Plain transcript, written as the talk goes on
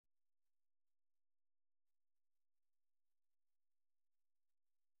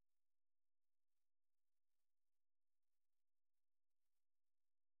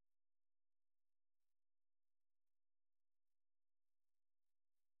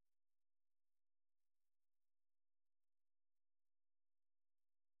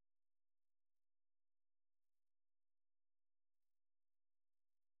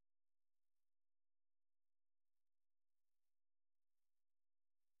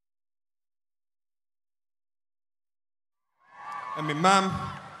And my mum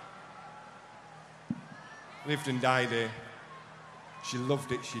lived and died here. She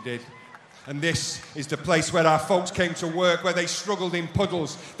loved it, she did. And this is the place where our folks came to work, where they struggled in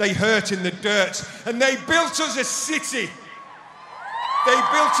puddles, they hurt in the dirt, and they built us a city. They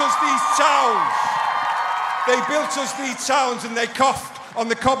built us these towns. They built us these towns, and they coughed on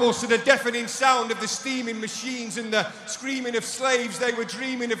the cobbles to the deafening sound of the steaming machines and the screaming of slaves. They were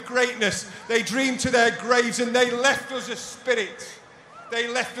dreaming of greatness. They dreamed to their graves, and they left us a spirit. They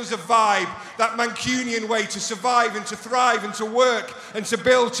left us a vibe, that Mancunian way to survive and to thrive and to work and to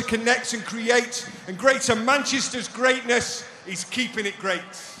build, to connect and create. And Greater Manchester's greatness is keeping it great.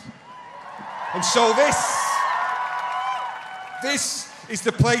 And so this is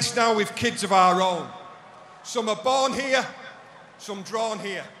the place now with kids of our own. Some are born here, some drawn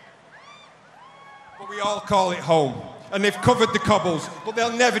here. But we all call it home. And they've covered the cobbles, but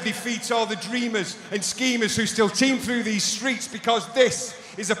they'll never defeat all the dreamers and schemers who still teem through these streets, because this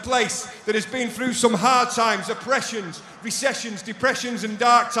is a place that has been through some hard times, oppressions, recessions, depressions and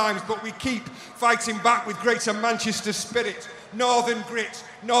dark times, but we keep fighting back with Greater Manchester spirit, northern grit,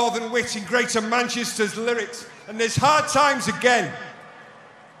 northern wit in Greater Manchester's lyrics. And there's hard times again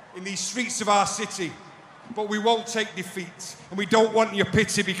in these streets of our city, but we won't take defeat, and we don't want your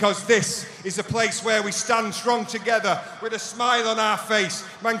pity, because this is a place where we stand strong together with a smile on our face,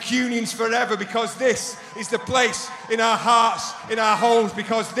 Mancunians forever, because this is the place in our hearts, in our homes,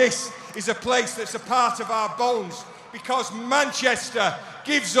 because this is a place that's a part of our bones, because Manchester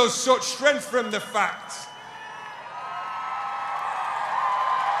gives us such strength from the fact.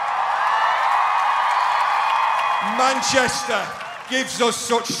 Manchester gives us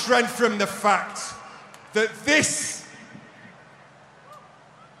such strength from the fact that this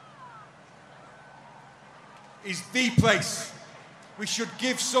is the place we should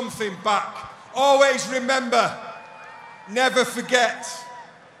give something back. Always remember, never forget.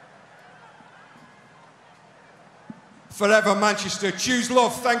 Forever Manchester. Choose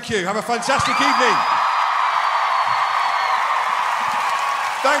love. Thank you. Have a fantastic evening.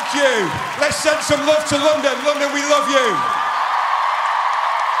 Thank you. Let's send some love to London. London, we love you.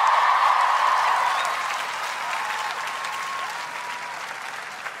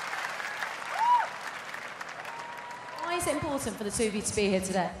 Why is it important for the two of you to be here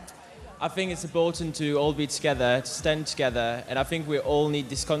today? I think it's important to all be together, to stand together, and I think we all need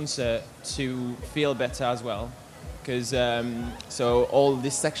this concert to feel better as well. Because so all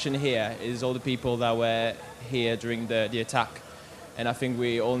this section here is all the people that were here during the attack, and I think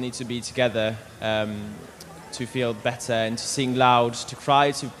we all need to be together to feel better and to sing loud, to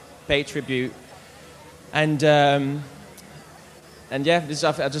cry, to pay tribute, and yeah,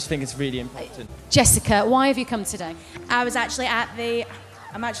 I just think it's really important. Jessica, why have you come today? I was actually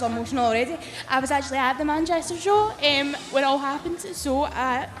I'm actually emotional already. I was actually at the Manchester show when it all happened, so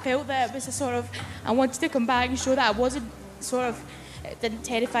I felt that it was a sort of, I wanted to come back and show that I wasn't sort of, it didn't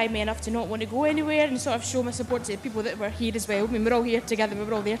terrify me enough to not want to go anywhere, and sort of show my support to the people that were here as well. I mean, we're all here together, we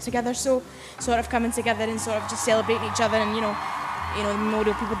were all there together, so sort of coming together and sort of just celebrating each other and, you know, the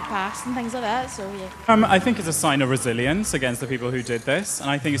memorial people that passed and things like that, so yeah. I think it's a sign of resilience against the people who did this, and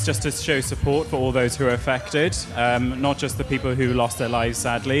I think it's just to show support for all those who are affected, not just the people who lost their lives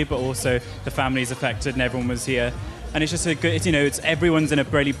sadly, but also the families affected, and everyone was here. And it's just a good, it's everyone's in a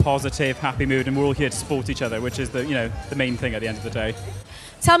really positive, happy mood, and we're all here to support each other, which is the main thing at the end of the day.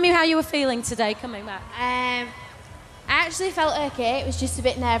 Tell me how you were feeling today coming back. I actually felt okay. It was just a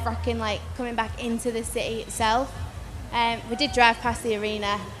bit nerve-wracking, like coming back into the city itself. We did drive past the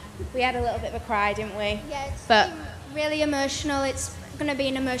arena. We had a little bit of a cry, didn't we? Yeah, it's but really emotional. It's going to be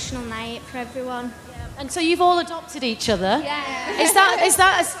an emotional night for everyone. Yeah. And so you've all adopted each other. Yeah. Is that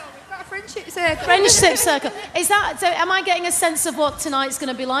We've got a friendship circle. friendship circle? Is that so? Am I getting a sense of what tonight's going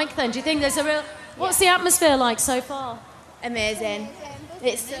to be like? Then do you think there's a real? What's the atmosphere like so far? amazing.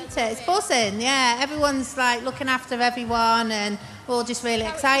 It's buzzing, yeah. Everyone's like looking after everyone, and we're all just really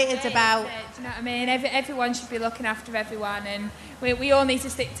excited about. Do you know what I mean? Everyone should be looking after everyone, and we all need to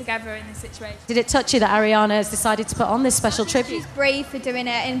stick together in this situation. Did it touch you that Ariana has decided to put on this special tribute? She's brave for doing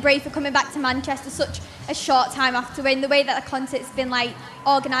it, and brave for coming back to Manchester such a short time after. In the way that the concert's been like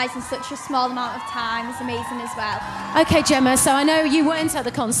organised in such a small amount of time is amazing as well. Okay, Gemma. So I know you weren't at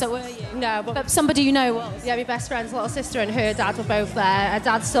the concert, were you? No, but somebody you know was. Yeah, my best friend's little sister and her dad were both there. Her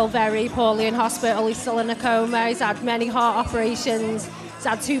dad's still very poorly in hospital. He's still in a coma. He's had many heart operations. He's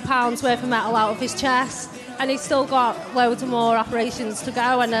had £2 worth of metal out of his chest, and he's still got loads of more operations to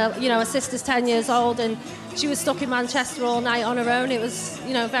go. And her sister's 10 years old, and she was stuck in Manchester all night on her own. It was,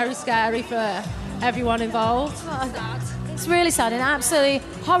 very scary for everyone involved. It's really sad, an absolutely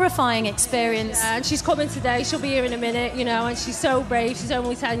horrifying experience. Yeah, and she's coming today. She'll be here in a minute, you know, and she's so brave. She's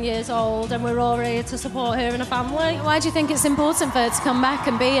only 10 years old, and we're all here to support her and her family. Why do you think it's important for her to come back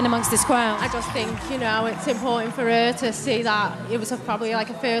and be in amongst this crowd? I just think, you know, it's important for her to see that it was probably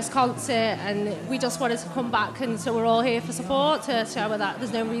like a first concert, and we just wanted to come back, and so we're all here for support to show her that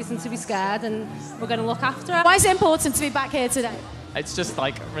there's no reason to be scared, and we're going to look after her. Why is it important to be back here today? It's just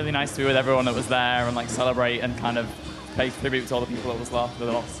like really nice to be with everyone that was there and like celebrate and kind of pay tribute to all the people that was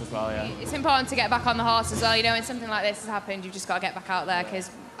lost as well, yeah. It's important to get back on the horse as well, you know, when something like this has happened, you've just got to get back out there, because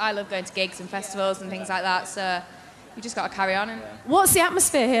I love going to gigs and festivals and things like that, so you just got to carry on. And What's the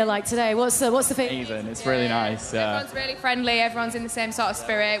atmosphere here like today? What's the feeling? Amazing, it's really nice, yeah. Everyone's really friendly, everyone's in the same sort of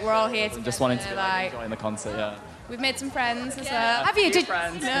spirit, we're all here to just wanting to like, enjoy the concert, yeah. We've made some friends as well. Have you?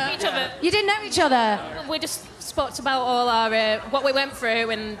 Friends. No. Each other. You didn't know each other? We just spoke about all our what we went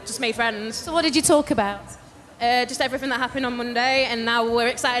through and just made friends. So what did you talk about? Just everything that happened on Monday, and now we're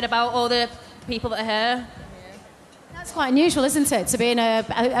excited about all the people that are here. That's quite unusual, isn't it, to be in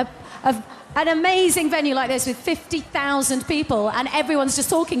an amazing venue like this with 50,000 people and everyone's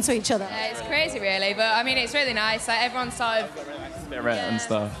just talking to each other. Yeah, it's crazy really, but I mean it's really nice. Like everyone's sort of spirit and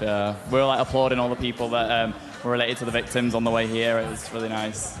stuff, yeah. We were like applauding all the people that were related to the victims on the way here. It was really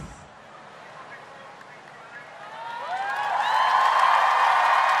nice.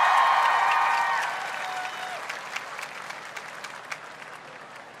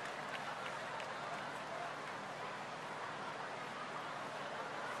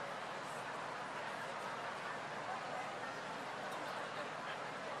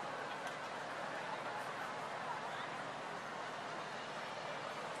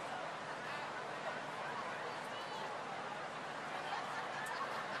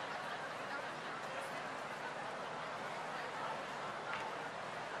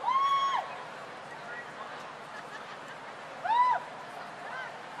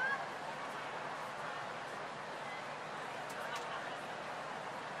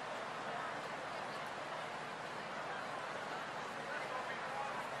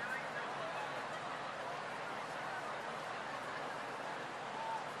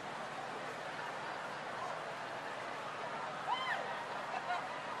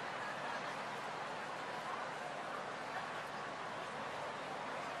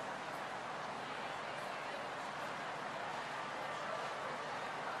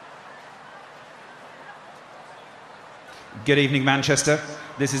 Good evening, Manchester.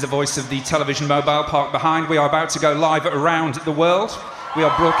 This is the voice of the television mobile parked behind. We are about to go live around the world. We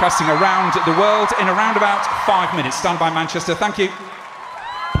are broadcasting around the world in around about 5 minutes. Stand by, Manchester. Thank you.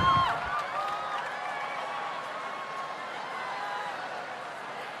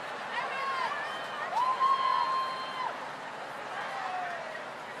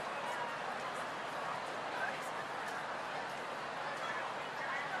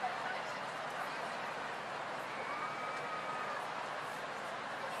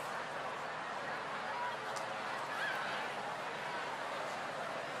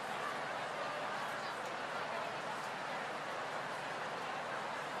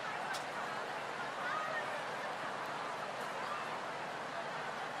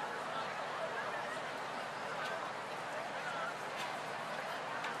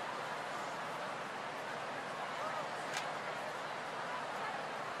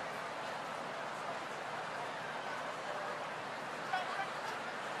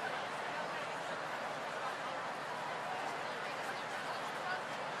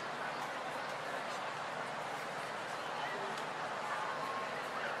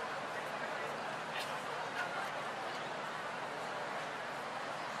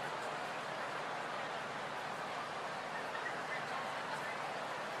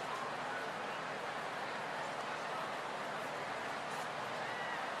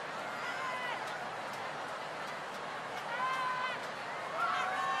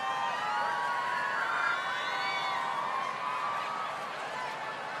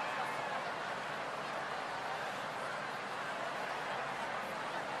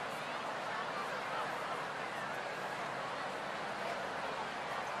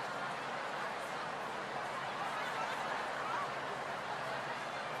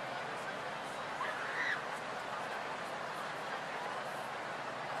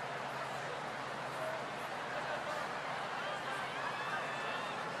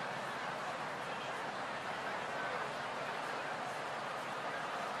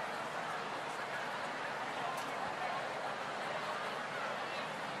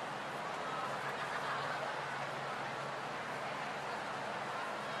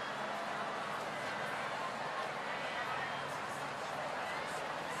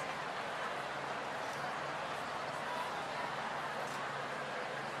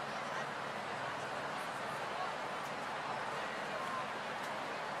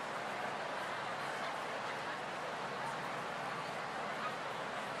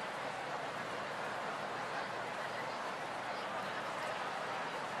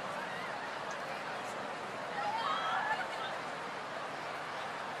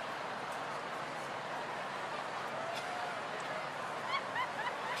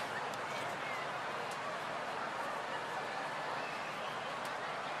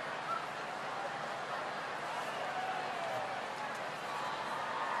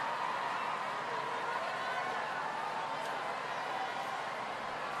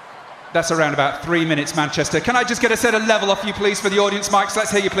 That's around about 3 minutes, Manchester. Can I just get a set of level off you, please, for the audience mics? Let's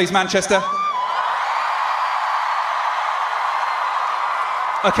hear you, please, Manchester.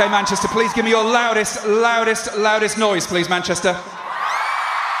 Okay, Manchester, please give me your loudest noise, please, Manchester.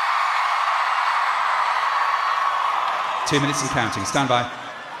 2 minutes and counting. Stand by.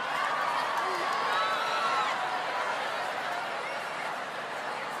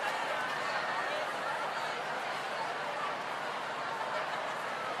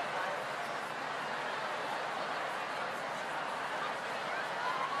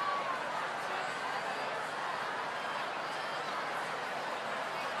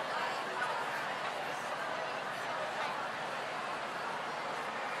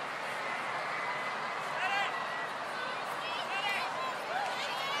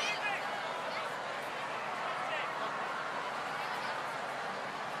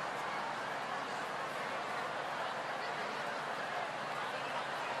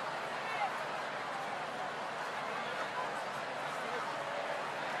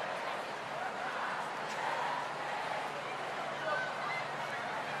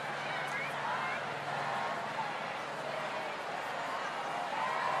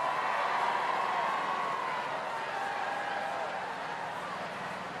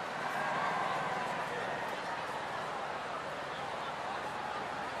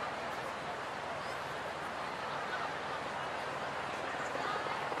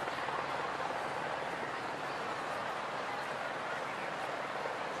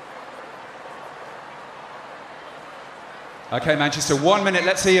 Okay, Manchester, 1 minute.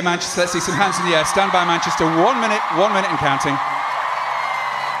 Let's see you, Manchester. Let's see some hands in the air. Stand by, Manchester. 1 minute and counting.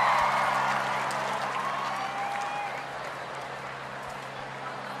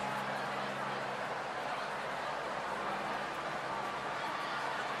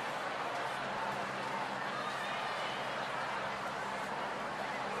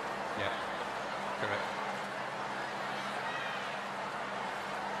 Yeah, correct.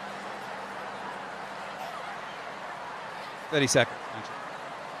 30 seconds.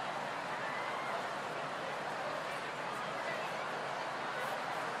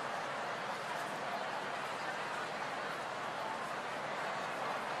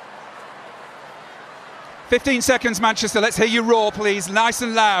 15 seconds, Manchester. Let's hear you roar, please. Nice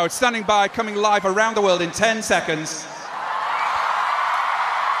and loud. Standing by, coming live around the world in 10 seconds.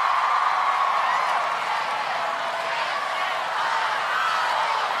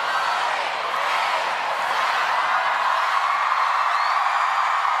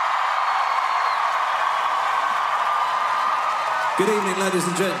 Good evening, ladies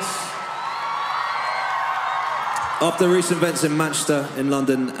and gents. After recent events in Manchester, in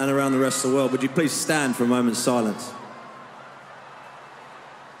London, and around the rest of the world, would you please stand for a moment's silence?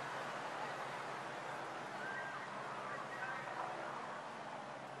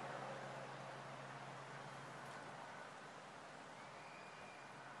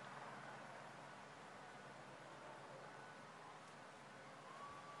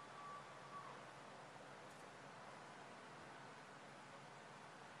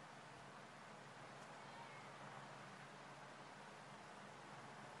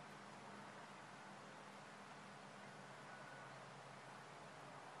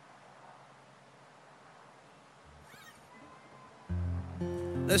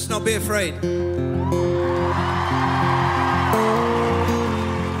 Let's not be afraid.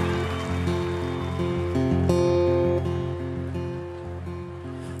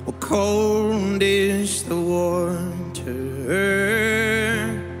 Well, cold is the water.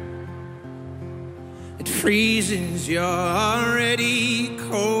 It freezes your already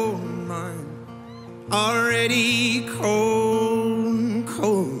cold mind. Already cold,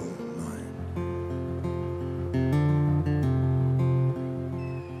 cold.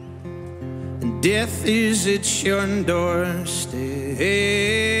 Death is at your doorstep,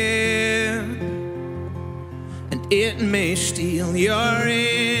 and it may steal your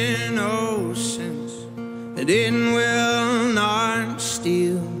innocence, and it will not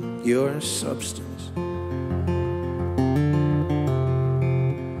steal your substance.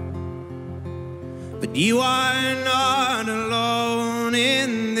 But you are not alone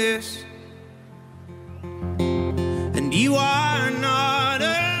in this, and you are not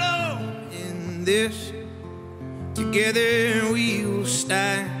alone. This together we will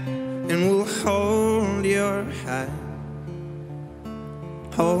stand and we'll hold your hand,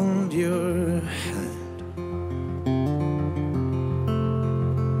 hold your hand.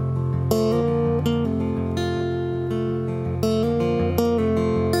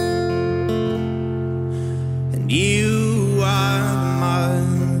 And you are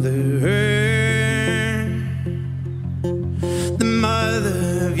the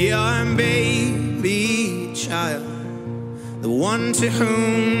mother of your to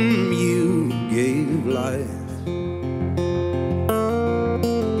whom you gave life.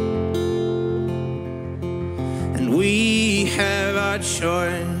 And we have our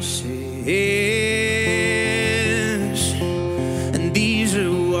choices, and these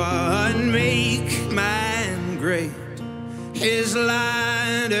are what make man great. His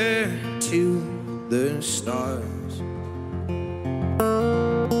ladder to the stars.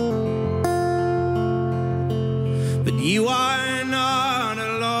 But you are not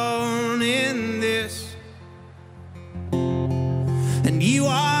alone in this, and you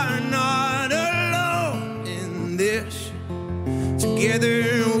are not alone in this.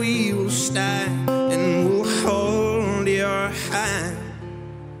 Together we will stand and we'll hold your hand,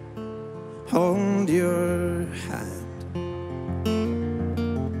 hold your hand.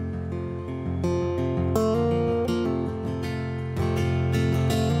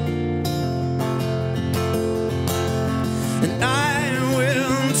 And I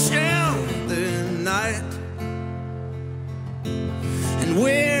will tell the night and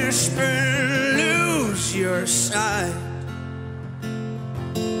whisper, lose your sight.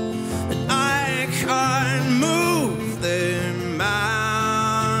 And I can't move the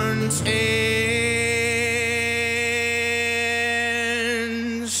mountains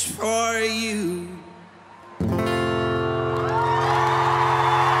for you.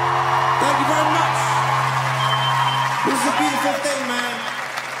 Thank you very much. This is a beautiful thing, man.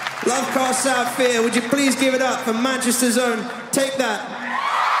 Love casts out fear. Would you please give it up for Manchester's own Take That?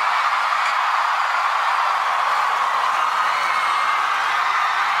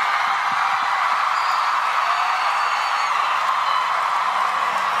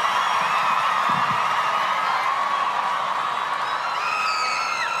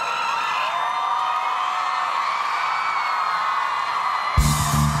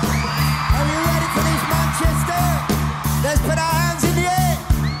 Are you ready for this, Manchester? Let's put our hands in the air.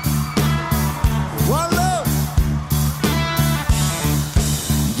 One love.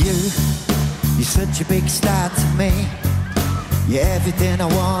 You're such a big star to me. You're everything I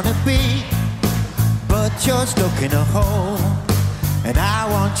wanna be. But you're stuck in a hole, and I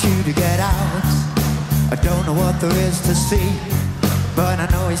want you to get out. I don't know what there is to see, but I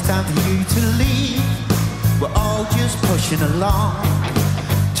know it's time for you to leave. We're all just pushing along,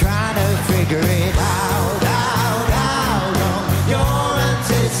 trying to figure it out. Your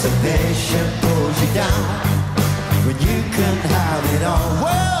anticipation pulls you down when you can have it all.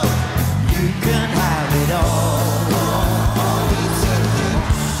 Whoa, you can have it all.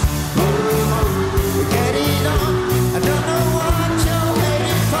 Get it on. I don't know what you're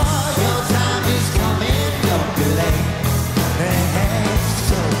waiting for. Your time is coming, don't be late. Hey, hey,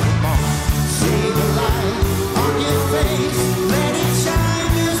 so come on, see the light on your face. Let it shine,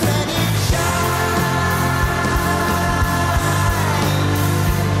 just let it shine.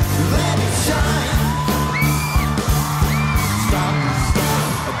 Let it shine. Stop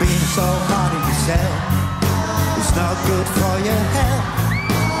being so hard on yourself. It's not good for your health.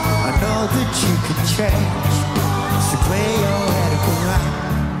 I know that you can change, so clear your head and go round.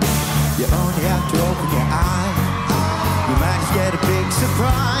 You only have to open your eyes. You might get a big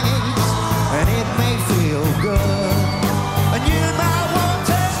surprise, and it may feel good, and you might want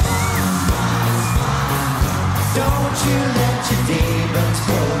it. Don't you let your demons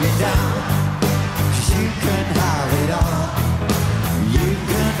pull you down, 'cause you can have it all. You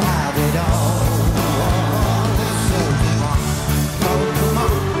can have it all. So come on, oh come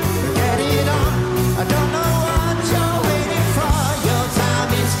on, get it on. I don't know what you're waiting for. Your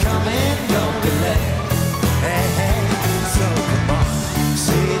time is coming, don't be late. Hey, hey, so come on,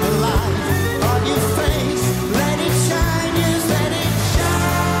 see the light on your face. Let it shine, just let it shine.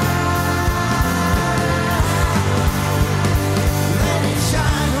 Let it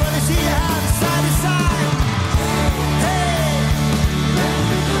shine. I wanna see your hands side to side. Hey, let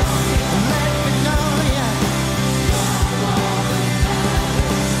me know, yeah.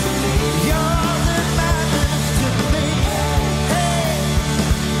 You're the madness to me. Hey,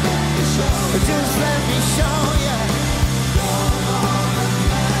 just let me show you.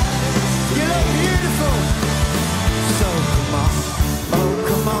 You look beautiful. So come on, oh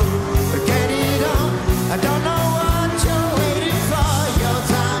come on, get it on. I don't know what you're waiting for. Your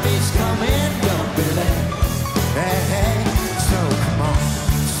time is coming, don't be late. Hey, hey, so come on,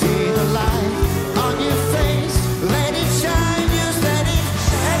 see the light on your face. Let it shine, just let it.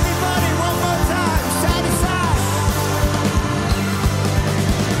 Everybody, one more time, side to side.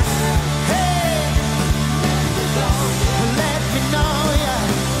 Hey,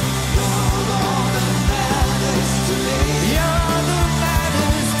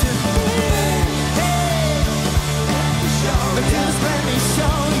 me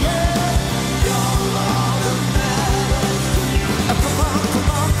show you you're all that matters. Come on, come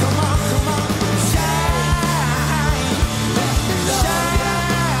on, come on, come on. Shine, shine,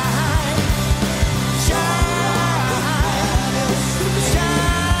 shine, shine.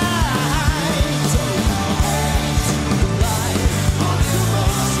 Light on the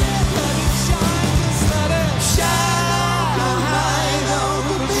road, let it shine, just let it shine, oh,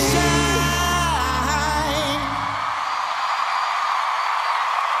 shine.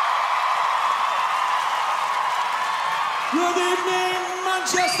 Good evening,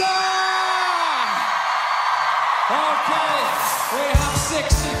 Manchester! Okay, we have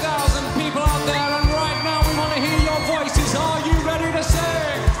 60,000 people out there, and right now we want to hear your voices. Are you ready to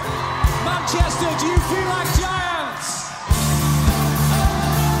sing? Manchester, do you feel like giants?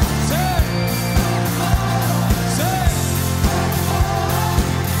 Sing! Sing!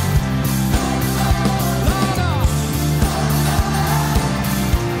 Louder!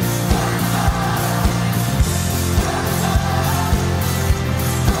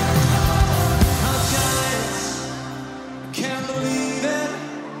 Can't believe it.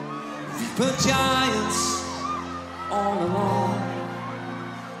 We put giants all along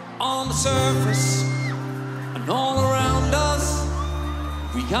on the surface and all around us.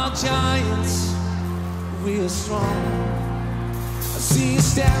 We got giants. We are strong. I see you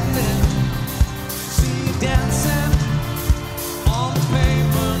standing, see you dancing on the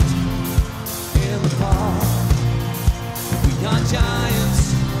pavement in the park. We got giants.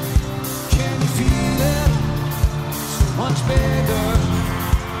 Can you feel it? Much bigger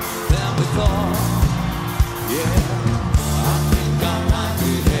than we thought. Yeah, I think I might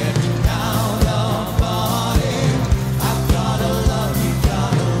be heading out of body. I've gotta love you,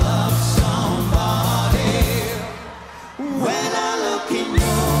 gotta love somebody. When I look in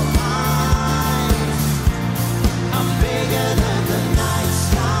your eyes, I'm bigger than the night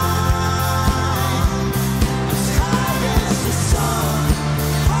sky. As high as the sun,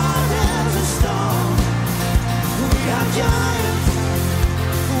 hard as a stone. We are giants.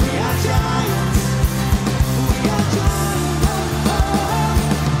 We are giants. We are giants. Oh, oh,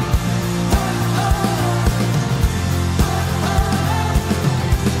 oh, oh, oh.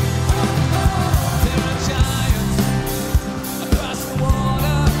 There are giants across the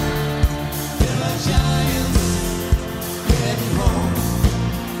water. There are giants heading home.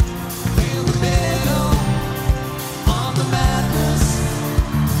 In the middle of the madness,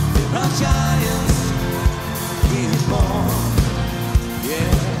 there are giants.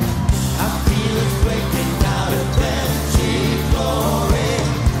 Yeah, I feel it breaking out of energy, glory.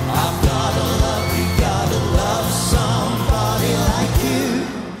 I've gotta love you, gotta love somebody like you.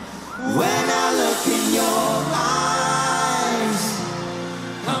 When I look in your eyes,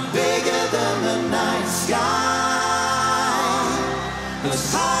 I'm bigger than the night sky. As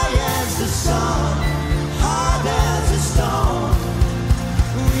high as the sun, hard as a stone.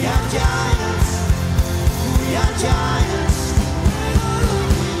 We are giants. We are giants.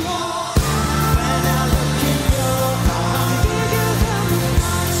 When I look in your eyes, I'm bigger than the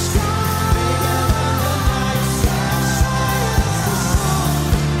night sky. Bigger than the night sky.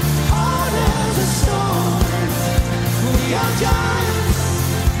 Hard as a stone. We are giants.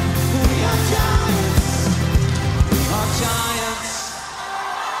 We are giants. We are giants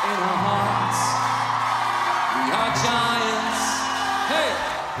in our hearts. We are giants. Hey,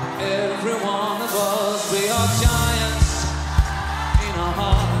 every one of us. We are giants in our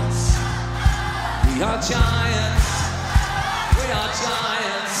hearts. We are giants. We are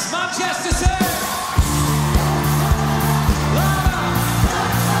giants. Manchester, say!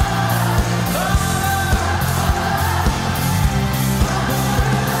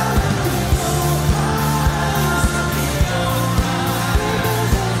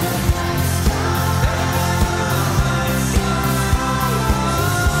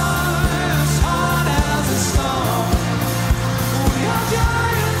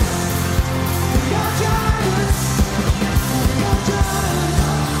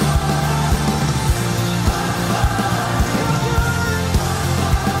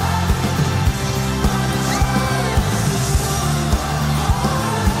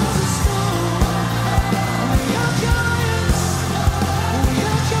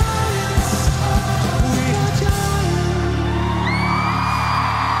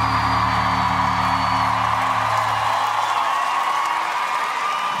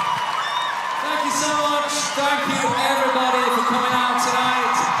 Thank you, everybody, for coming out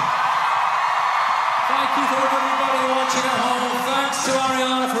tonight. Thank you for everybody watching at home. Thanks to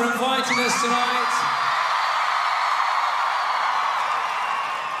Ariana for inviting us tonight.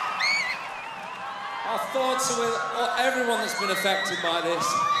 Our thoughts are with everyone that's been affected by this.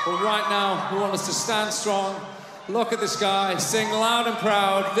 But right now, we want us to stand strong, look at the sky, sing loud and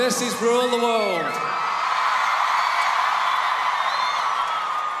proud. This is Rule the World.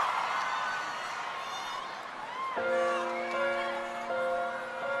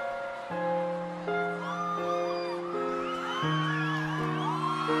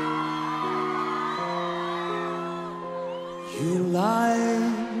 You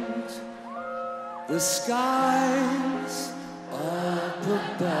light the skies up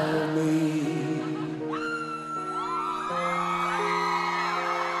above me.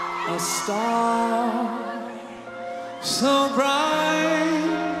 A star so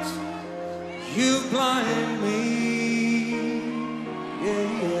bright, you blind me. Yeah,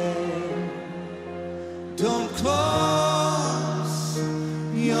 yeah. Don't close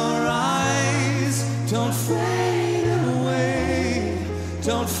your eyes, don't fade away,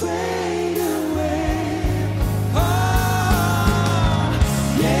 don't fade away. Oh,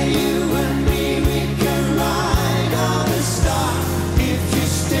 yeah, you and me, we can ride on a star if you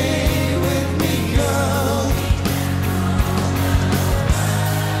stay with me, girl.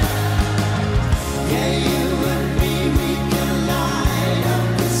 Yeah, you and me, we can light up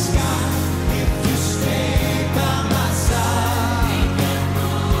the sky if you stay by my side.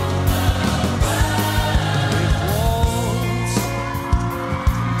 Walls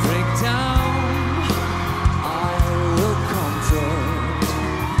break down, I will comfort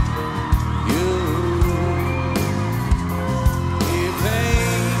you. If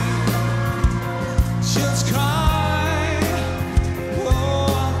angels cry, oh,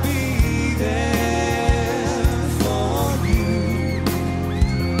 I'll be there for you.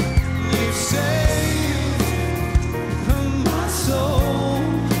 You've saved my soul.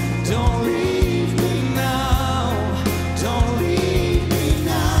 Don't leave me now. Don't leave me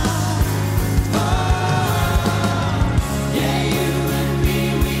now. Oh, yeah, you and me,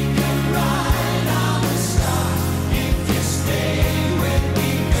 we can ride on the star if you stay with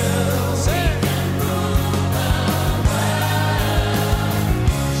me, girl. We can rule the world.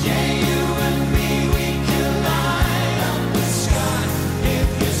 Yeah, you and me, we can light up the sky if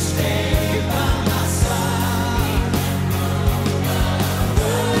you stay by my side.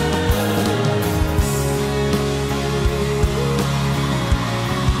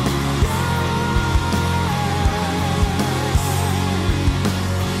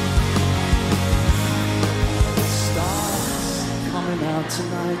 Stars coming out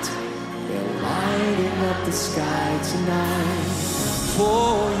tonight, they're lighting up the sky tonight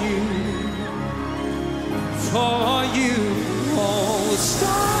for you, for you. All the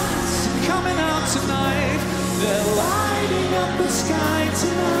stars are coming out tonight, they're lighting up the sky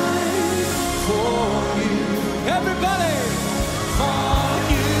tonight for you. Everybody,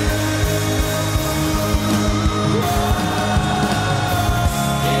 for you.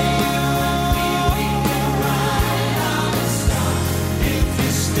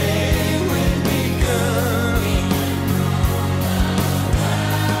 Stay with me, girl.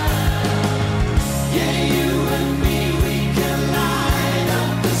 Yeah, you and me, we can light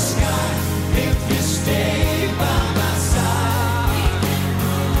up the sky if you stay by my side.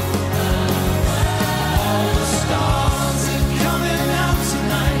 All the stars are coming out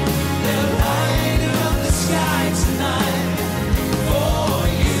tonight, they're lighting up the sky tonight. For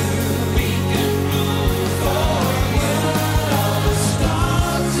you, we can rule for you. All the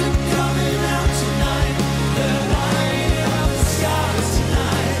stars are coming out tonight, they're lighting up the skies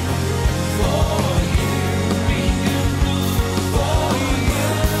tonight. For you, we can rule for you.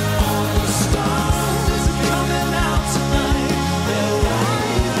 All the stars are coming out tonight, they're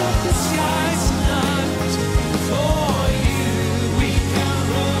lighting up the skies tonight. For you, we can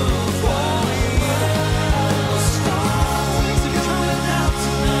rule for you. All the stars are coming out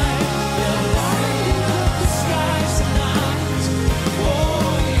tonight, they're lighting up the skies tonight.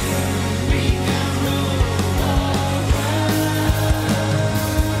 For you, we can rule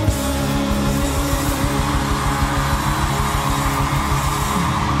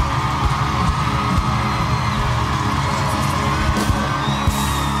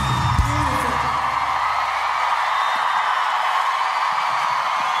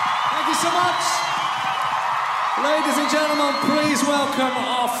Thank you so much. Ladies and gentlemen, please welcome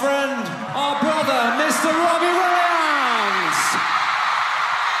our friend, our brother, Mr. Robbie Williams.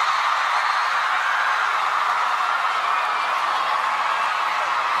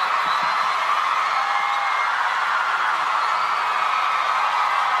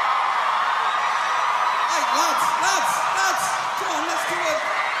 Hey, lads, come on, let's do it.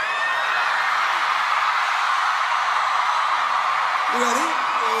 You ready?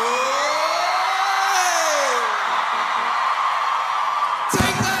 Hey!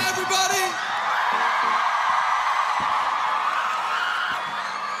 Take that, everybody!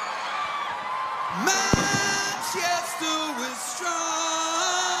 Manchester, we're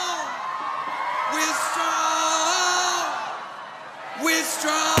strong. We're strong. We're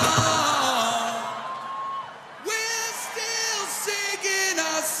strong. We're still singing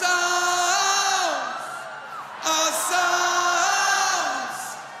our songs. Our songs.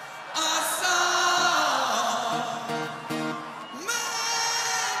 Our songs.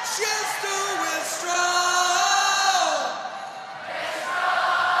 Manchester, we're strong.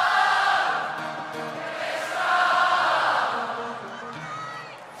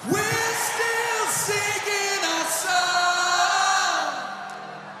 We're still singing our song.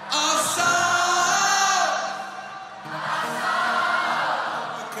 Our song.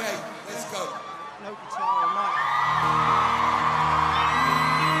 Okay, let's go. No guitar or mic.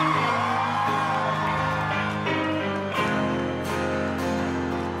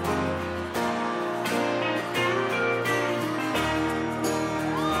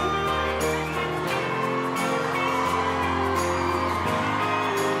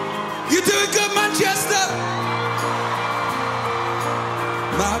 You're doing good, Manchester!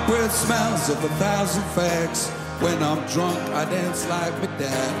 My breath smells of 1,000 fags. When I'm drunk, I dance like my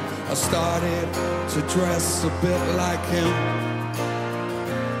dad. I started to dress a bit like him.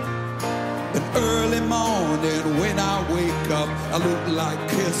 An early morning when I wake up, I look like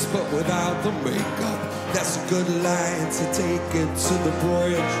Kiss but without the makeup. That's a good line to take it to the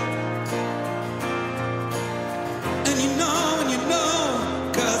bridge. And you know,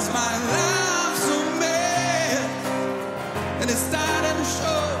 'cause my life's a mess. And it's starting to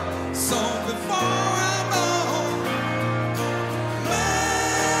show. So before I'm on,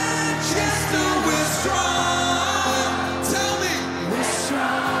 Manchester, we're strong. Tell me. We're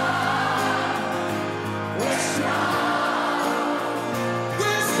strong. We're strong.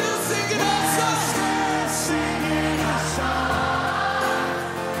 We're still singing our songs. Still singing our songs.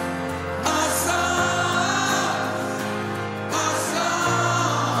 Our songs. Our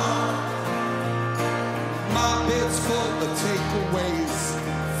songs. My bed's full of takeaways,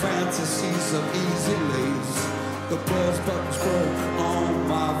 fantasies of easy lays. The buzz button's broke on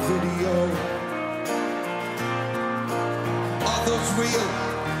my video. Are those real?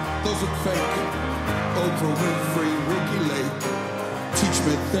 Those are fake. Oprah Winfrey, Ricky Lake. Teach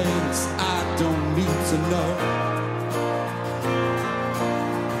me things I don't need to know.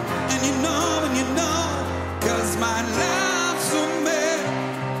 And you know, 'cause my life's a mess.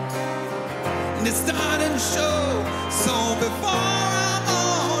 And it's starting to show. So before I'm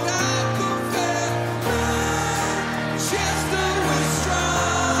on, I confess, Manchester, we're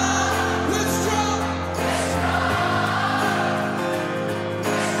strong. We're strong. We're strong.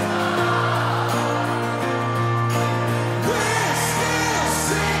 We're strong. We're still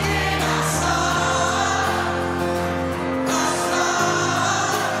singing our song. Our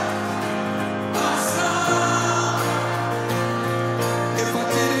song. Our song. If I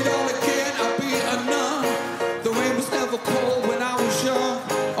did it all again, I'd be a nun. The rain was never cold when I was young.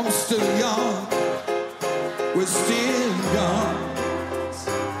 I'm still young. We're still young.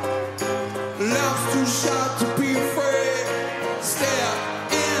 Life's too short to be afraid. Step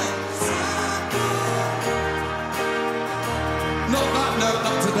inside. No, not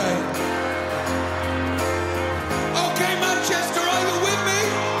today. Okay, Manchester, are you with me?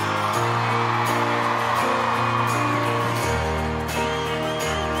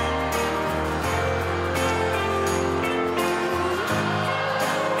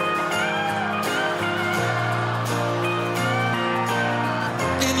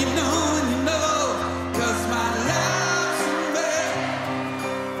 And you know, 'cause my life's a mess.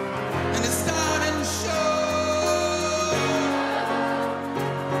 And it's starting to show.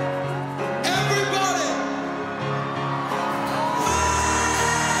 Everybody!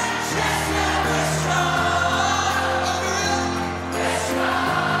 Manchester, we're strong. Over here. We're strong.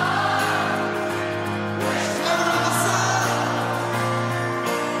 We're strong. Over on the side.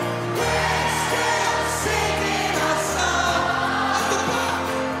 We're still singing our song. At the back.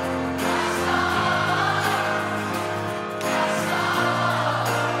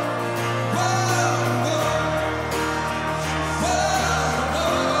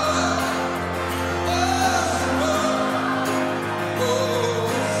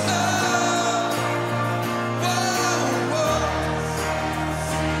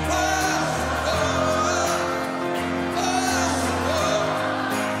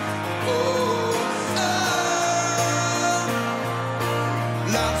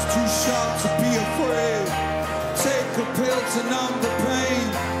 Life's too short to be afraid. Take a pill to numb the pain.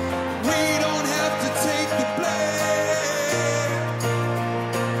 We don't have to take the blame.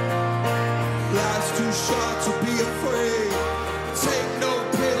 life's too short to be afraid. Take no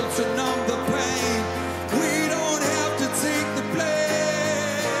pill to numb the pain. We don't have to take the blame.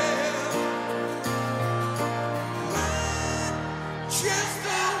 Just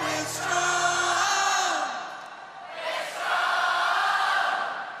always strong. We're strong.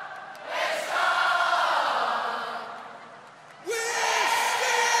 We're strong. We're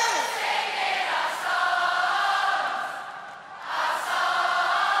still singing our songs. Our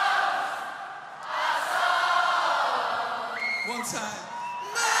songs. Our songs. One time.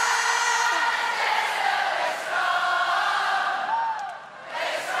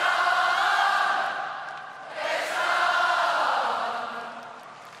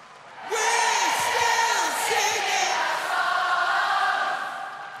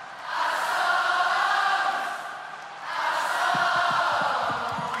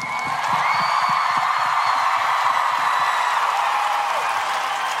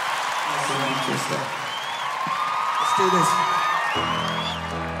 Let's do this.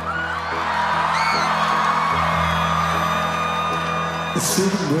 A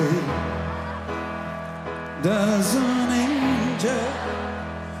certain way does an angel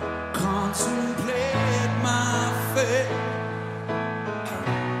contemplate my fate?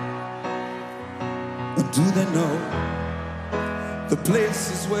 Or do they know the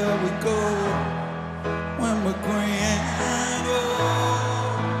places where we go when we're grand old?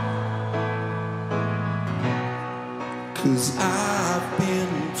 'Cause I've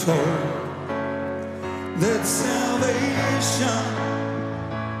been told that salvation.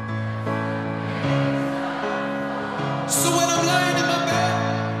 So when I'm lying in my bed,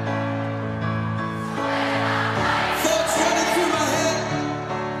 thoughts running through my head,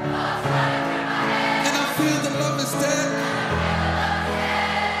 and I feel that love is dead.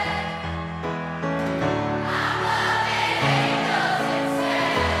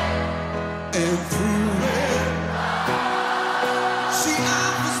 And through it, she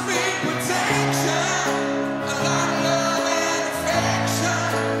offers me protection, a lot of love and affection.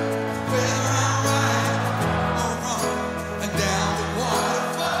 Whether I'm right or wrong, and down the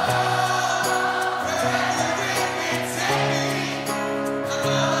waterfall, wherever it may take me, I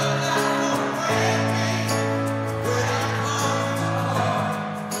know that won't break me. When I come to call,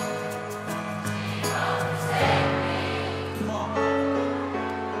 she won't forsake me. Come on.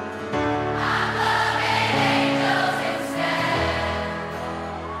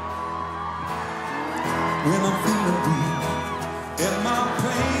 When I'm feeling weak and my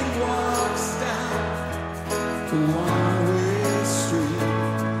pain walks down the one-way street,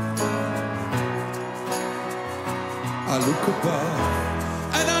 I look above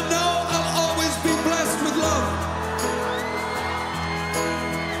and I know I'll always be blessed with love.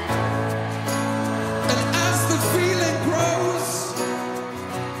 And as the feeling grows,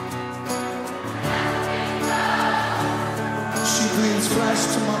 she brings flesh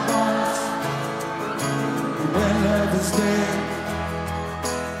to my bones. When love is dead,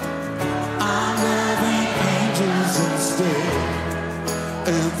 I'm loving angels instead.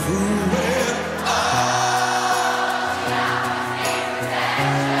 And through it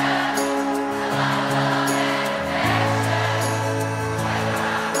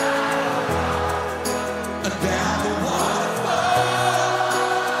and down the waterfall,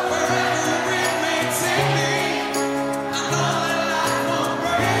 wherever it may take me, I know that life won't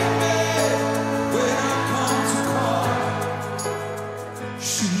break me. When I come to call,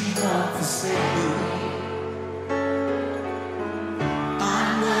 she won't forsake me. I'm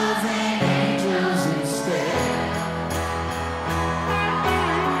loving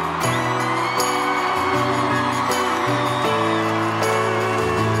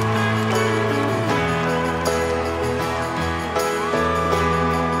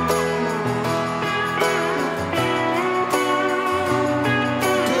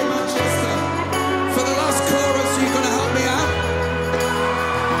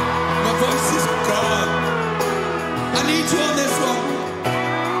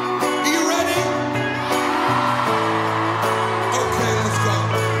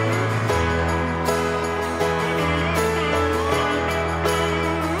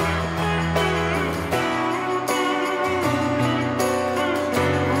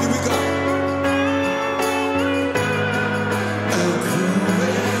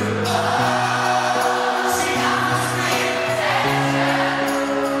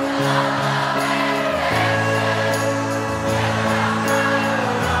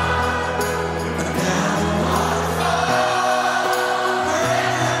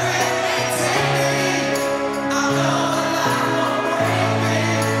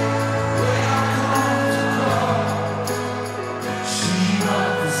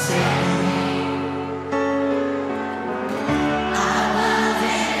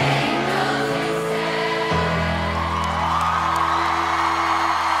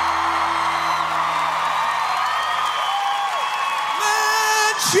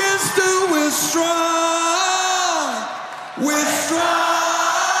Manchester, we're strong. We're strong.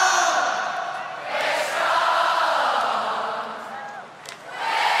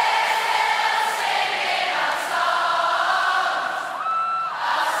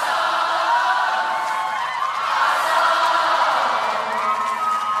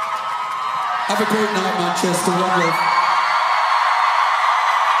 Have a great night, Manchester. One love.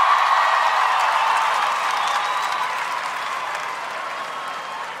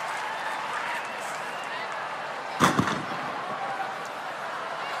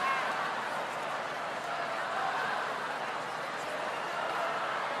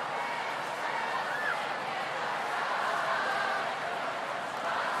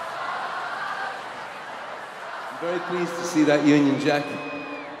 I'm very pleased to see that Union Jack,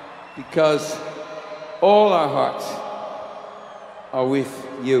 because all our hearts are with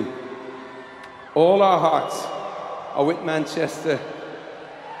you. All our hearts are with Manchester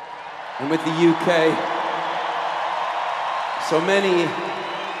and with the UK. So many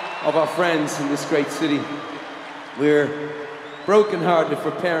of our friends in this great city, we're brokenhearted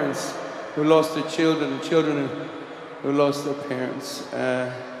for parents who lost their children and children who lost their parents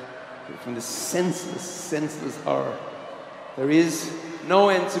from the senseless horror. There is no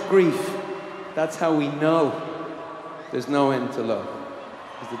end to grief. That's how we know there's no end to love.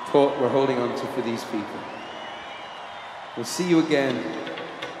 It's the thought we're holding on to for these people. We'll see you again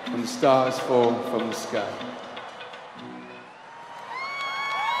when the stars fall from the sky.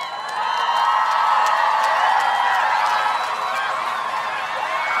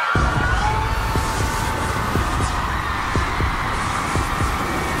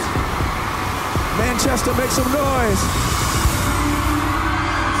 Manchester, make some noise.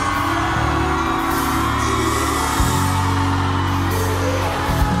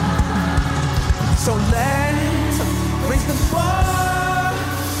 So let's raise the bar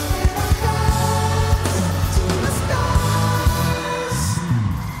to the stars.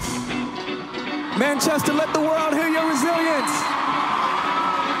 Manchester, let the world hear your resilience.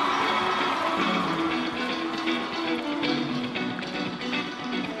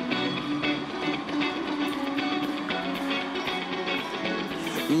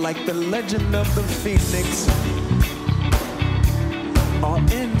 Like the legend of the phoenix, all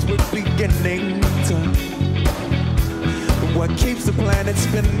ends with beginnings. What keeps the planet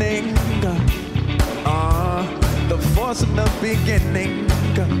spinning? The force in the beginning.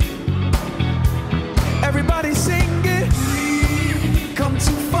 Everybody sing it. Come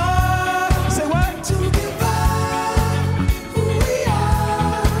too far. Say what? To give up who we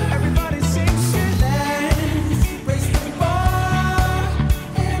are. Everybody sing it. Let's raise the bar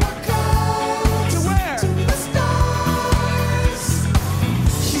and our cause. To where? To the stars.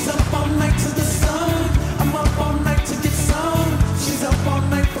 She's up all night to the sun. I'm up all night to get some. She's up all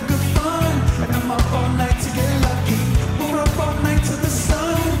night for good fun. And I'm up all night to get lucky. We're up all night to the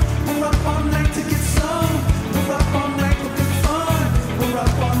sun. We're up all night to get some. We're up all night for good fun. We're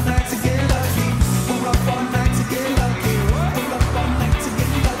up all night to get lucky. We're up all night to get lucky. We're up all night to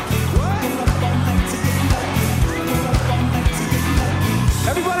get lucky. We're up all night to get lucky. We're up all night to get lucky.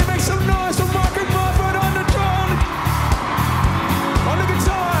 Everybody make some noise for Mark and Margaret on the drum. On the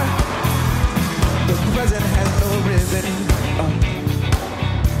guitar. The present has no ribbon.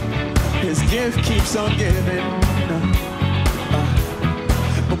 His gift keeps on giving.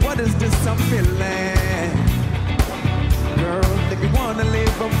 But what is this I'm feeling? Girl, if you wanna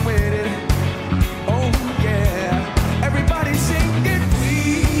live up with it. Oh yeah. Everybody sing it.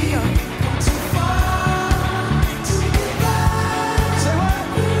 We come too far to give up. Say what?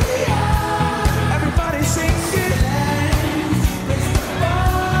 Who we are. Everybody sing it. Let's raise the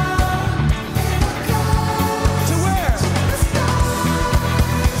bar and our cause. To where? To the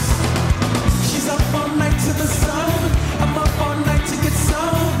stars. She's up all night to the sun. I'm up all night to get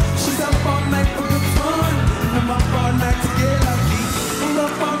some. She's up all night for good fun. And I'm up all night to get lucky. We're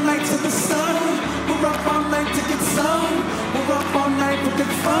up all night to the sun. We're up all night to get some. We're up all night for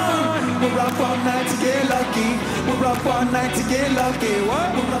good fun. We're up all night to get lucky. We're up all night to get lucky. What?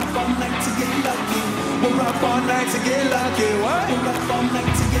 We're up all night to get lucky. We're up all night to get lucky. What? We're up all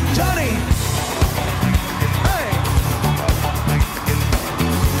night to get Johnny. Hey.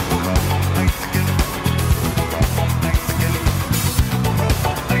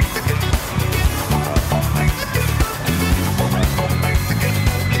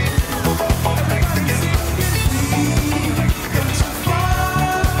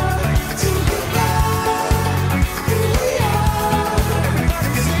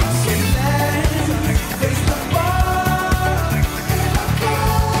 Raise the bar and our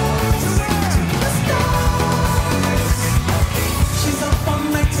cause.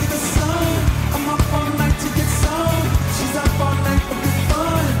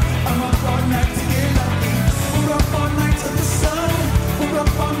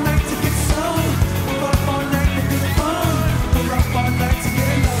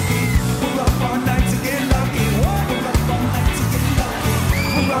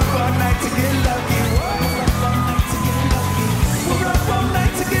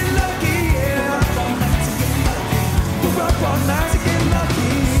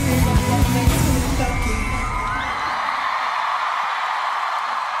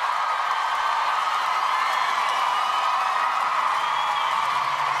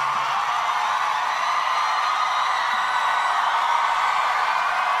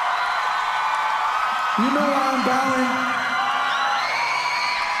 You know why I'm bowing?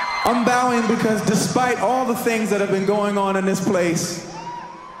 I'm bowing because despite all the things that have been going on in this place,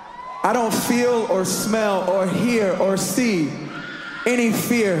 I don't feel or smell or hear or see any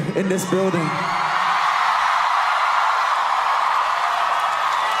fear in this building.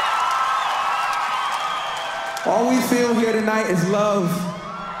 All we feel here tonight is love,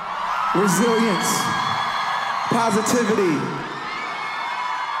 resilience, positivity.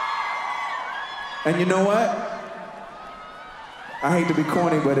 And you know what? I hate to be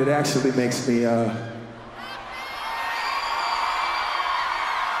corny, but it actually makes me,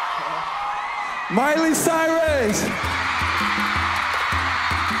 Miley Cyrus!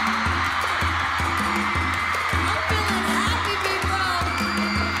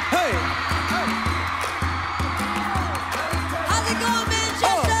 Hey! How's it going,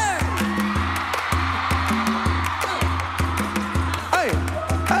 Manchester? Hey!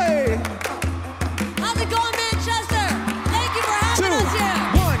 Hey! How's it going, Manchester? Thank you for having us here.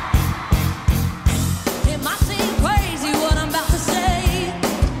 It might seem crazy what I'm about to say.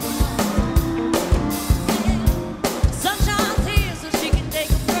 Sunshine's here so she can take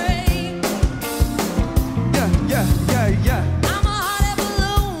a break. Yeah. I'm a hot air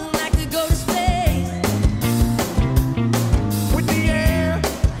balloon that could go to space. With the air.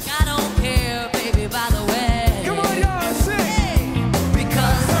 Like I don't care, baby, by the way. Come on, y'all, sing.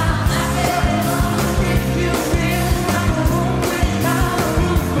 Because I'm happy. If you feel like a room without a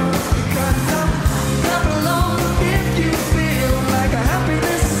roof. Because I'm Clap along if you feel like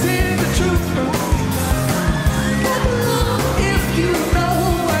happiness is the truth. Clap along if you know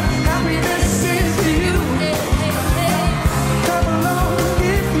what happiness is to you. Clap along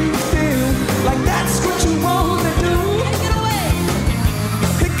if you feel like that's what you want to do. Take it away.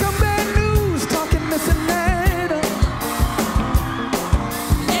 Here come bad news, talking this and that.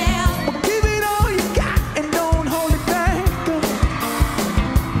 Yeah. Well, give it all you got and don't hold it back.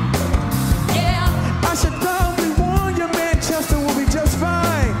 Yeah. I should probably warn you, Manchester will be just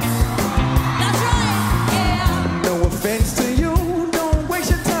fine. That's right. Yeah. No offense to you, don't waste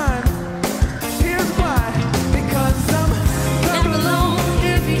your time. Here's why. Because I'm clap along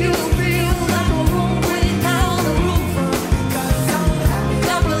if you feel like a room without a roof.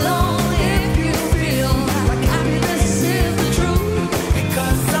 Clap along if you feel like happiness is the truth.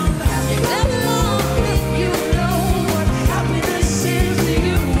 Because I'm Clap along if you know what happiness is to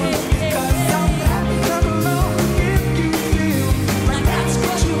you. clap along if you feel Like that's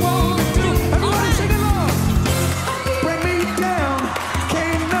what you want to do. everybody sing along. Bring me down,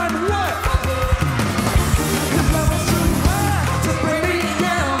 can't none what? 'Cause love was too high to bring me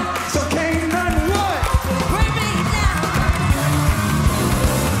down, so can't none what? Bring me down.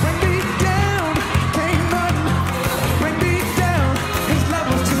 Bring me down, can't none bring me down. 'Cause love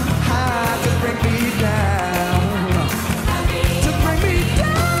was too high to bring me down. To bring me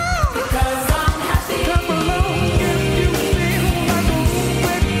down. Because I'm happy. Clap along if you feel like a room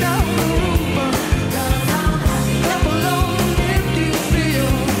without a roof. Clap along if you feel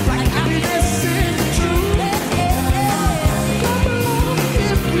like happiness is the truth. Clap along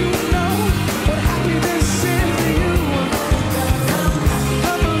if you know what happiness is to you.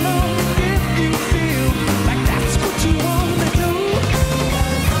 Clap along if you feel like that's what you want to do.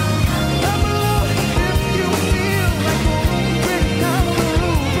 Clap along if you feel like a room without a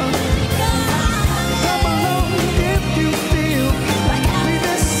roof. Clap along if you feel like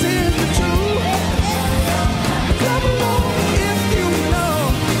happiness is the truth. Clap along if you know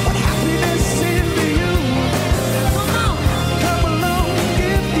what happiness is to you. Clap along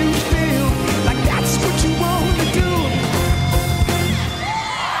if you feel like that's what you want to do.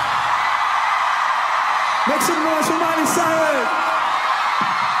 Make some noise for Miley Cyrus.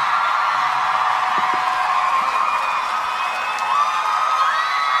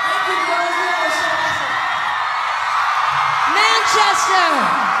 Thank you, girls. That was so awesome. Manchester.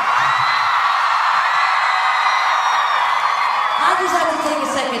 I just have to take a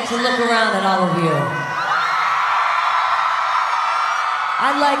second to look around at all of you.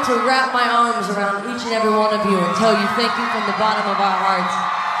 I'd like to wrap my arms around each and every one of you and tell you thank you from the bottom of our hearts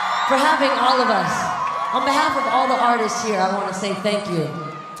for having all of us. On behalf of all the artists here, I want to say thank you.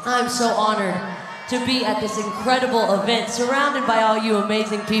 I'm so honored to be at this incredible event, surrounded by all you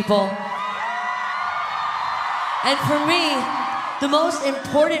amazing people. And for me, the most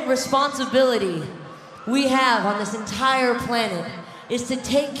important responsibility we have on this entire planet is to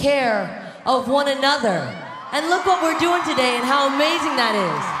take care of one another. And look what we're doing today and how amazing that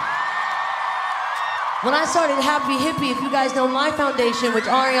is. When I started Happy Hippie, if you guys know my foundation, which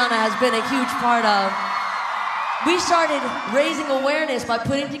Ariana has been a huge part of, we started raising awareness by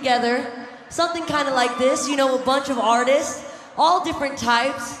putting together something kind of like this, you know, a bunch of artists, all different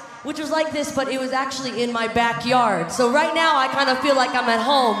types, which was like this, but it was actually in my backyard. So right now I kind of feel like I'm at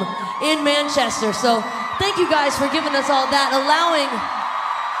home in Manchester. So thank you guys for giving us all that, allowing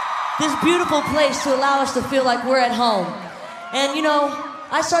this beautiful place to allow us to feel like we're at home. And you know,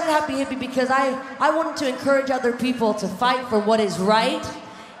 I started Happy Hippie because I wanted to encourage other people to fight for what is right.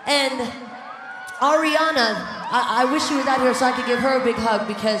 And Ariana, I wish she was out here so I could give her a big hug,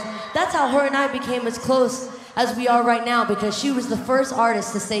 because that's how her and I became as close as we are right now, because she was the first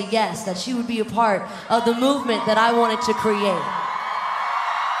artist to say yes, that she would be a part of the movement that I wanted to create.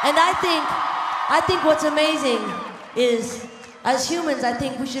 And I think what's amazing is, as humans, I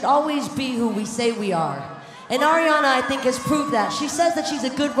think we should always be who we say we are. And Ariana, I think, has proved that. She says that she's a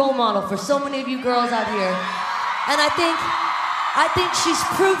good role model for so many of you girls out here. And I think she's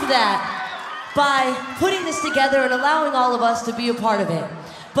proved that by putting this together and allowing all of us to be a part of it.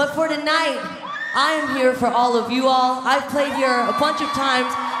 But for tonight, I am here for all of you all. I've played here a bunch of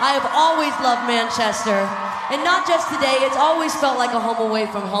times. I have always loved Manchester. And not just today, it's always felt like a home away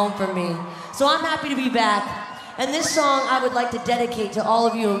from home for me. So I'm happy to be back. And this song I would like to dedicate to all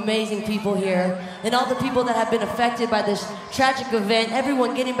of you amazing people here and all the people that have been affected by this tragic event,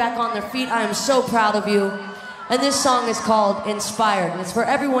 everyone getting back on their feet. I am so proud of you. And this song is called Inspired, and it's for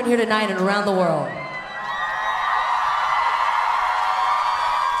everyone here tonight and around the world.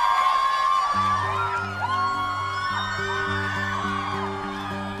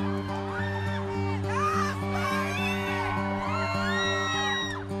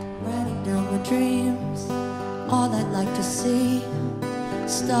 Writing down my dreams, all I'd like to see,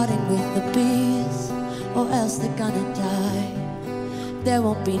 starting with the bees, or else they're gonna die. There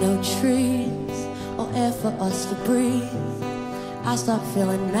won't be no trees or air for us to breathe. I start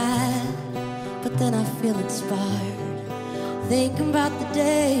feeling mad, but then I feel inspired. Thinking about the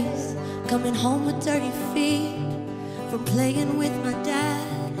days, coming home with dirty feet, from playing with my dad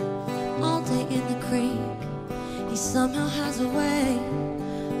all day in the creek. He somehow has a way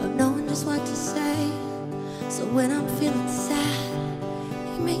of knowing just what to say. So when I'm feeling sad,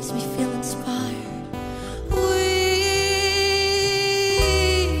 he makes me feel inspired.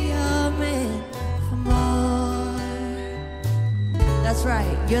 That's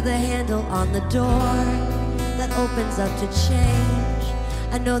right, you're the handle on the door that opens up to change.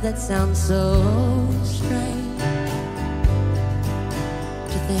 I know that sounds so strange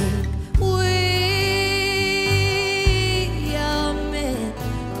to think we are meant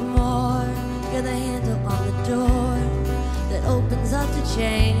for more. You're the handle on the door that opens up to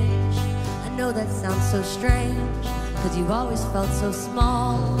change. I know that sounds so strange, cause you've always felt so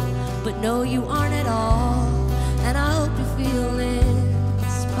small, but no, you aren't at all. And I hope you feel inspired.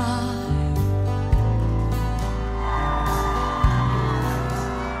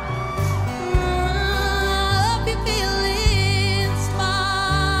 I hope you feel inspired.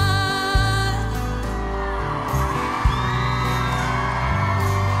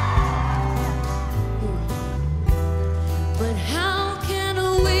 But how can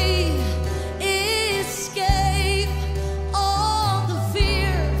we escape all the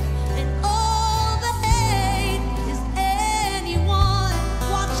fear and all the hate? Is anyone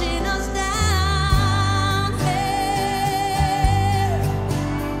watching us down here?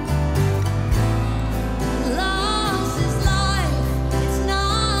 Loss is life, it's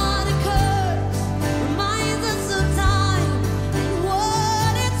not a curse. Reminds us of time and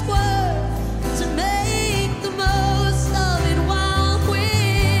what it's worth, to make the most of it while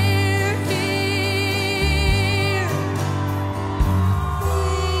we're here. We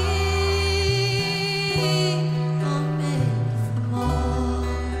are meant for more.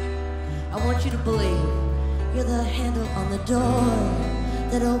 I want you to believe you're the handle on the door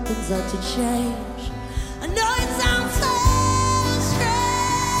that opens up to change. I know it sounds so strange.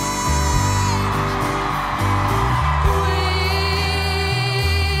 We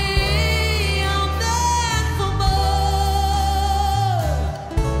are meant for more.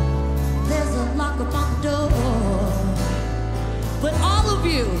 There's a lock upon the door, but all of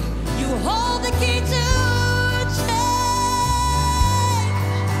you, you hold the key to change.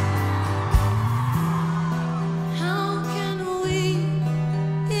 How can we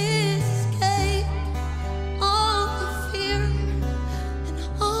escape all the fear and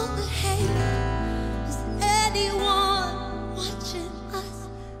all the hate? Is anyone watching us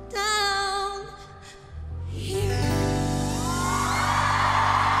down here?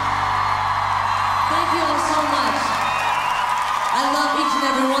 Thank you all so much. I love each and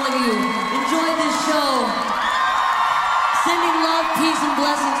every one of you. Enjoy this show. Sending love, peace, and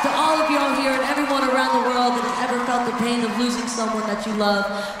blessings to all of y'all here and everyone around the world that has ever felt the pain of losing someone that you love.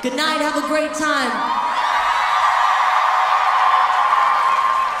 Good night, have a great time.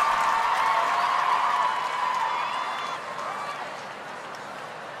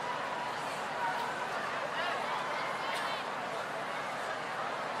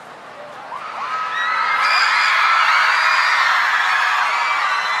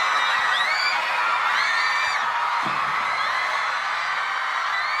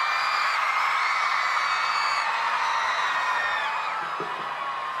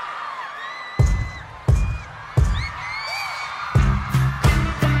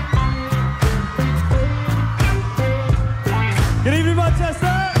 Good evening,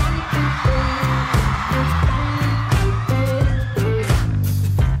 Manchester.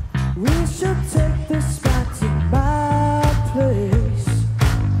 We should take this back to my place.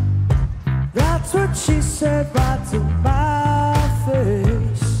 That's what she said right to my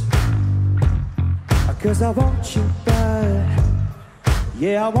face. 'Cause I want you back.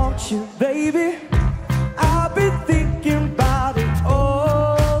 Yeah, I want you, baby. I've been thinking about it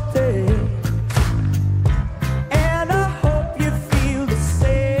all day. And I hope you feel the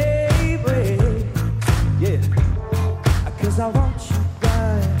same way. Yeah, 'cause I want you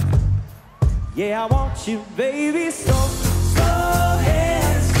back. Yeah, I want you, baby. So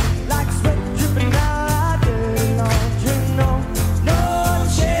hands like sweat dripping out dirty laundry. No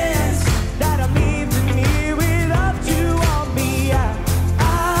chance that I'm leaving here without you on me.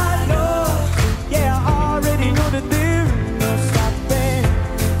 I know, yeah, I already know that there is no stopping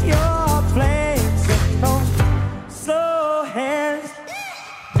your plans. No slow hands.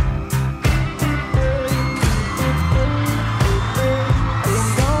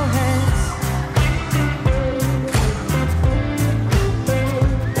 Slow hands.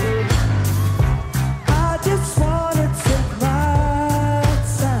 I just wanna take my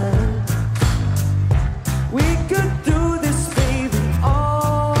time. We could do this, baby,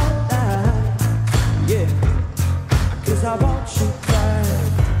 all night. Yeah, 'cause I want you back.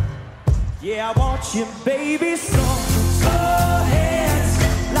 Yeah, I want you, baby. So hands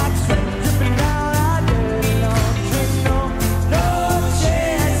like sweat dripping out our dirty laundry. No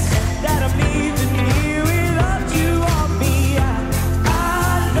chance that I'm leaving here without you on me. I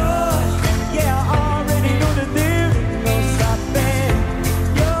know, yeah, I already know that there is no stopping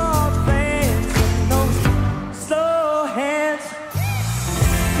your plans. No slow hands,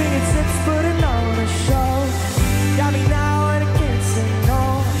 fingertips putting on a show. Got me now and I can't say no.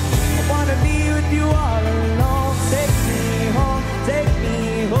 I wanna be with you all alone. Take me home, take me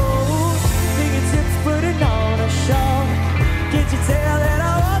home. Fingertips putting on a show. Can't you tell that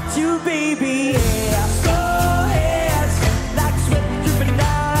I want you, baby? Yeah, slow hands like sweat dripping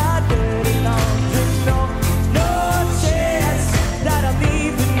down our dirty laundry. No chance that I'm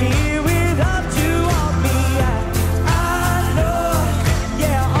leaving here without you on me. I know,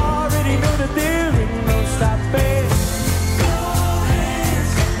 yeah, I already know that there is no stopping. Slow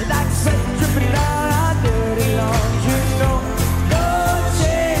hands like sweat dripping down our dirty laundry. No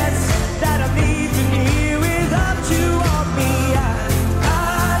chance that I'm leaving here without you on me. I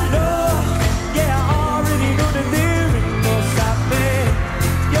know, yeah, I already know that there is no stopping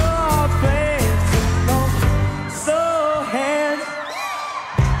your plans. No slow hands.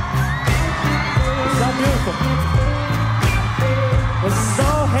 It's so beautiful. It's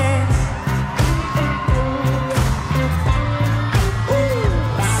so hands.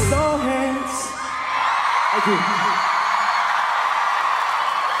 So hands. Thank you.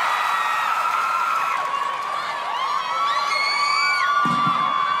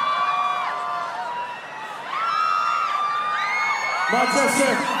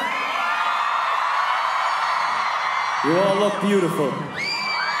 Manchester, you all look beautiful.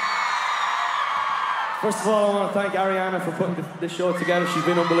 First of all, I want to thank Ariana for putting this show together. She's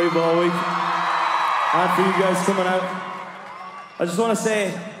been unbelievable all week. And for you guys coming out. I just want to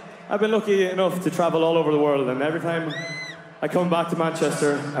say, I've been lucky enough to travel all over the world, and every time I come back to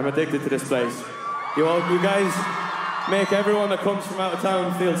Manchester, I'm addicted to this place. You guys make everyone that comes from out of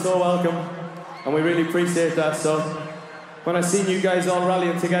town feel so welcome, and we really appreciate that. So when I seen you guys all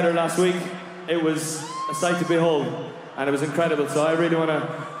rallying together last week, it was a sight to behold, and it was incredible. So I really I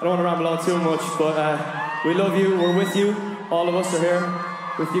don't want to ramble on too much, but we love you, we're with you, all of us are here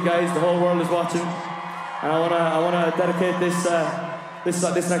with you guys, the whole world is watching, and I want to dedicate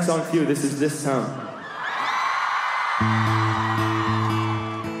this next song to you. This is This Town.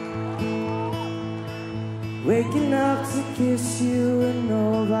 Waking up to kiss you and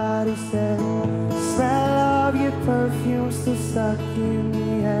nobody's there. Smell of your perfume still stuck in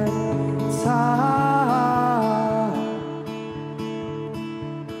the air. It's hard.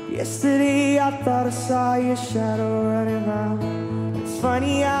 saw your shadow running round. It's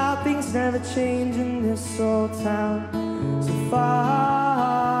funny how things never change in this old town. So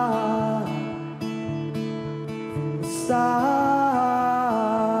far from the stars.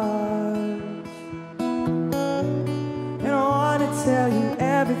 And I wanna tell you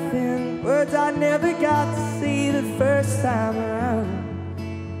everything, words I never got to say the first time around.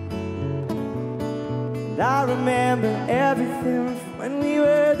 And I remember everything from when we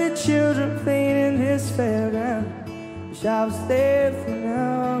were the children playing in this fairground. Wish I was there for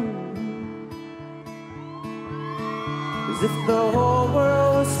now. 'Cause if the whole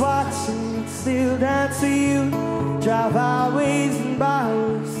world was watching, I'd still dance with you. Drive highways and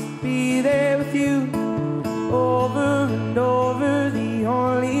byways, be there with you. Over and over, the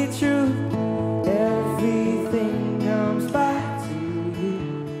only truth. Everything comes back to you.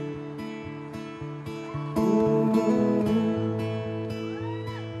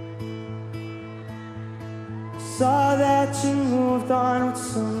 Saw that you moved on with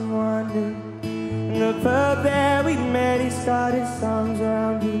someone new. In the pub that we met, he's got his arms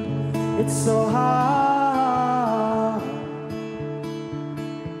around you. It's so hard,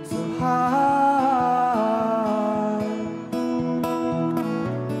 so hard.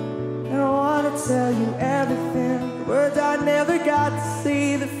 And I wanna tell you everything, the words I never got to say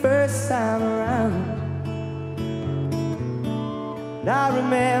the first time around. And I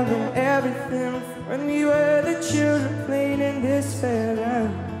remember everything from when we were the children playing in this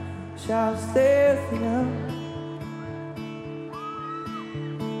fairground. Wish I was there for now.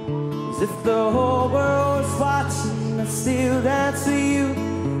 'Cause if the whole world's watching, I'd still dance with you.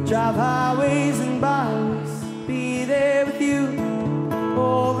 Drive highways and byways, be there with you.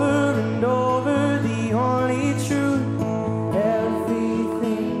 Over and over, the only truth.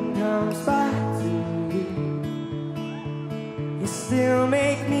 Everything comes back to you. You still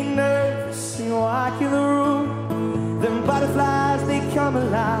make me nervous when you walk in the room. Them butterflies, they come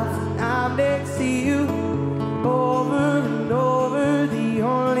alive when I'm next to you. Over and over, the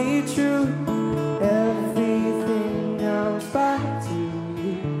only truth. Everything comes back to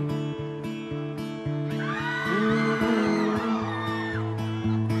you.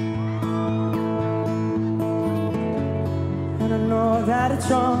 And I know that it's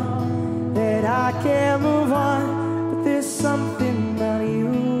wrong, that I can't move on, but there's something about you.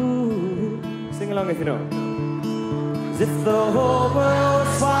 Sing along if you know. If the whole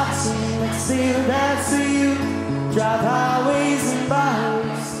world's watching, I'd still dance with you. Drive highways and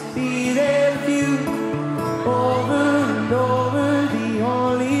byways, be there with you. Over and over, the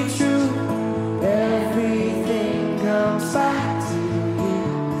only truth. Everything comes back to you.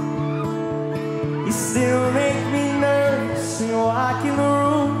 You still make me nervous when you walk in the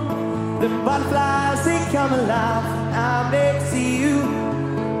room. The butterflies, they come alive when I'm next to you.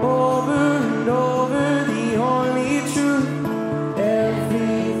 Over and over, the only truth.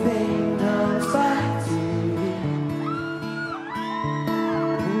 Everything comes back to you.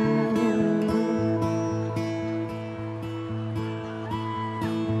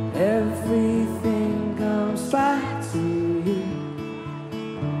 Everything comes back to you.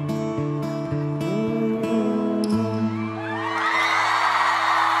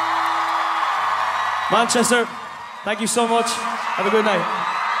 Manchester, thank you so much. Have a good night.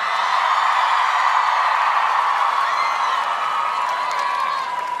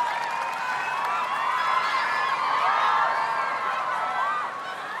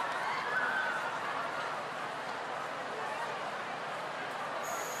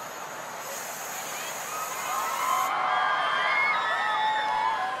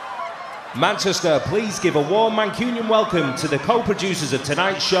 Manchester, please give a warm Mancunian welcome to the co-producers of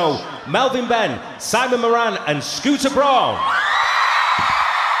tonight's show, Melvin Benn, Simon Moran and Scooter Braun.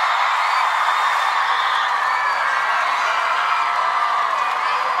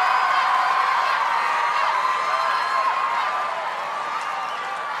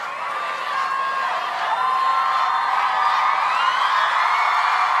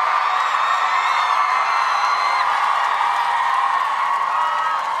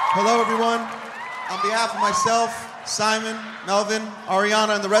 Hello, everyone. On behalf of myself, Simon, Melvin,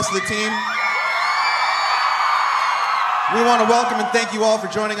 Ariana, and the rest of the team, we want to welcome and thank you all for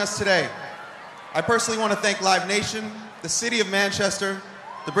joining us today. I personally want to thank Live Nation, the City of Manchester,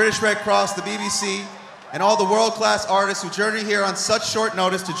 the British Red Cross, the BBC, and all the world-class artists who journeyed here on such short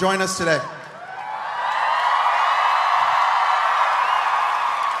notice to join us today.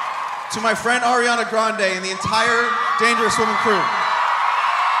 To my friend Ariana Grande and the entire Dangerous Woman crew,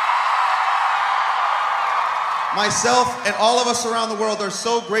 myself and all of us around the world are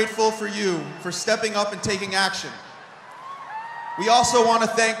so grateful for you for stepping up and taking action. We also want to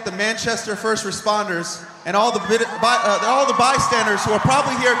thank the Manchester first responders and all the bystanders who are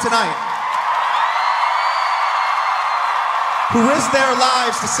probably here tonight, who risked their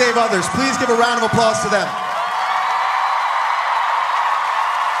lives to save others. Please give a round of applause to them.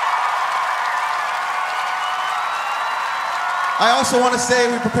 I also want to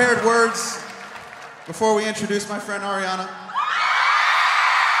say we prepared words before we introduce my friend Ariana.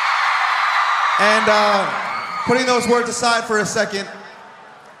 And putting those words aside for a second,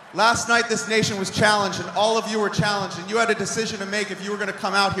 last night this nation was challenged, and all of you were challenged, and you had a decision to make if you were going to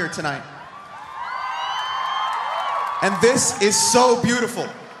come out here tonight. And this is so beautiful.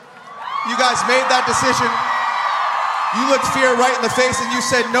 You guys made that decision. You looked fear right in the face and you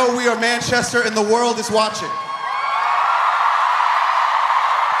said, no, we are Manchester and the world is watching.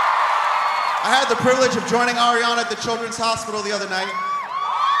 I had the privilege of joining Ariana at the Children's Hospital the other night.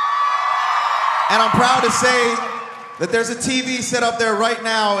 And I'm proud to say that there's a TV set up there right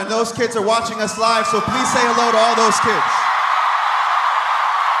now and those kids are watching us live, so please say hello to all those kids.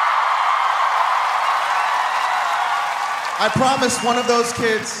 I promised one of those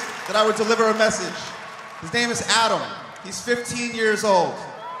kids that I would deliver a message. His name is Adam. He's 15 years old.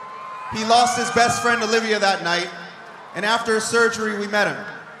 He lost his best friend Olivia that night, and after his surgery we met him.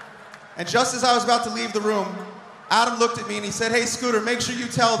 And just as I was about to leave the room, Adam looked at me and he said, hey Scooter, make sure you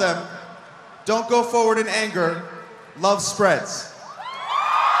tell them, don't go forward in anger, love spreads.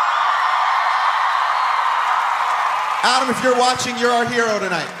 Adam, if you're watching, you're our hero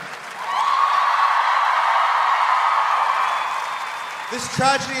tonight. This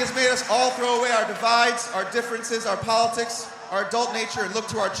tragedy has made us all throw away our divides, our differences, our politics, our adult nature, and look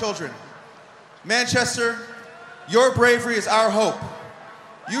to our children. Manchester, your bravery is our hope.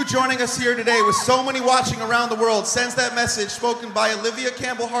 You joining us here today with so many watching around the world sends that message spoken by Olivia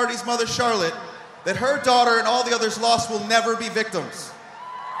Campbell Hardy's mother, Charlotte, that her daughter and all the others lost will never be victims.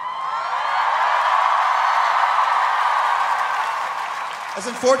 As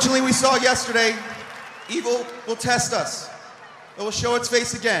unfortunately we saw yesterday, evil will test us. It will show its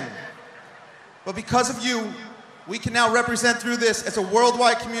face again. But because of you, we can now represent through this as a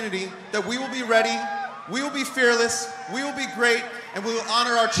worldwide community that we will be ready, we will be fearless, we will be great, and we will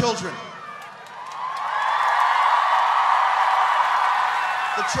honor our children.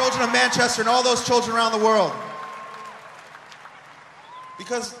 The children of Manchester and all those children around the world.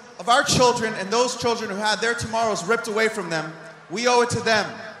 Because of our children and those children who had their tomorrows ripped away from them, we owe it to them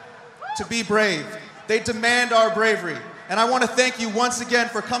to be brave. They demand our bravery. And I want to thank you once again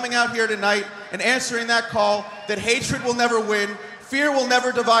for coming out here tonight and answering that call that hatred will never win, fear will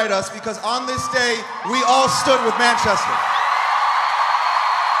never divide us, because on this day, we all stood with Manchester.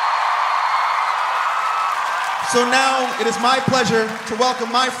 So now it is my pleasure to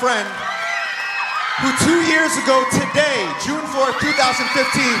welcome my friend, who 2 years ago today, June 4th, 2015,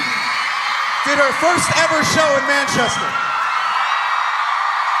 did her first ever show in Manchester.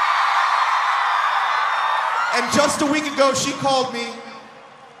 And just a week ago, she called me,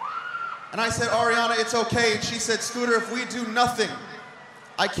 and I said, Ariana, it's okay. And she said, Scooter, if we do nothing,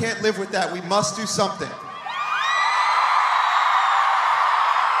 I can't live with that. We must do something.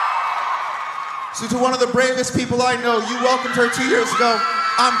 So to one of the bravest people I know, you welcomed her 2 years ago.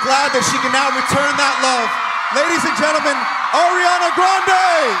 I'm glad that she can now return that love. Ladies and gentlemen, Ariana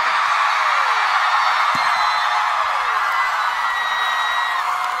Grande!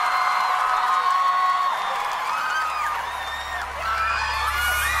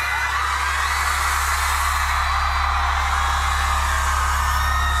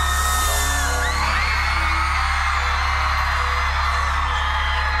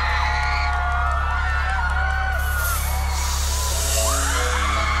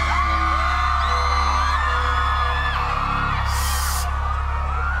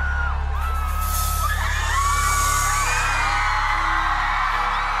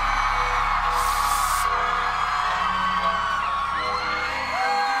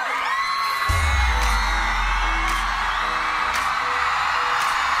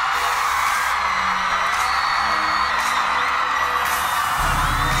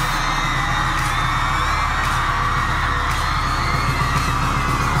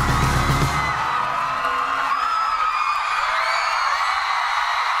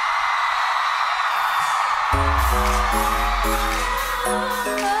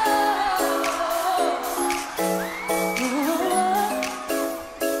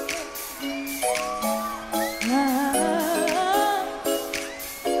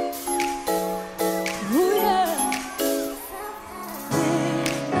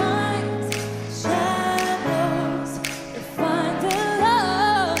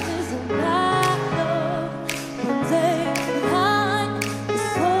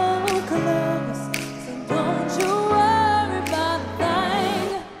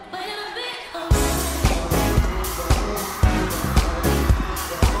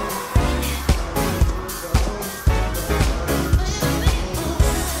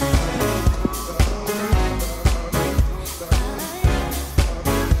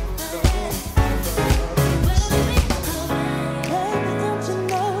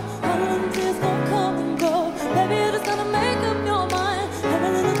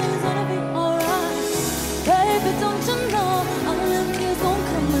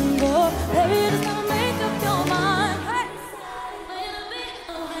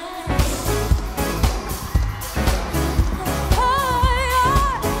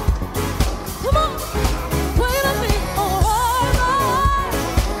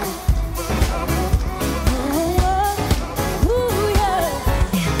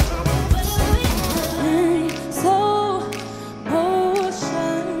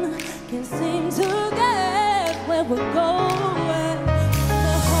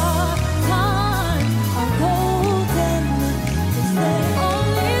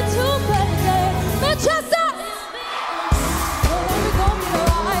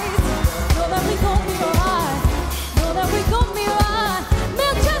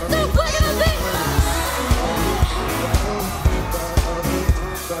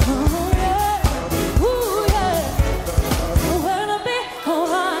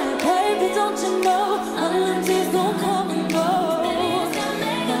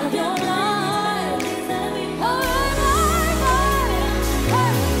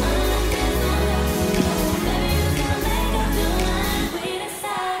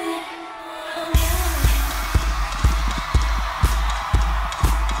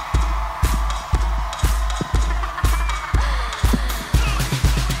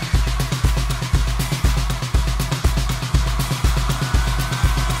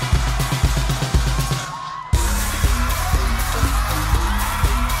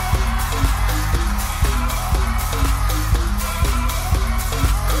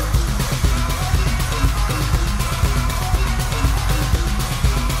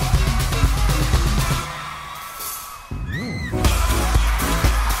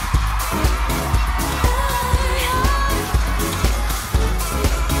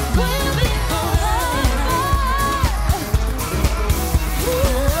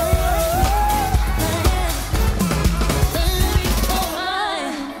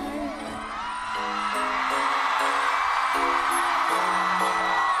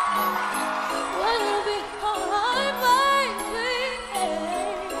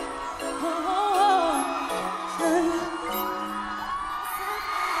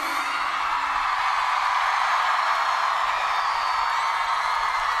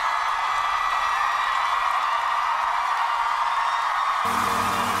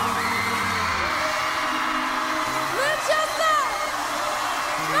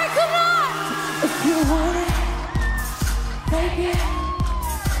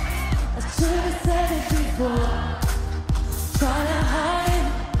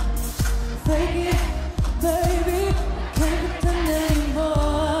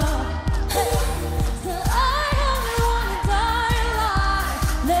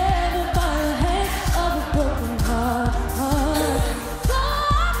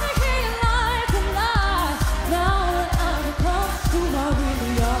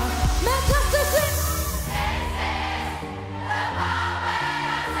 Manchester City.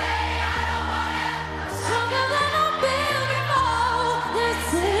 Stronger than I've been before.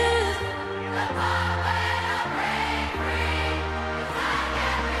 This is the part when I break free.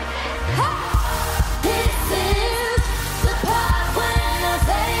 This is the part when I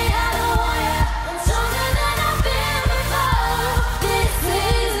say I don't want you. I'm stronger than I've been before. This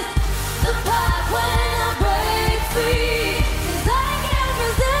is the part when I break free. 'Cause I can't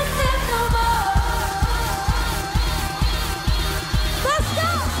resist it no more. Let's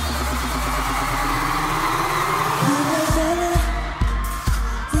go!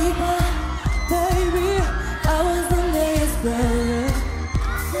 Deeper, baby, I was in this better.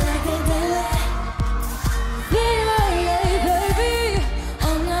 I can do it. Baby,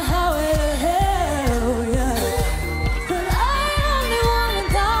 on the highway to hell, yeah. But I only wanna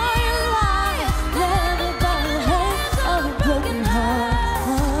die alive, never by the hands of a broken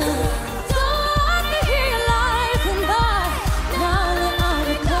heart. So I can hear your lies tonight. Now that I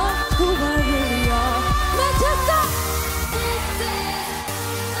become who I really are. Manchester.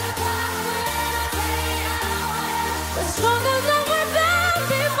 We're stronger than we've been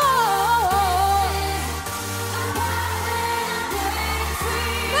before.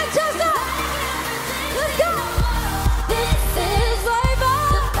 Manchester, let's go. This is flavor.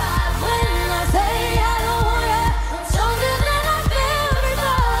 When I say I don't want you, I'm stronger than I've been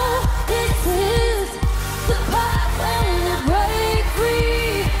before. This is the part when you break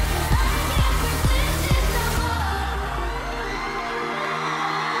free.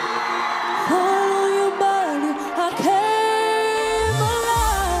 Follow your body, I came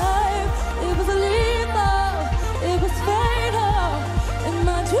alive. It was lethal, it was fatal, and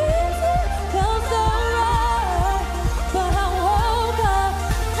my dreams felt so right. But I woke up,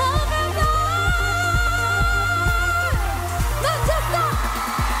 every night. Manchester.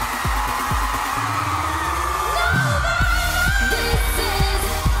 This is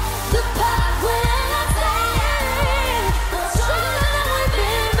the part when I say I'm stronger than we've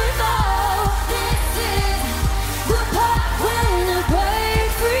been before. This is the part when I break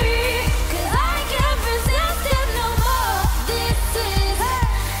free. 'Cause I can't resist it no more. This is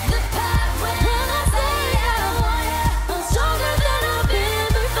the part when I say I want you. I'm stronger than I've been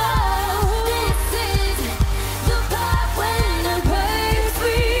before. This is the part when I break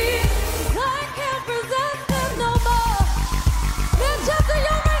free. 'Cause I can't resist it no more. Manchester,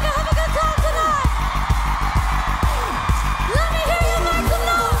 y'all make have a good time tonight. Let me hear you make some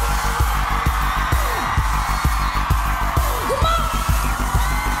noise. Come on.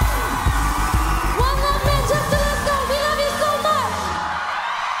 One love, Manchester, let's go. We love you so much.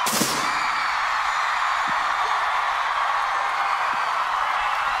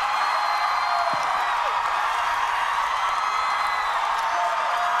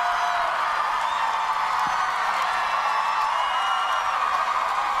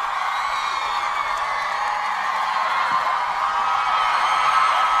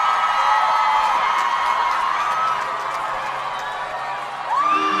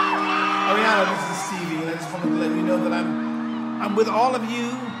 Ariana, this is Stevie, and I just wanted to let you know that I'm with all of you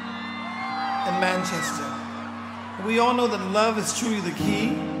in Manchester. We all know that love is truly the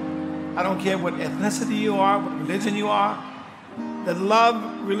key. I don't care what ethnicity you are, what religion you are, that love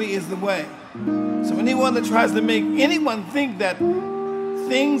really is the way. So anyone that tries to make anyone think that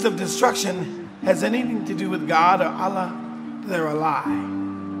things of destruction has anything to do with God or Allah, they're a lie.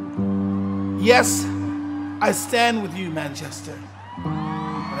 Yes, I stand with you, Manchester.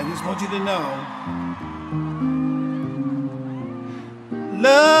 But I just want you to know,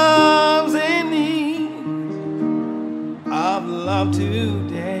 love's in need of love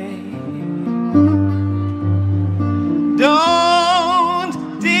today.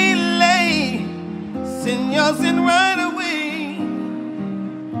 Don't delay, send your sin right away.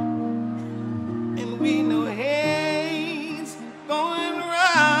 And we know hate's going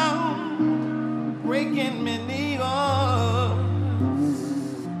round, breaking many hearts.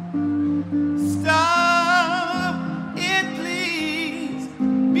 Stop it, please,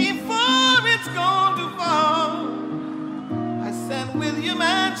 before it's gone too far. I stand with you,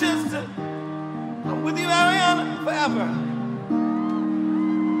 man.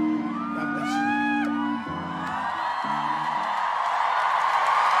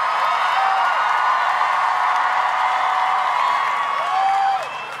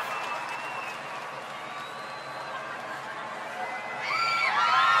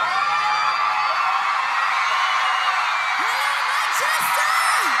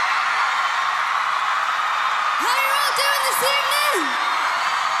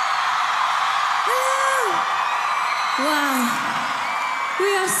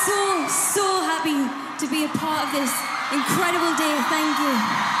 are so happy to be a part of this incredible day. Thank you.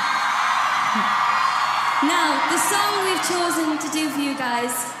 Now, the song we've chosen to do for you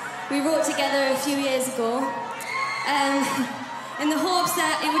guys, we wrote together a few years ago, in the hopes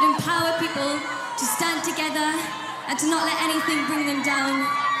that it would empower people to stand together and to not let anything bring them down.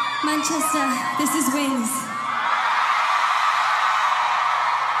 Manchester, this is Wings.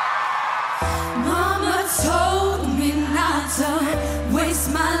 Mama told me not to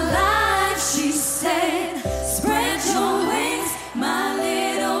waste my life. She said, spread your wings, my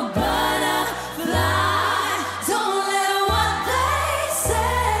little butterfly. Don't let what they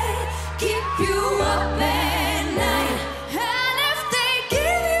say keep you up at night. And if they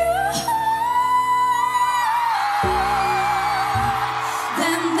give you hope,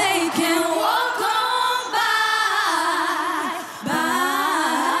 then they can walk on by.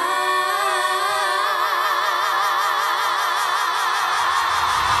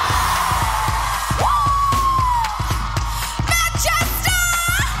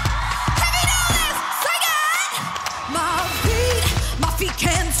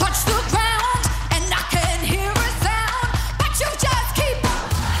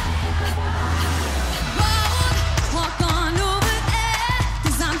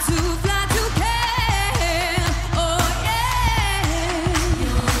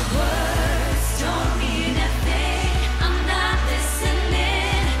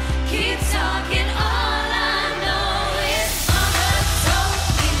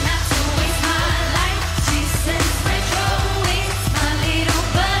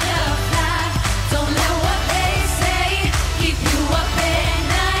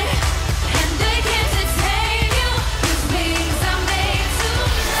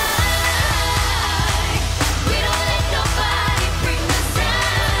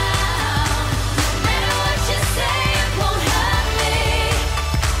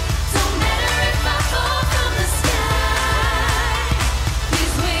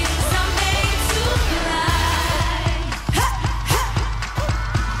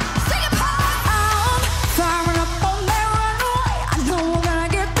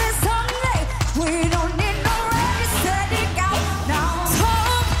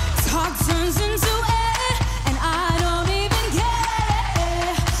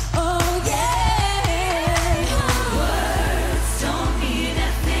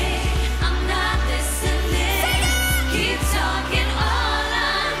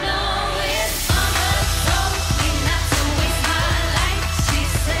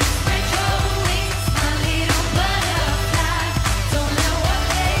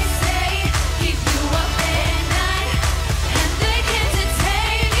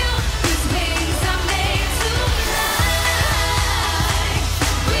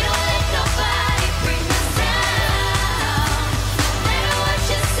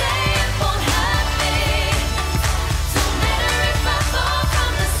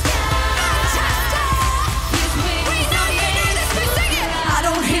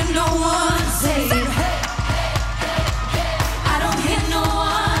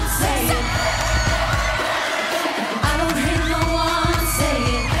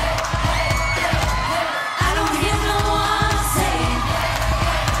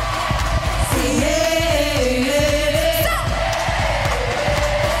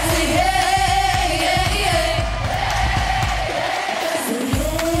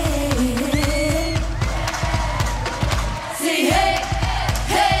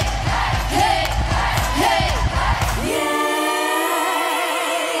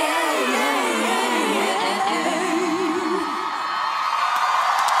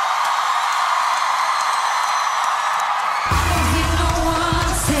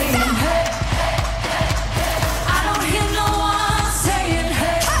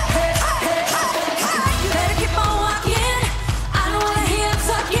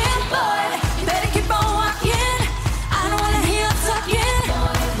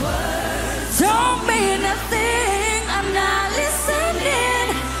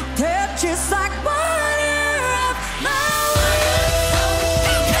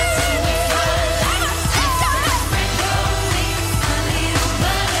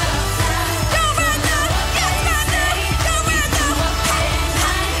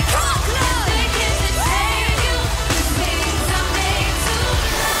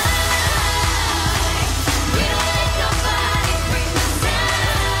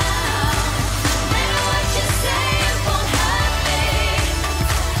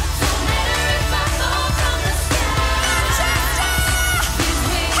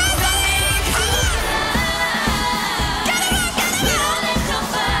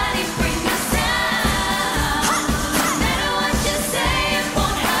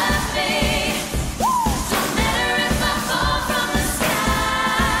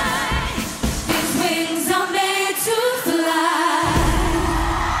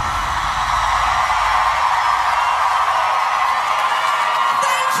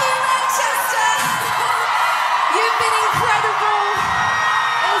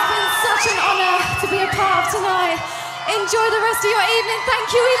 enjoy the rest of your evening.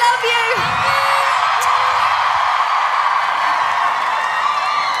 Thank you, we love you.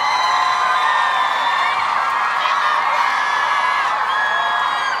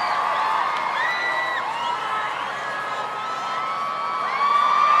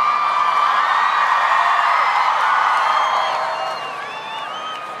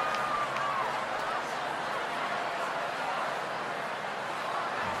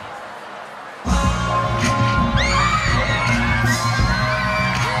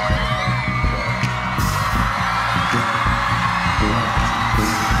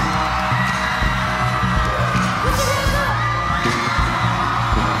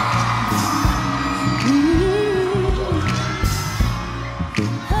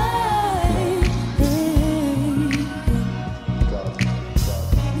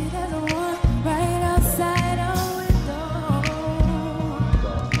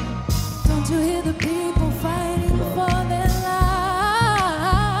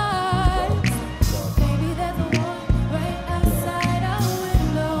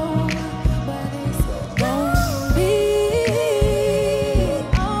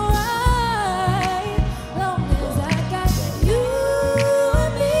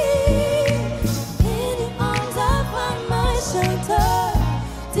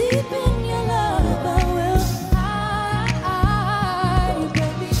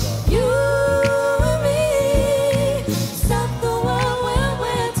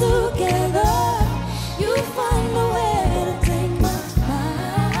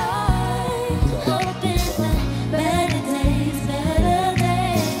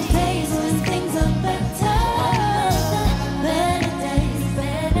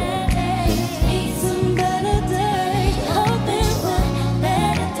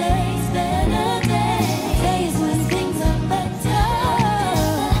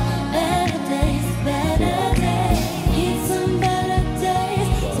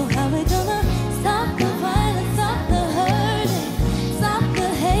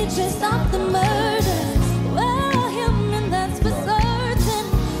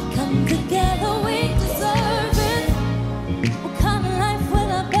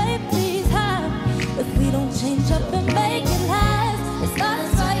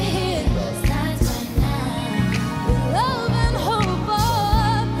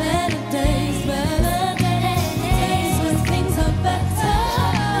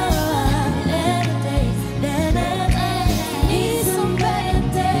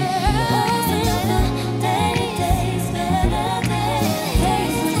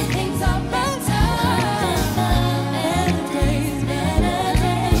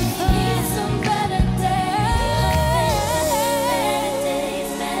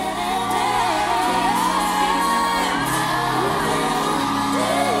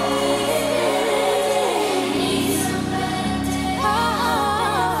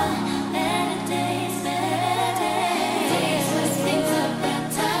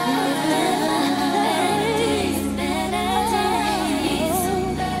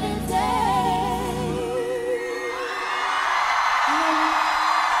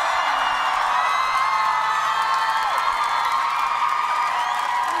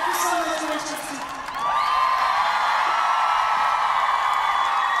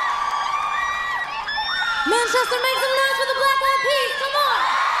 Manchester, make some noise for the Black Eyed Peas. Come on.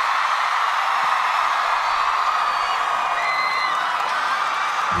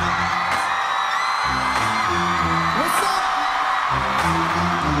 What's up?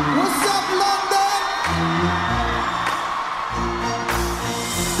 What's up, London?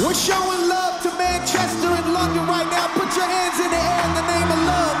 We're showing love to Manchester and London right now. Put your hands in the air in the name of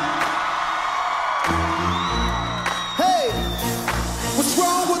love. Hey, what's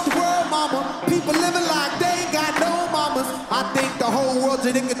wrong with the world, mama? People living like they ain't got no mamas. I think the whole world's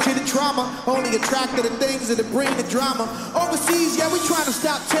addicted to the trauma, only attracted to things that bring the drama. Overseas, yeah, we trying to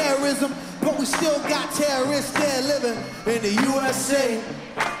stop terrorism, but we still got terrorists there living in the USA.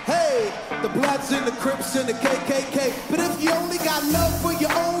 Hey, the Bloods and the Crips and the KKK. But if you only got love for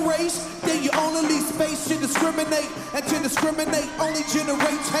your own race, then you only leave space to discriminate. And to discriminate only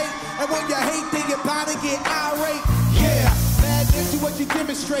generates hate. And when you hate, then you're bound to get irate. Yeah, madness is what you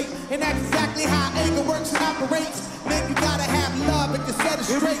demonstrate. And that's exactly how anger works and operates. Man, you gotta have love and you set it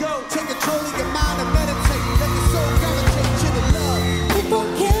straight. Take control of your mind and meditate. Let your soul gravitate to the love. People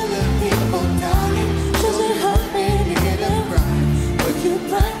killing, people dying. Doesn't hurt me to get it right. Would you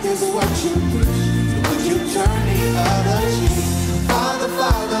practice what you preach? Would you turn the other cheek? Father,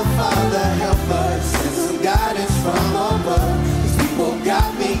 Father, Father, help us. Send some guidance from above. These people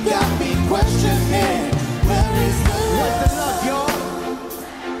got me questioning. Where is the love? Where's the love, y'all?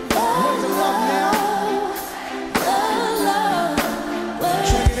 Where's the love now?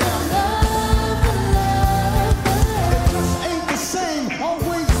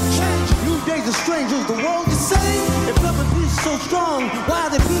 ways of strangers. The world is saying, if love and peace is so strong, why are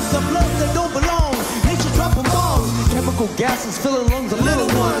there pieces of love that don't belong? Nature dropping bombs, chemical gases filling lungs of little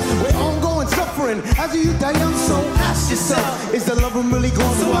ones. We're ongoing suffering. As you die young, so ask yourself, is the love really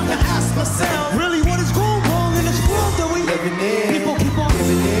gone? So I can ask myself, really what is going wrong in this world that we living in? People keep on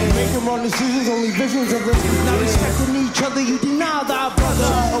living in, making wrong decisions, only visions of the not respecting each other. You deny thy brother.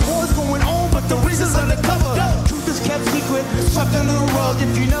 A war's going on, but the reason's undercover. Truth is kept secret, swept under the rug.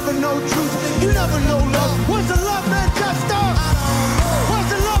 If you never know truth, you never know love. Where's the love, Manchester? Where's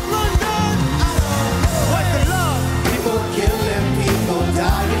the love, London? Where's the love? People killing, people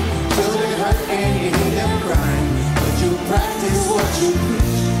dying, children hurt and you hear them crying. Would you practice what you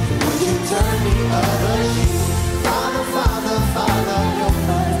preach? Would you turn the other cheek? Father, Father, Father, help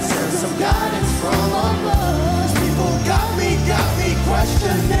us. Send some guidance from above. People got me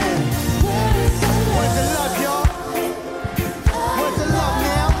questioning. Where's the love, y'all? Where's the love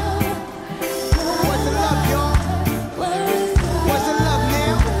now? Where's the love, y'all? Where's the love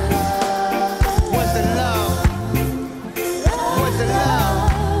now? Where's the love? Where's the love?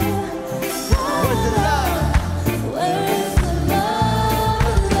 Where's the love?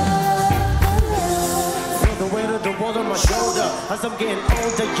 Feel the weight of the world on my shoulder. As I'm getting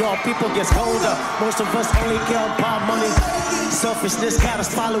older, y'all, people get colder. Most of us only care about money. Selfishness got us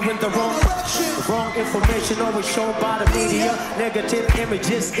following the wrong information always shown by the media. Negative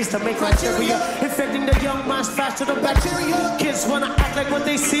images is to make criteria, infecting the young minds faster than bacteria. Kids wanna act like what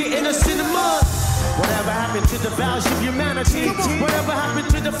they see in the cinema. Whatever happened to the values of humanity? Whatever happened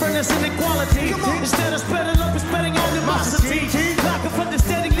to the fairness and equality? Instead of spreading love, we're spreading animosity. Lack of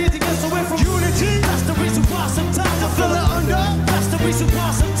understanding leading us away from unity. That's the reason why sometimes I feel it under. That's the reason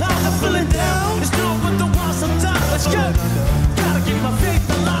why sometimes I'm feeling down. It's not what the why sometimes. Let's go. Gotta keep my faith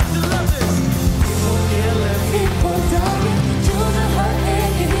alive to love this. People killing, people dying, children hurt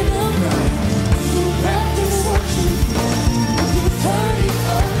and you hear them crying. You practice what you preach. You turn the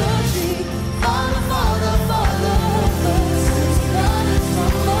other cheek. Father, Father, Father, help us. Send some guidance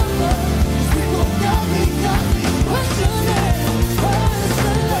from above. People got me questioning. Where's the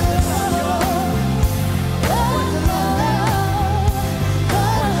love? Where's the love?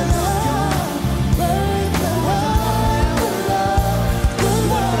 Where's the love? Where's the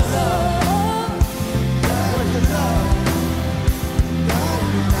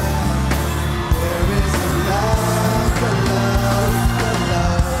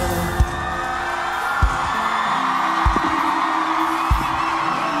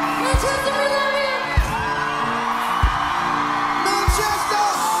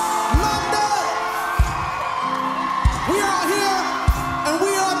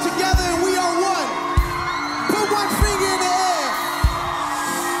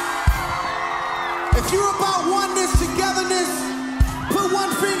If you're about oneness, togetherness, put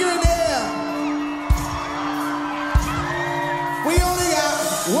one finger in the air. We only got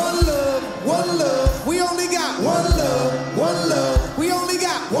one love, one love. We only got one love, one love. We only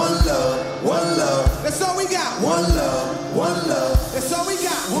got one love, one love. That's all we got. One love, one love. That's all we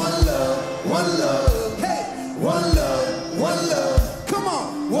got. One love, one love. Hey, one love, one love. Come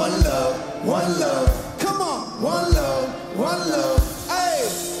on, one love, one love. Come on, one love, one love. Hey,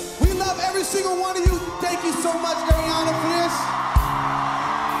 we love every single one of you. Thank you so much, Ariana, for this.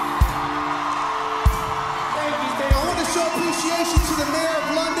 Thank you. I want to show appreciation to the mayor of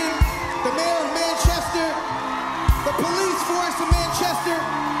London, the mayor of Manchester, the police force of Manchester,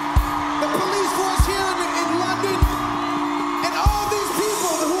 the police force here in London, and all these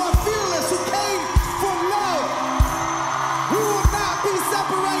people who are fearless, who came from love. We will not be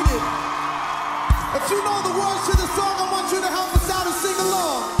separated. If you know the words to the song, I want you to help us out and sing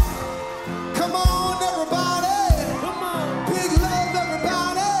along. Come on, everybody. Come on. Big love,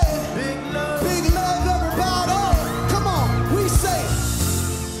 everybody. Big love, everybody. Come on, we say.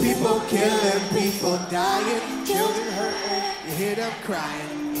 People killing, people dying, children hurting, you hear them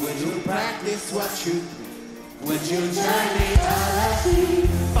crying. Would you practice what you preach? Would you turn the other cheek?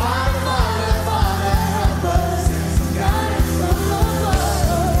 Father, Father, Father, help us. Send some guidance from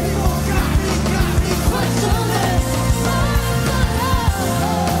above. People got me questioning. Where's the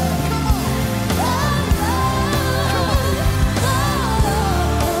love? Come on.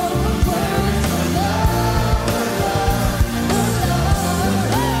 Where is the love? Where is the love?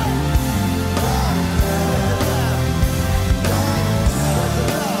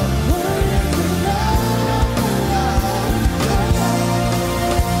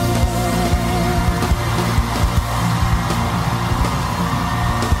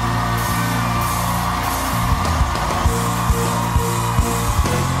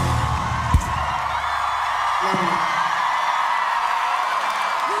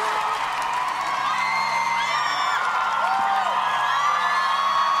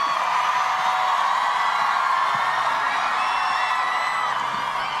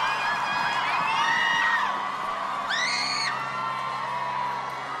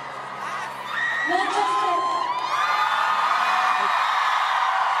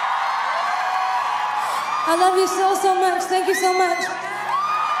 I love you so much. Thank you so much.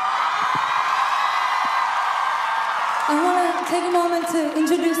 I want to take a moment to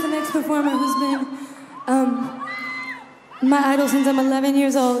introduce the next performer who's been my idol since I'm 11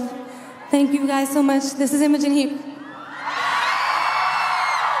 years old. Thank you guys so much. This is Imogen Heap.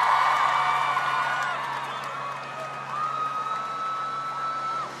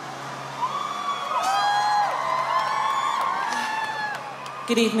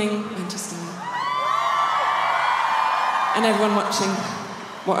 Good evening, Manchester. And everyone watching,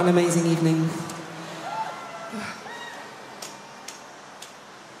 what an amazing evening.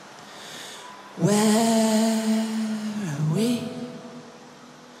 Where are we?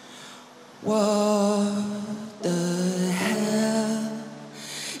 What the hell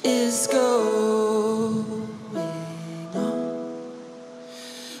is going on?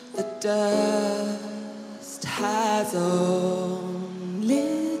 The dust has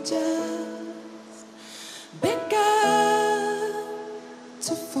only just begun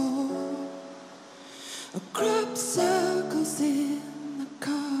to fall. A crop circles in the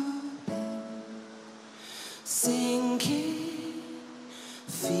carpet, sinking,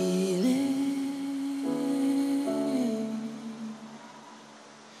 feeling.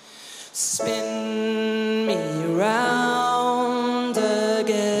 Spin me round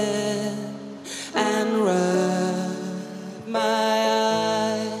again and rub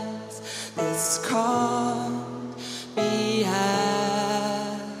my eyes. This can't be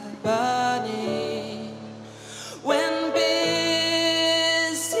happening when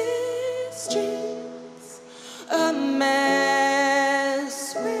busy streets, a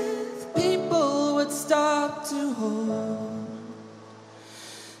mess with people would stop to hold.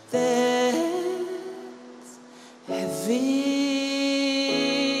 That's heavy.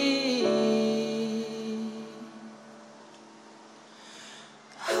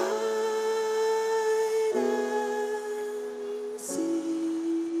 Hide and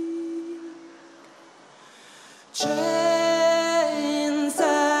seek. Trains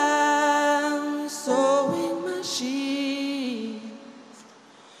and sewing machines.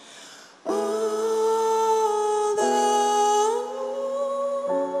 All those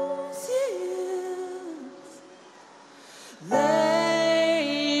years,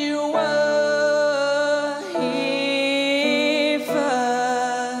 they were here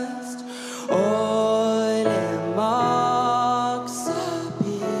first. Oily marks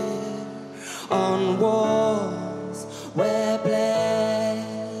appear on walls where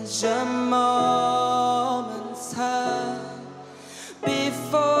pleasure moments hurt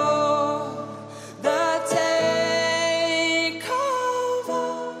before the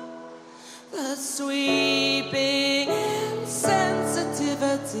takeover, the sweeping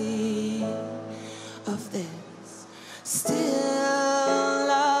insensitivity of this still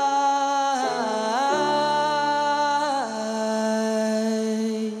life.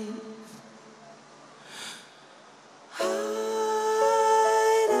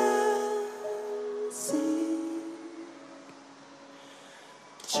 Hide and seek.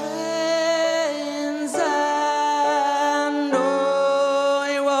 Trains and oh,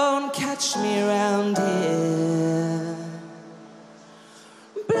 you won't catch me around here.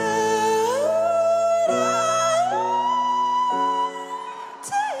 Blood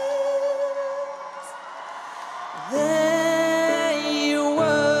tears. They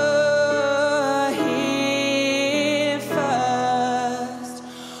were here first.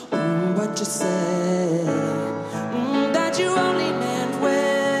 What you say? That you only meant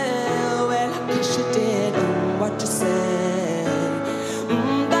well. Well, I guess you did. What you say?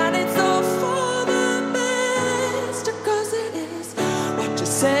 That it's all for the best, 'cause it is. What you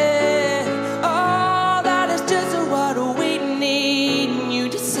say? Oh, that is just what we need. You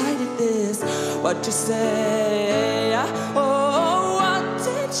decided this. What you say? Oh, what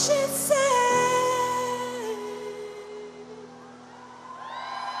did she say?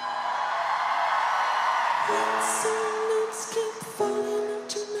 Consonants keep falling out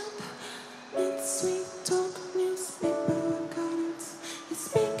your mouth. Mid-sweet talk, newspaper accountants. You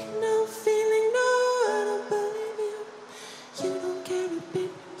speak no feeling, no, I don't believe you. You don't care a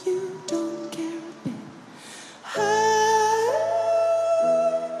bit, you don't care a bit. Hide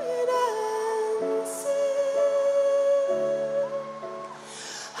and seek.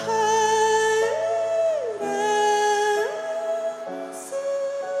 Hide and seek.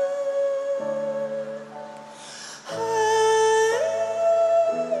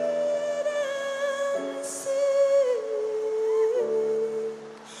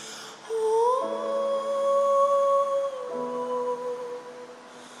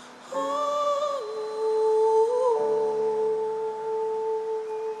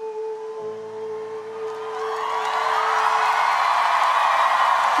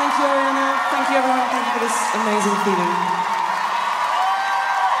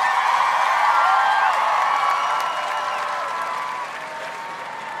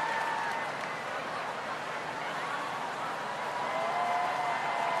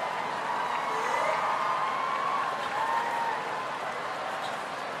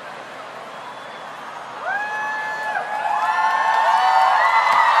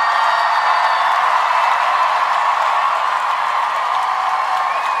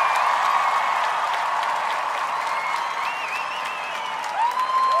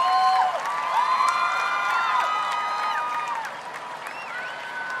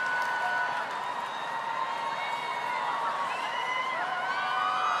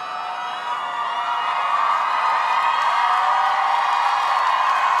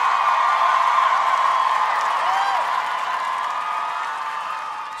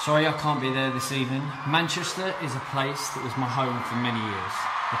 Sorry I can't be there this evening. Manchester is a place that was my home for many years.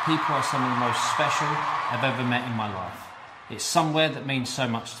 The people are some of the most special I've ever met in my life. It's somewhere that means so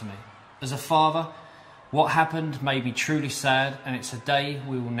much to me. As a father, what happened made me truly sad, and it's a day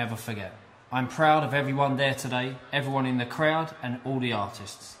we will never forget. I'm proud of everyone there today, everyone in the crowd and all the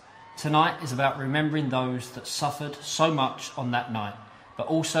artists. Tonight is about remembering those that suffered so much on that night, but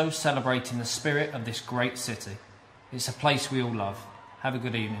also celebrating the spirit of this great city. It's a place we all love. Have a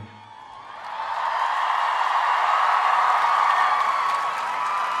good evening.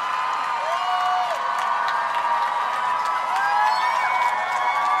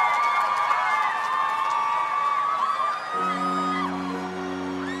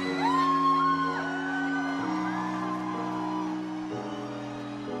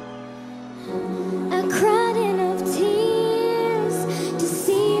 I cried enough tears to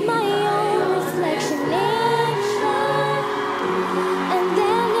see my own reflection in them. And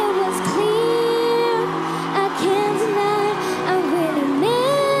then it was clear, I can't deny, I really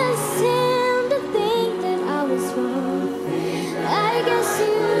miss him. To think that I was wrong, I guess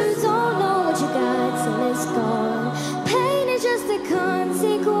you don't know what you got till it's gone. Pain is just a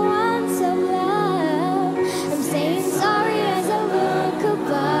consequence of love. I'm saying sorry as I walk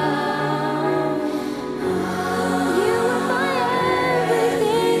goodbye.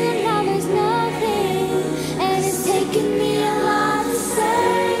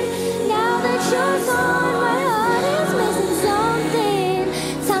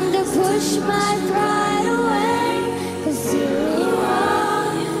 Push my pride away, 'cause you are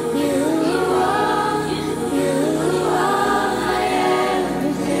my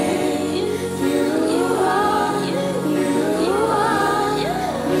everything. You are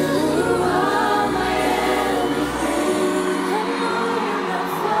my everything. I know you're not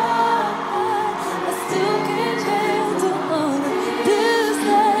far, I still can't handle all the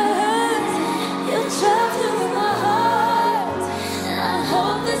distance. You're trapped in my heart, and I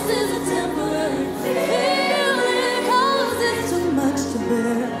hope this is a temporary feeling, 'cause it's too much to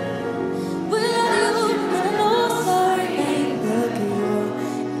bear. Without you, I know sorry ain't the cure.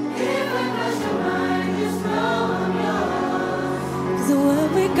 If I cross your mind, just know I'm yours. 'Cause what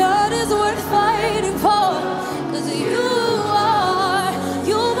we got is worth fighting for. 'Cause you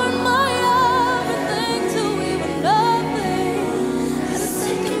were my everything till we were nothing. It's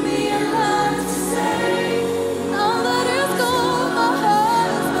taken me a lot to say. Now that it's gone, my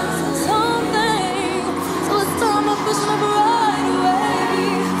heart is missing something. So it's time I push my pride away.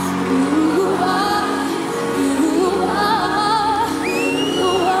 You are my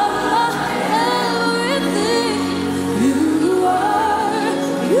everything.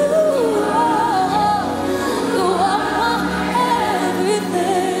 You are my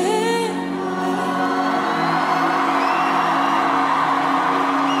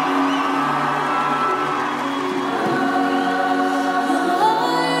everything.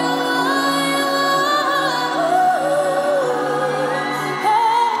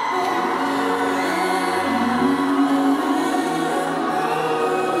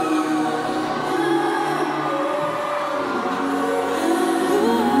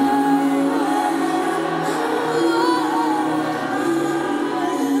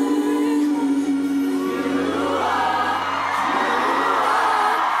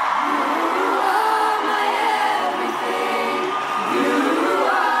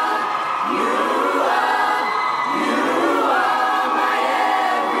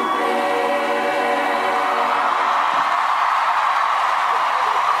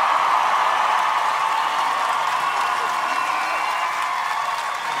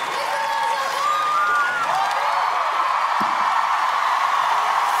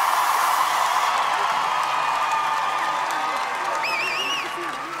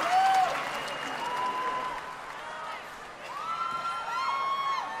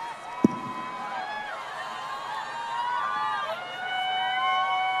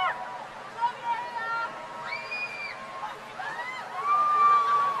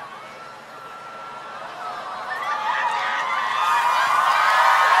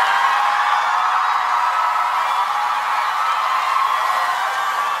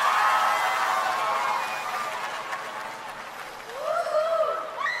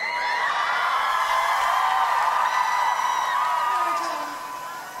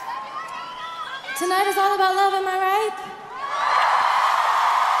 Tonight is all about love, am I right?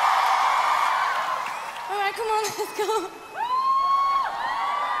 All right, come on, let's go.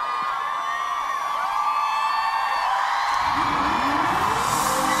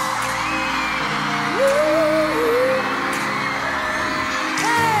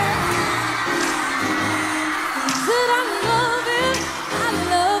 Said I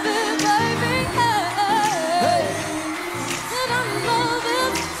love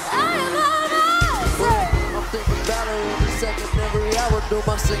do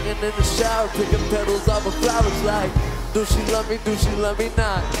my singing in the shower, picking petals off of flowers like, do she love me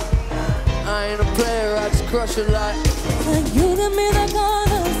not? I ain't a player, I just crush her like. Like you give me that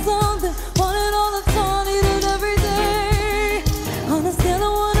kind of something, want it all the time, need it every day. On a scale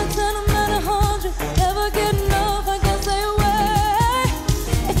of 1 to 10, I'm at 100. Never get enough, I can't stay away.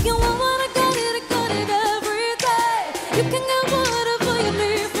 If you want what I got it every day. You can get whatever you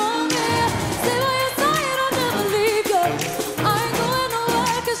need from me. Stay by your side, I'll never leave you. I ain't going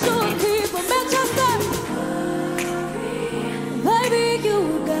nowhere, 'cause you're a keeper. Manchester, baby, you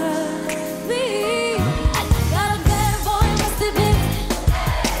got me. I got a bad boy, must admit.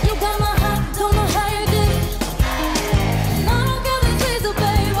 You got my heart, don't know how you did it. And I don't get the teaser,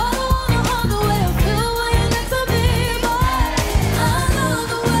 babe. I don't wanna hold the way I feel when you're next to me, boy. I love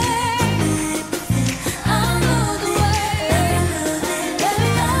the way, I love the way, baby,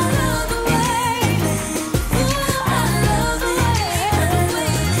 I love the way. Ooh, I love the way.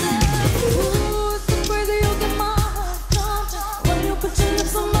 Ooh, it's so crazy, you get my heart jumping when you put your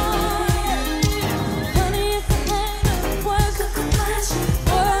lips on mine. Honey, it's a pain and a pleasure.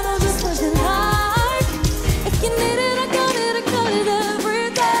 Word, I'm just pushing like. If you need it, I got it every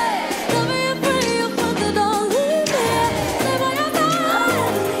day. Tell me you're free, you're front, don't leave me. Stay by your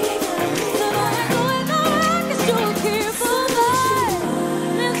side. Stay by your going nowhere, 'cause you're a keeper, babe.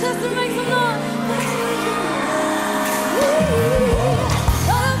 Manchester, make some noise.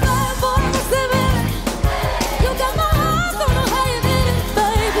 Got a bad boy, must admit it. You got my heart, don't know how you did it,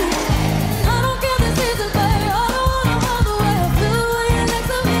 baby. I don't get this easy, babe. I don't wanna hold the way I feel when you're next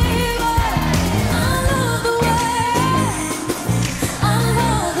to me, babe. I love the way, I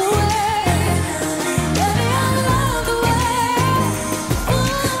love the way, baby, I love the way.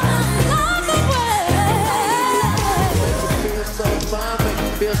 Ooh, I love the way. Feel so fine, make me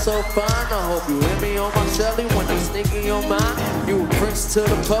feel so fine. I hope you hear me on my celly when I sneak in your mind. You a prince to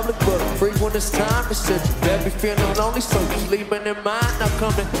the public, but a freak when it's time. It's such a baby feeling lonely, so you sleeping in mine. Now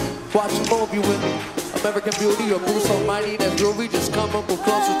come and watch a movie with me. American Beauty or Bruce Almighty, that's groovy. Just come up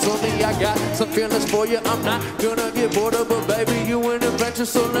closer to me. I got some feelings for you. I'm not gonna get bored of, but baby, you an adventure,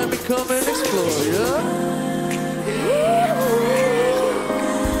 so let me come and explore, yeah?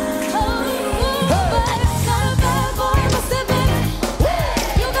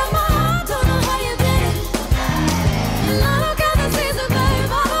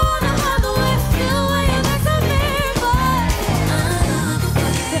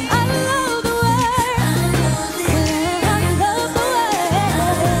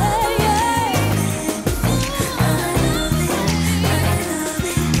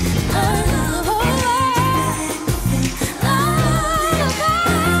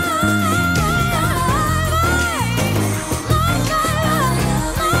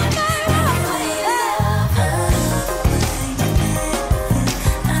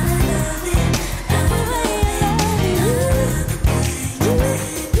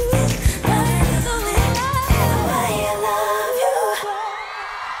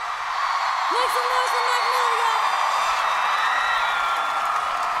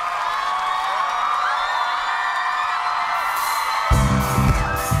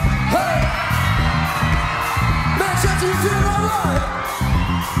 Manchester, you doing all right?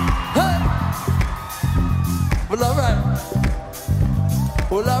 Hey! Well, all right.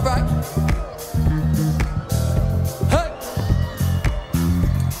 Well, all right. Hey!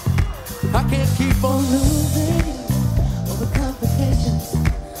 I can't keep on losing over complications.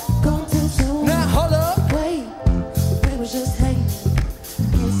 Gone too soon. Now, hold up. Wait, we was just hating.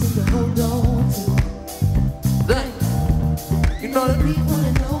 Can't seem to hold on to. You know that? People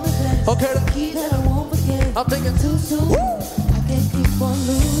that know me best. Okay. The key that I won't forget. I'm thinking too soon. Woo! I can't keep on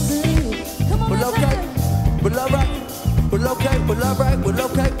losing. Come on, well, okay. Well, all right. Well, okay. Well, all right. Well,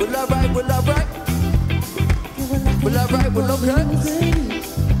 okay. Well, all right. Well, all right. Well, all right. Well, okay.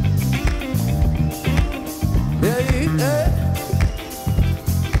 Yeah.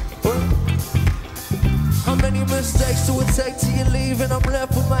 Well, how many mistakes do it take till you leave? And I'm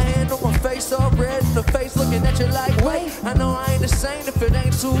left with my hand on my face, all red in the face, looking at you like, wait. I know I ain't the same if it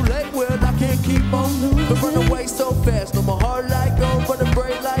ain't too late. Well, I can't keep on to run away so fast. No, my heart like gold, but a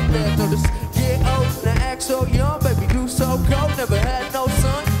brain like that. No, just get old, now act so young, baby, you so cold. Never had no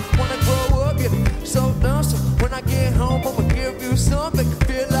son, wanna grow up, yeah, so done. So when I get home, I'ma give you some, make you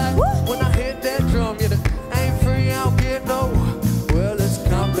feel like when I hit that drum, yeah, ain't free, I don't get no. Well, it's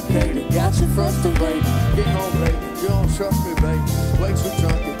complicated, got you frustrated. Get home late, you don't trust me, baby. Way too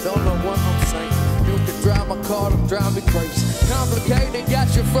drunk, you don't know what I'm saying. You can drive my car, don't drive me crazy. Complicated, got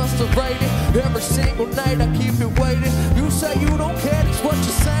you frustrated. Every single night I keep it waiting. You say you don't care, that's what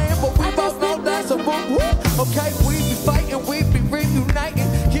you're saying, but we both know that's a book. Okay, we be fighting, we be reuniting.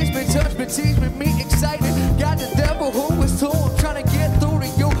 teach me excited. Got the devil who is too. I'm trying to get through to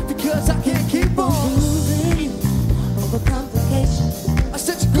you because I can't keep on losing you over complications. I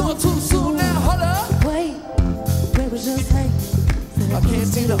said you're going too soon now, hold up. Wait, we was just hanging. I can't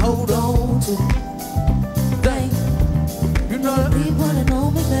seem to hold on to things. You know that? People that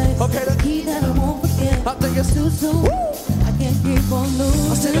know me best. Okay, the key that I won't forget. I think it's too soon. I can't keep on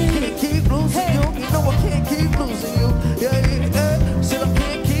losing. I said I can't keep losing you. You know I can't keep losing you. Yeah, yeah, yeah. I said I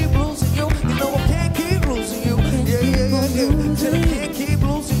can't keep losing you. You know I can't keep losing you. Yeah, yeah, yeah, yeah. Said I can't keep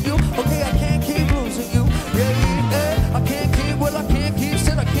losing you. Okay, I can't keep losing you. Yeah, yeah, yeah. I can't keep, well I can't keep.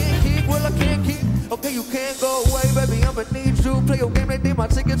 Said I can't keep, well I can't keep. Okay, you can't go away, baby. I'ma need you. Play your game, they did my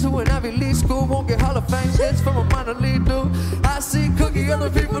ticket to an Ivy League school. Won't get Hall of Fame hits from a minor league dude. I see cookie, other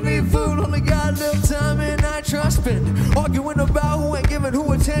people need food. Only got a little time and I try spending. Arguing about who ain't giving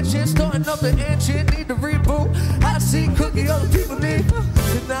who attention. Starting up the engine, need to reboot. I see cookie, other people need food.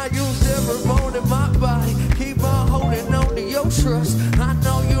 And I use every bone in my body. Keep on holding on to your trust. I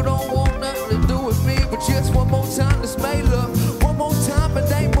know you don't want nothing to do with me, but just one more time, let's make love. One more time, but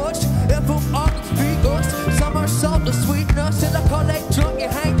ain't much. If I'm honest, be us. Summer salt, the sweetness, and I call that drunk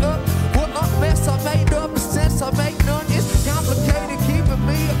and hang up. What a mess I made up, and since I make none, it's complicated. Keeping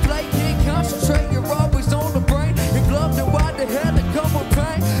me a play, can't concentrate. You're always on the brain. If love, then why the hell it come with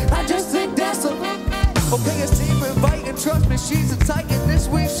pain? I just think that's a okay. It's team inviting, trust me, she's a titan. This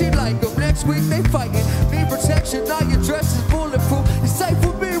week she like them, next week they fighting. Need protection, now your dress is bulletproof. You say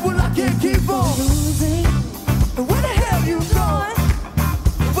for me, well I can't keep on losing. And where the hell you going?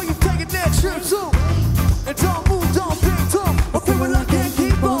 Where you taking that trip to? And don't move, don't think too. Okay, well I can't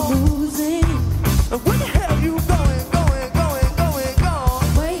keep on losing. And where the hell you going?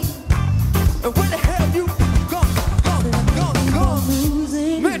 Wait. And where the hell you going?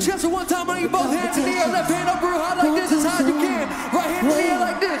 Manchester, one time on you both hands in the air, left hand up real high like this, as high as you can. Right hand in the air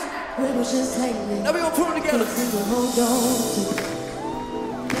like this. We was just hanging. Now we gonna put them together. Hold on to.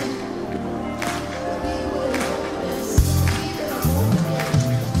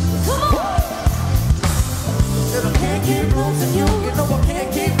 Keep losing you, you know I can't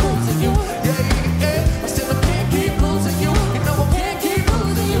keep losing you. Yeah, yeah, yeah. I said I can't keep losing you, you know I can't keep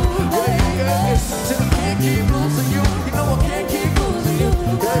losing you. Yeah, yeah, yeah. I said I can't keep losing you, you know I can't keep losing you.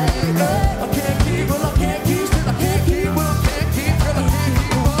 Yeah, yeah, yeah. I can't keep, well I can't keep, said I can't keep, well I can't keep, girl I can't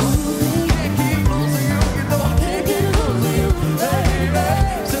keep on. Can't keep losing you, you know I can't keep losing you. Yeah, yeah,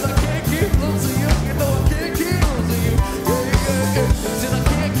 yeah. Said I can't keep losing you, you know I can't keep losing you. Yeah, yeah, yeah. Said I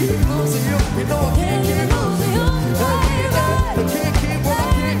can't keep losing you, you know I can't keep losing you. I can't keep what I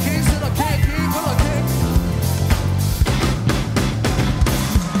can't keep, said I can't keep what I can't.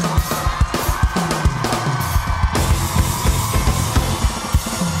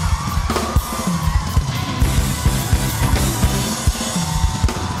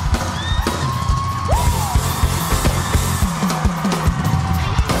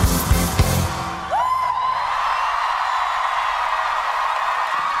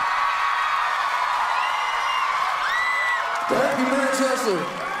 Thank you, Manchester.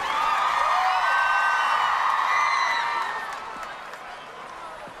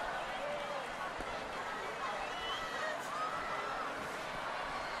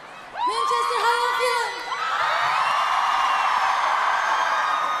 Manchester, how y'all feeling?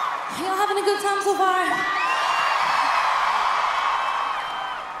 Y'all having a good time so far?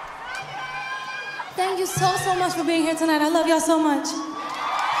 Thank you so much for being here tonight. I love y'all so much.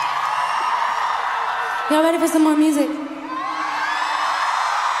 Y'all ready for some more music?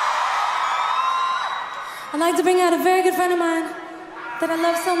 I'd like to bring out a very good friend of mine that I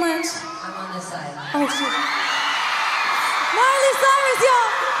love so much. I'm on this side. Oh, shit. Miley Cyrus,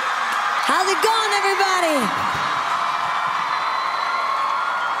 y'all! How's it going, everybody?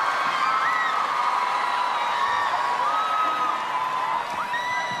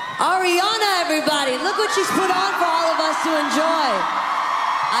 Ariana, everybody. Look what she's put on for all of us to enjoy.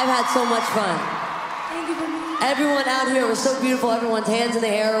 I've had so much fun. Thank you, baby. Everyone out here was so beautiful. Everyone's hands in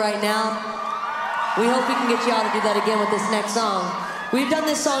the air right now. We hope we can get you all to do that again with this next song. We've done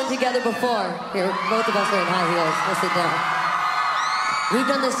this song together before. Here, both of us are in high heels. Let's sit down. We've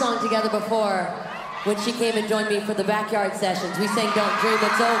done this song together before when she came and joined me for the backyard sessions. We sang Don't Dream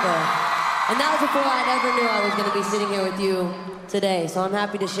It's Over. And that was before I ever knew I was going to be sitting here with you today. So I'm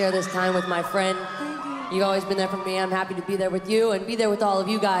happy to share this time with my friend. You've always been there for me. I'm happy to be there with you and be there with all of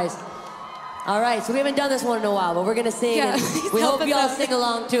you guys. All right, so we haven't done this one in a while, but we're going to sing. Yeah, and we hope you all sing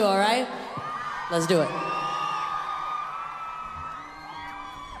along too, all right? Let's do it.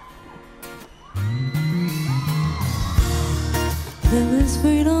 There is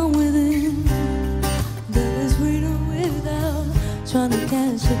freedom within, there is freedom without trying to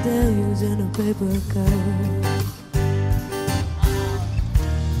catch bunch of deluge in a paper cup.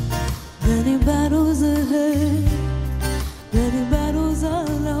 Many battles ahead, many battles are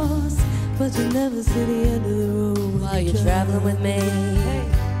lost, but you never see the end of the road while you're traveling with me.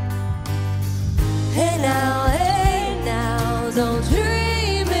 Hey now, don't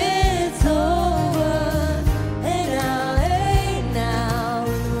dream it's over. Hey now,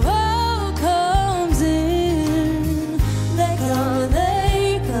 when the world comes in, they come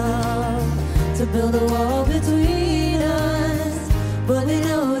to build a wall between us, but we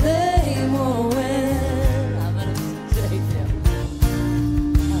know they won't win. I'm gonna take you.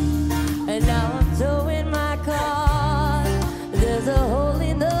 And now I'm towing my car. There's a hole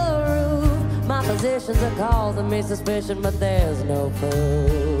in the roof. My position's are causing me suspicion, but there's no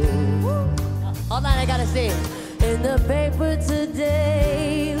proof. Hold on, I gotta see. In the paper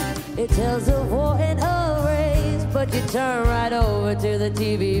today, it tells of war and a race, but you turn right over to the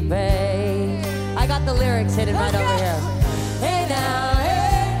TV page. I got the lyrics hidden right over here. Hey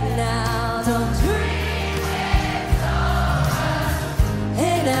now, don't dream it's over.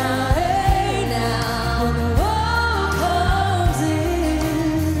 Hey now, when the world comes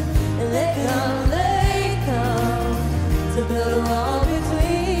in, and they come to build a wall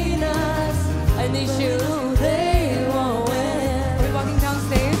between us. And these shoes, they won't win. Are we walking down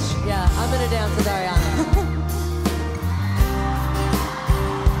stage? Yeah, I'm gonna dance with Ariana.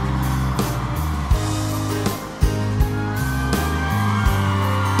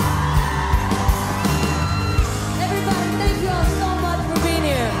 Everybody, thank you all so much for being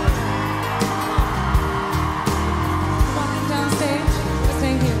here. Walking down stage? Yes,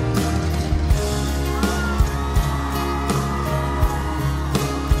 thank you.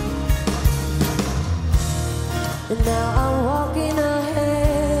 And now I'm walking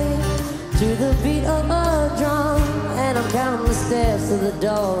ahead to the beat of a drum, and I'm counting the steps to the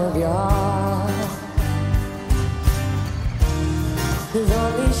door of your heart. There's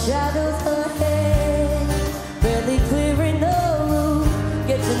only shadows ahead, barely clearing the roof.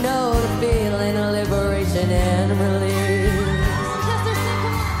 Get to know the feeling of liberation and release.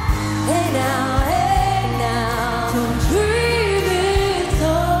 Hey now, don't dream it's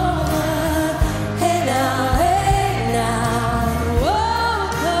over. Hey now, the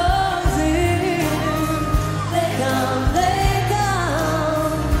world comes in. They come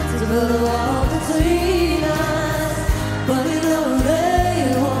to build a wall between us, but we know they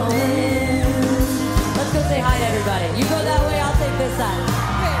won't win. Let's go say hi to everybody. You go that way, I'll take this side.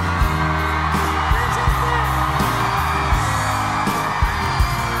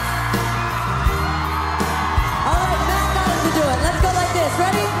 All right, Matt got us to do it. Let's go like this.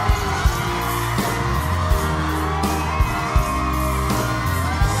 Ready?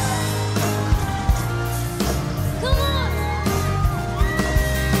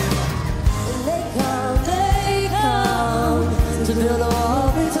 They come to build a wall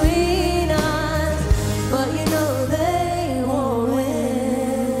between us, but you know they won't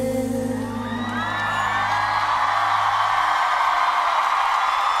win.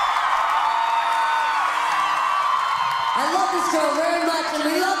 I love this show very much, and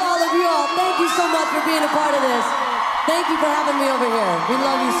we love all of you all. Thank you so much for being a part of this. Thank you for having me over here. We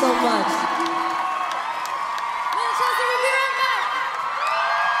love you so much. Manchester, we'll be right back.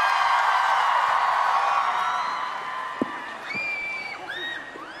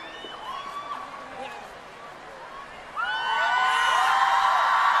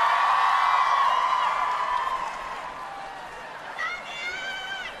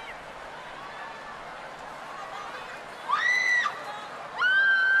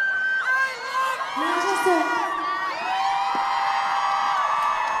 Manchester.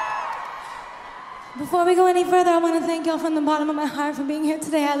 Before we go any further, I want to thank y'all from the bottom of my heart for being here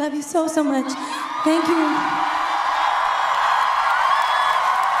today. I love you so, so much. Thank you.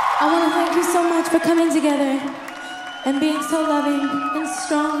 I want to thank you so much for coming together and being so loving and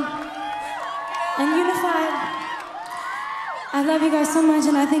strong and unified. I love you guys so much,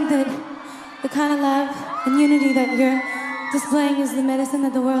 and I think that the kind of love and unity that you're displaying is the medicine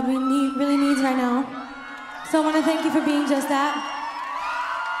that the world really needs right now. So I want to thank you for being just that.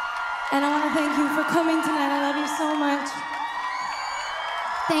 And I want to thank you for coming tonight. I love you so much.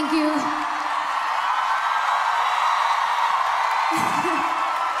 Thank you.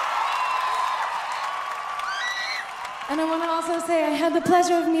 And I want to also say I had the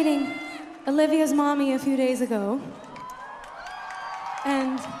pleasure of meeting Olivia's mommy a few days ago.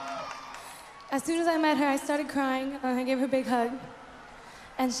 And as soon as I met her, I started crying. I gave her a big hug.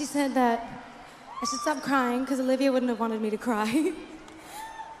 And she said that I should stop crying because Olivia wouldn't have wanted me to cry.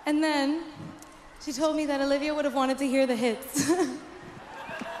 And then she told me that Olivia would have wanted to hear the hits.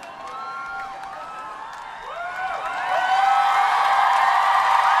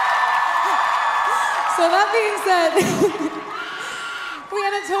 So that being said, we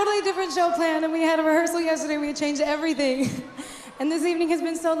had a totally different show planned, and we had a rehearsal yesterday. We had changed everything. And this evening has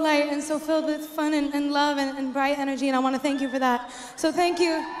been so light and so filled with fun and love and bright energy, and I want to thank you for that. So thank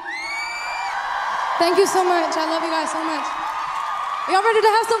you. Thank you so much. I love you guys so much. Y'all ready to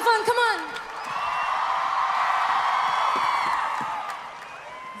have some fun? Come on.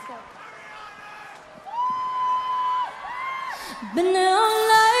 Been there all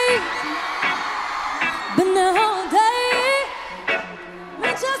night, been there all day.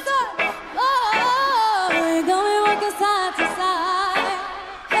 Manchester, oh, you got me walking side to side.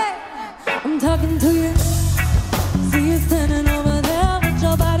 Hey, I'm talking to you. See you standing over there with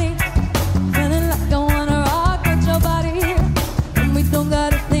your body, feeling like I wanna rock with your body, and we don't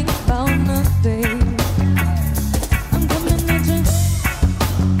gotta think about nothing. I'm coming at you,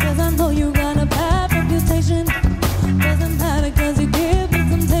 'cause I know you got a bad reputation. Doesn't matter 'cause you give me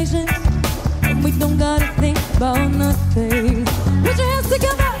temptation, and we don't gotta think about nothing. Put your hands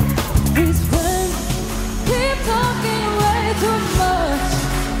together. These friends keep talking way too much.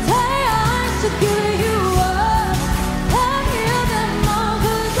 Say I should give you up and hear them all,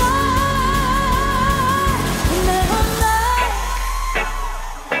 'cause I've been there all night,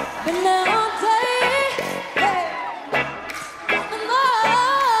 been there all day. Hey. And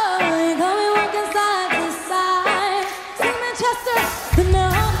you got me walking side to side. Sing Manchester, been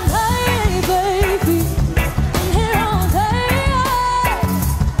there all night, baby. Been here all day.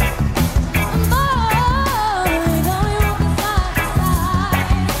 And you got me walking side to side.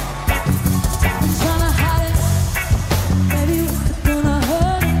 I'm tryna hide it, baby. What's it gonna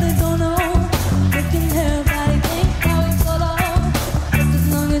hurt if they don't know? Making everybody think how we solo. Just as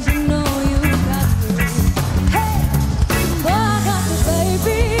long as you know you got me. Hey, boy, I got you,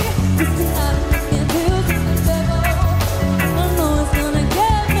 baby. This is not a fucking deal to the devil. I know it's gonna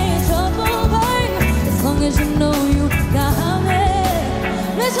get me in trouble, babe. As long as you know you got me.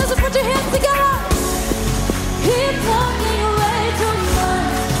 Let's just put your hands together. Keep talking way too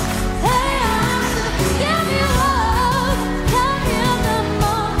much. Hey, I should give you up. Can't hear them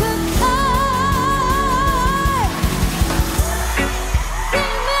all, 'cause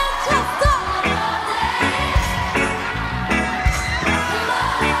sing Manchester.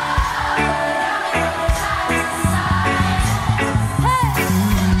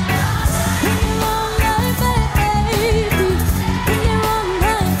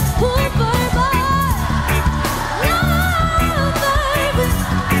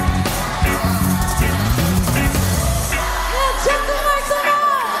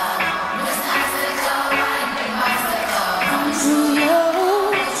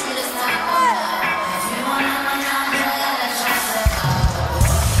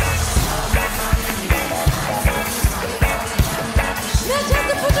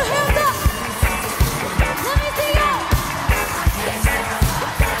 Manchester, put your hands up. Let me see you.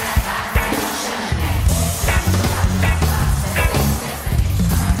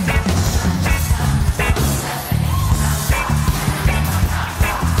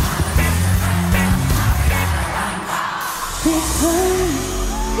 These friends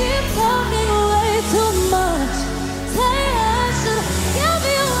keep talking way too much. Say I should give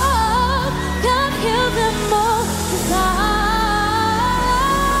you up. Can't hear them all, 'cause I've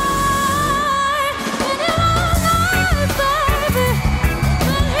been here all night, baby.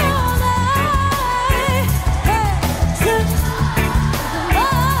 Been here all night. Hey, since the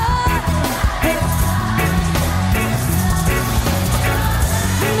night. Hey.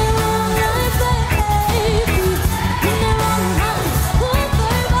 Been here all night, baby. Been here all night, ooh,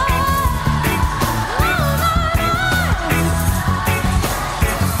 baby. All night.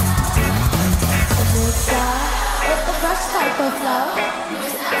 This side with the fresh type of flow.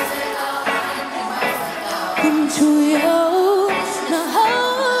 Into you, now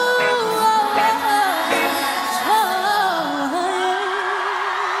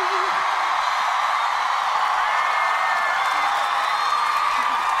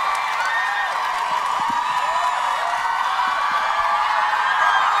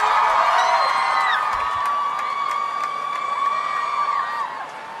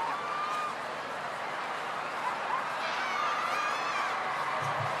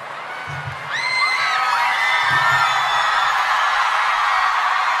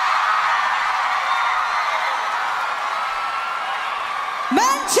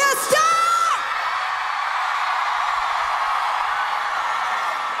Manchester!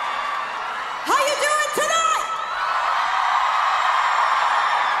 How you doing tonight?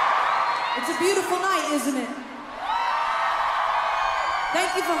 It's a beautiful night, isn't it?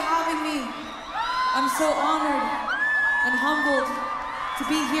 Thank you for having me. I'm so honored and humbled to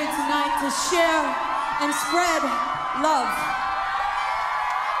be here tonight to share and spread love.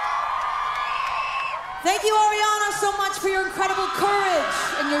 Thank you, Ariana, so much for your incredible courage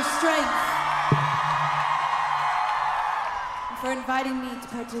and your strength. And for inviting me to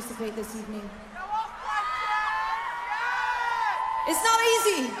participate this evening. It's not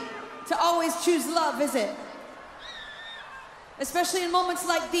easy to always choose love, is it? Especially in moments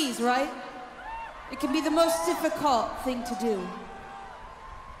like these, right? It can be the most difficult thing to do.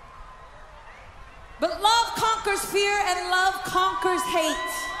 But love conquers fear and love conquers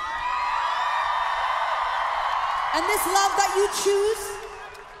hate. And this love that you choose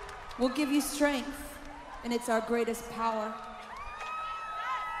will give you strength, and it's our greatest power.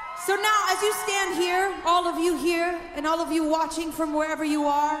 So now, as you stand here, all of you here, and all of you watching from wherever you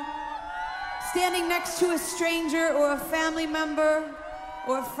are, standing next to a stranger or a family member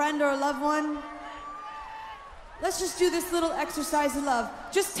or a friend or a loved one, let's just do this little exercise of love.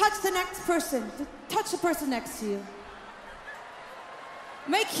 Just touch the next person. Touch the person next to you.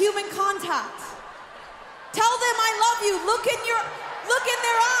 Make human contact. Tell them I love you. Look in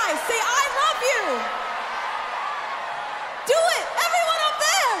their eyes. Say, I love you. Do it. Everyone up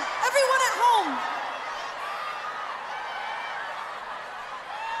there. Everyone at home.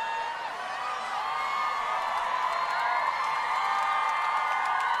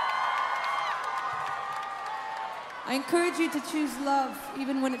 I encourage you to choose love,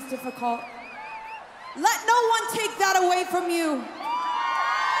 even when it's difficult. Let no one take that away from you.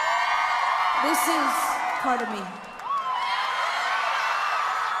 This is part of me.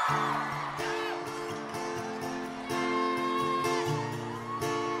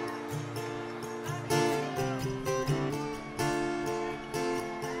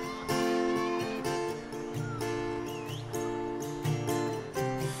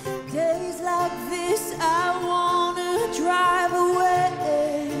 Days like this, I wanna drive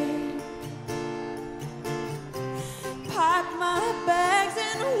away, pack my bags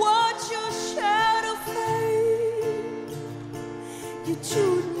and watch your shadow fade. You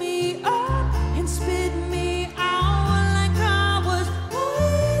chewed me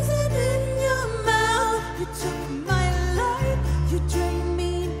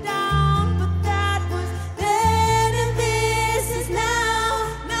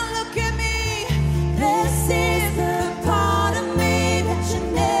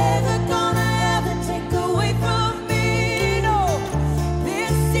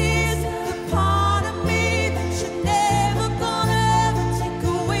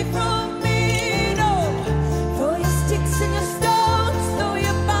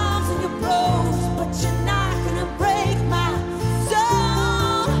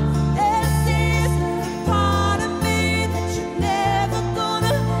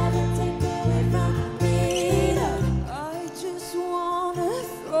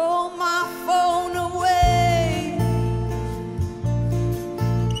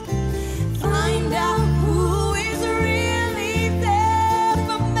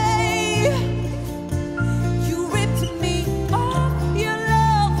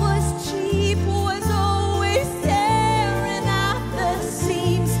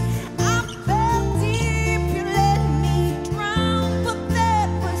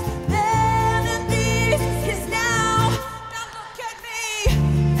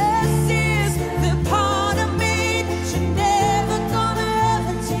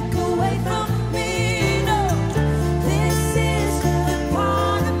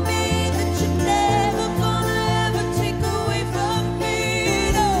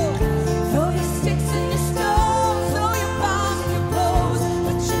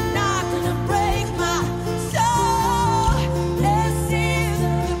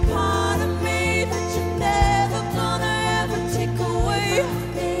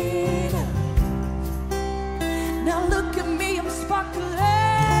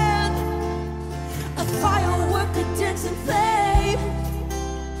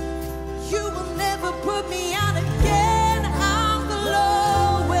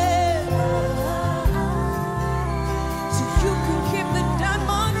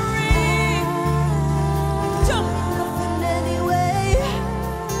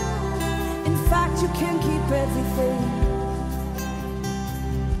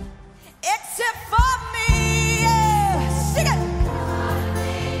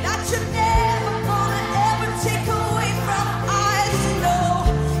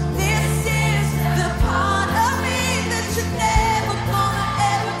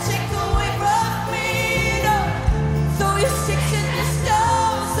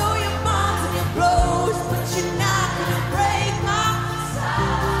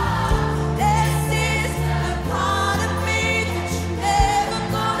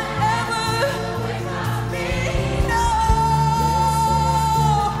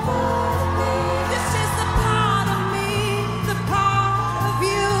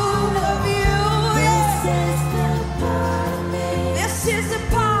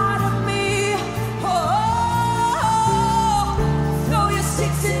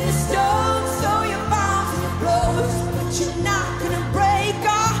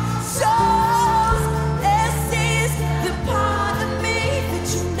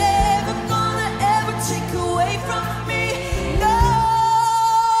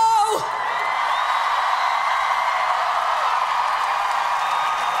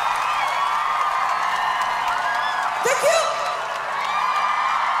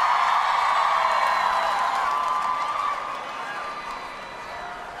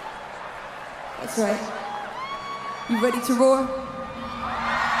That's right. You ready to roar?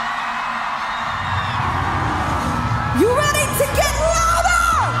 You ready to get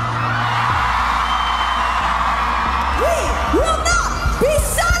louder? We will not be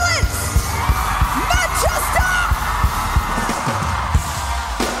silenced! Manchester!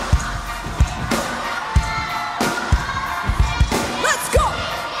 Let's go!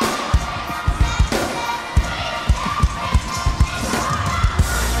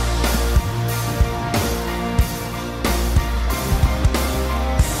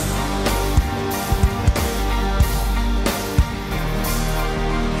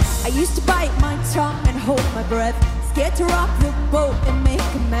 I used to bite my tongue and hold my breath, scared to rock the boat and make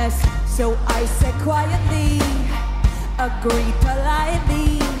a mess. So I said quietly, agreed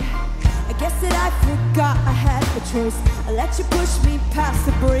politely. I guess that I forgot I had a choice. I let you push me past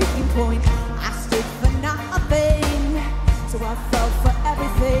the breaking point. I stood for nothing, so I fell for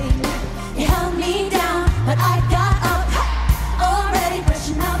everything. You held me down, but I got up, already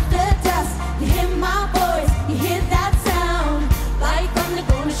brushing out the dust. You hear my voice, you hear that sound, like thunder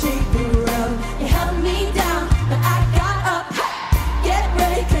gonna shake the world. You held me down, but I got up. Get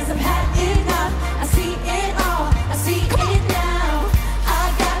ready, 'cause I've had enough. I see it all, I see it now. I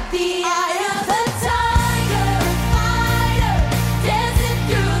got the eye of the tiger, fighter, dancing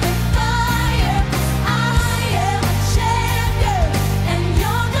through the fire. I am a champion, and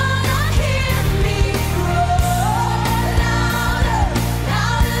you're gonna hear me roar louder,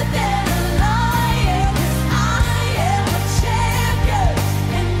 louder than a lion. I am a champion,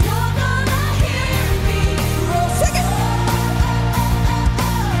 and you're gonna hear me roar. Sing it!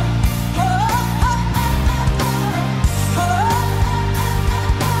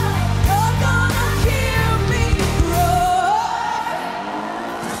 You're gonna hear me roar.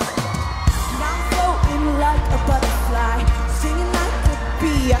 And I'm floating like a butterfly, singing like a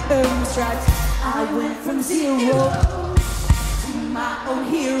bee. I earned my stripes. I went from zero to my own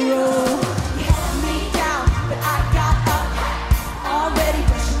hero. You held me down, but I got up, already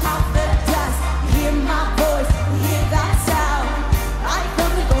brushing off the dust. You hear my voice, you hear that sound, like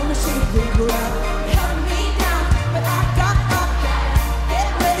thunder gonna shake the ground. You held me down, but I got up. Get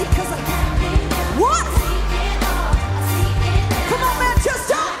ready, 'cause I can't be down. What? Come on,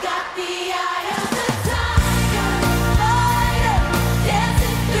 Manchester! I got the eye of the tiger, fighter,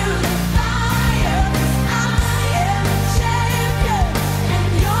 dancing through the fire. I am a champion, and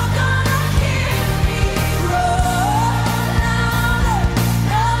you're gonna hear me roar louder,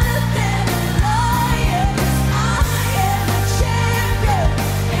 louder than a lion. I am a champion,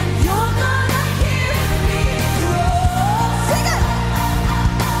 and you're gonna hear me roar. Sing it!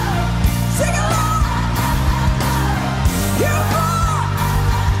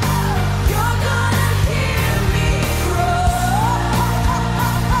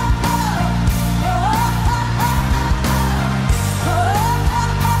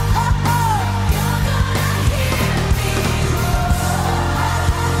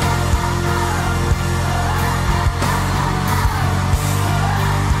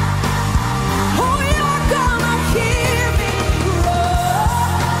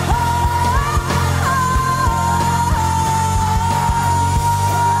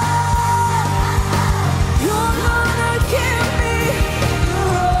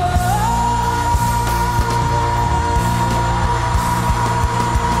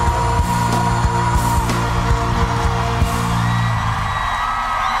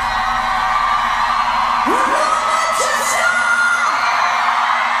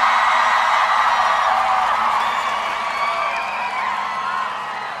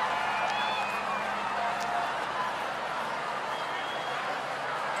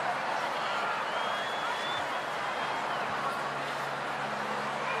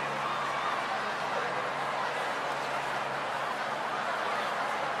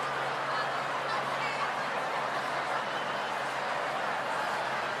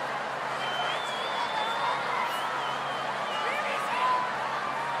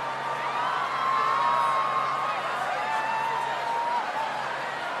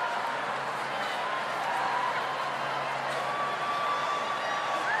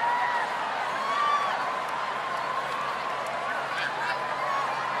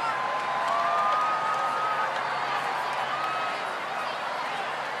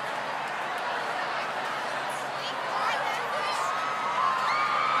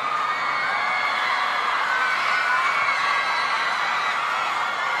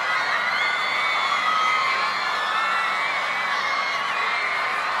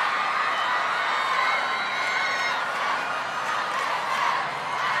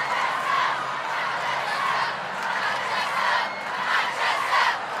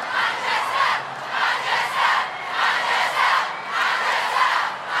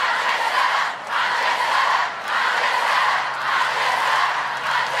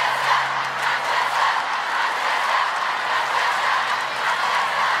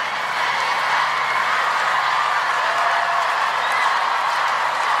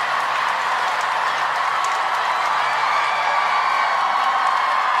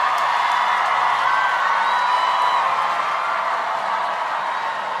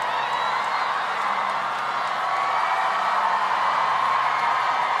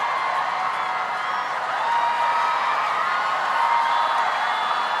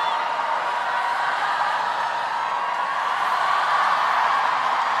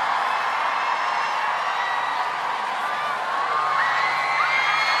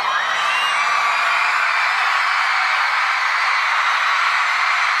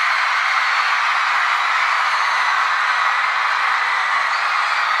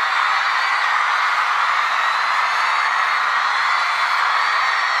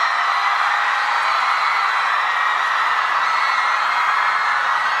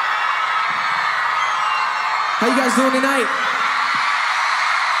 How you guys doing tonight?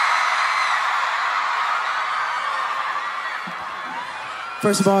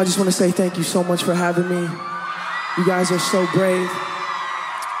 First of all, I just want to say thank you so much for having me. You guys are so brave.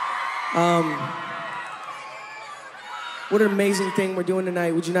 What an amazing thing we're doing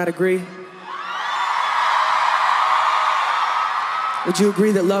tonight. Would you not agree? Would you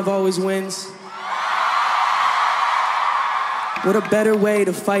agree that love always wins? What a better way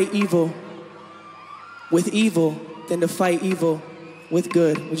to fight evil with evil than to fight evil with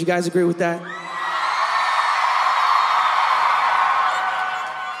good. Would you guys agree with that?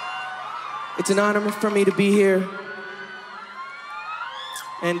 It's an honor for me to be here.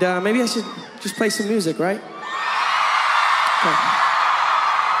 And maybe I should just play some music, right? Okay.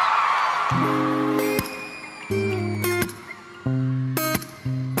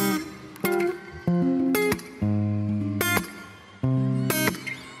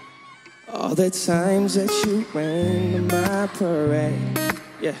 All the times that you rain on my parade,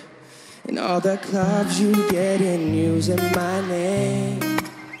 yeah, and all the clubs you get in using my name.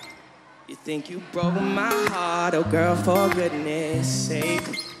 You think you broke my heart, oh girl, for goodness sake.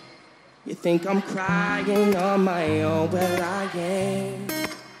 You think I'm crying on my own, well I ain't.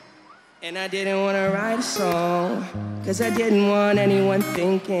 And I didn't want to write a song, cause I didn't want anyone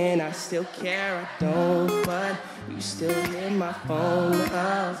thinking I still care, I don't. But you still hit my phone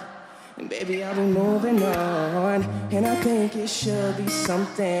up, and baby I'll be moving on. And I think it should be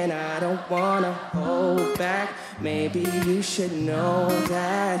something I don't want to hold back. Maybe you should know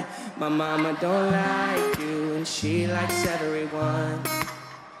that my mama don't like you and she likes everyone.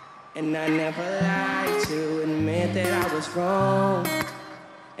 And I never like to admit that I was wrong.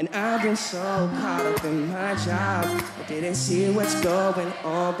 And I've been so caught up in my job, I didn't see what's going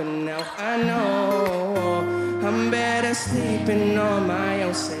on. But now I know I'm better sleeping on my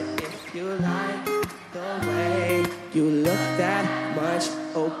own. Say if you like the way you look that much,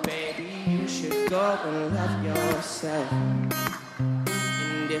 oh baby, you should go and love yourself.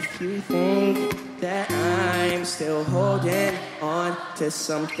 And if you think that I'm still holding on to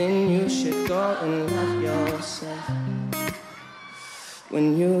something, you should go and love yourself.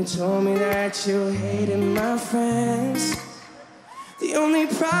 When you told me that you hated my friends, the only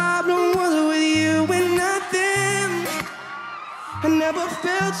problem was with you and not them. I never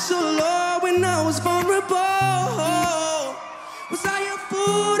felt so low when I was vulnerable. Was I a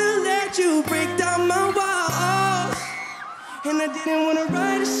fool to let you break down my walls? And I didn't want to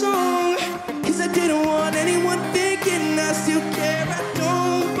write a song, cause I didn't want anyone thinking I still care, I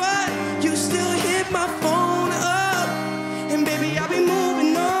don't. But you still hit my phone up, and baby I'll be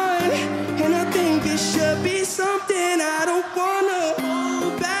moving on. And I think it should be something I don't want to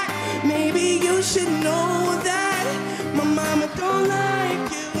hold back. Maybe you should know that my mama don't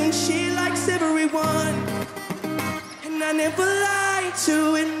like you and she likes everyone. And I never lied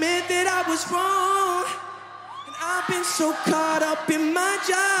to admit that I was wrong. I've been so caught up in my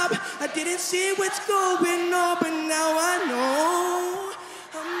job, I didn't see what's going on. But now I know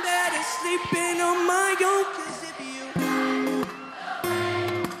I'm better sleeping on my own. Cause if you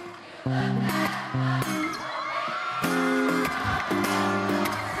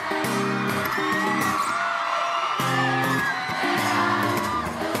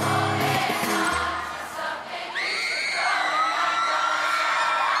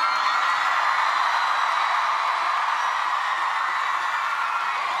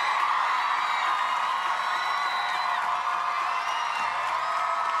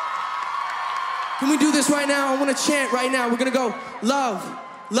Can we do this right now? I want to chant right now. We're going to go love,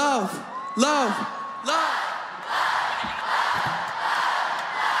 love, love, love.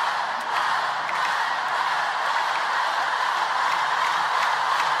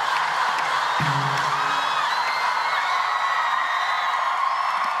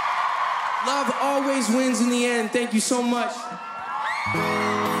 Love always wins in the end. Thank you so much.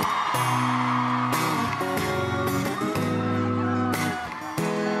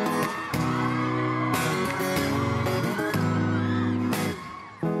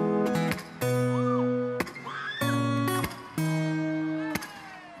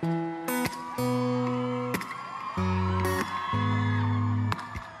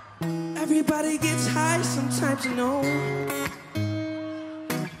 Everybody gets high sometimes, you know.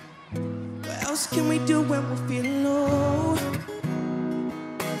 What else can we do when we're feeling low?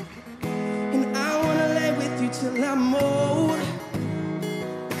 And I wanna lay with you till I'm old.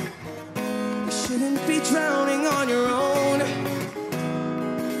 You shouldn't be drowning on your own.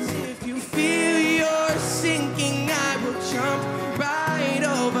 See, if you feel you're sinking, I will jump right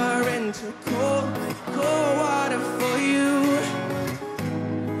over into cold, cold water for you.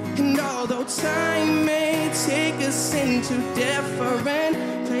 And although time may take to different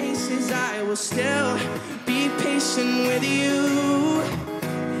places, I will still be patient with you.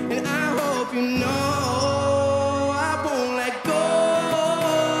 And I hope you know I won't let go.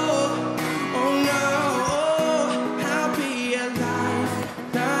 Oh no, I'll be a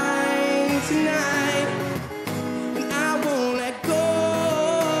lifeline tonight. And I won't let go.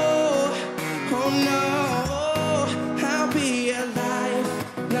 Oh no, I'll be a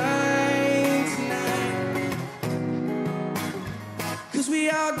lifeline tonight. 'Cause we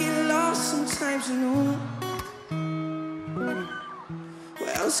all get lost sometimes, you know.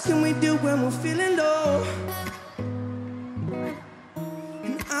 What else can we do when we're feeling low?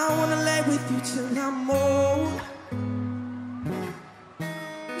 And I wanna lay with you till I'm old.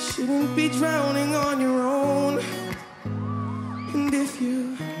 You shouldn't be drowning on your own. And if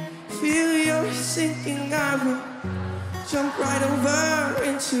you feel you're sinking, I will jump right over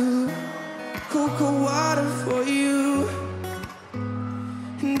into cold water for you.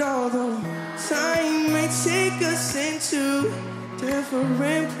 And although time may take us into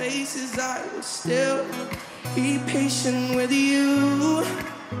different places, I will still be patient with you.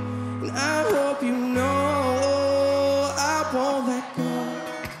 And I hope you know I won't let go.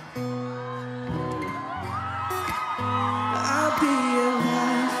 I'll be a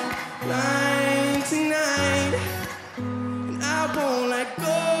lifeline tonight. And I won't let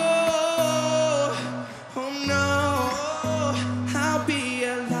go. Oh no, I'll be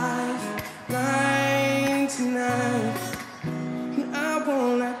a lifeline tonight. I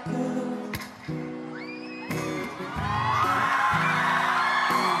won't let go.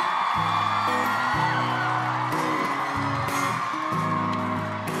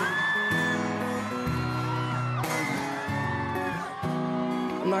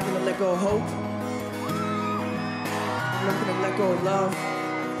 I'm not gonna let go of hope. I'm not gonna let go of love.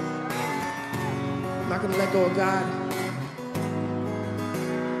 I'm not gonna let go of God.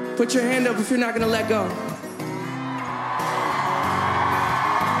 Put your hand up if you're not gonna let go.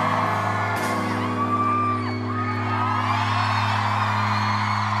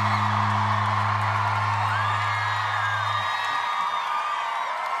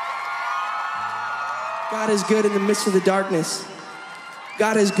 God is good in the midst of the darkness.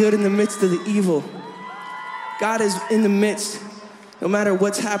 God is good in the midst of the evil. God is in the midst. No matter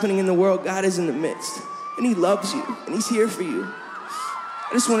what's happening in the world, God is in the midst. And He loves you, and He's here for you.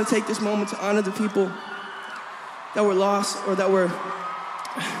 I just want to take this moment to honor the people that were lost or that were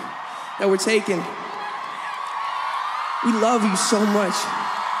taken. We love you so much.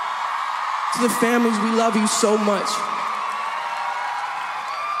 To the families, we love you so much.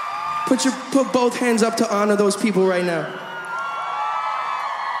 Put both hands up to honor those people right now.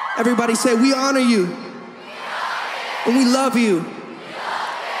 Everybody say, we honor you. And we love you.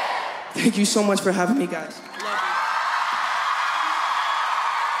 Thank you so much for having me, guys.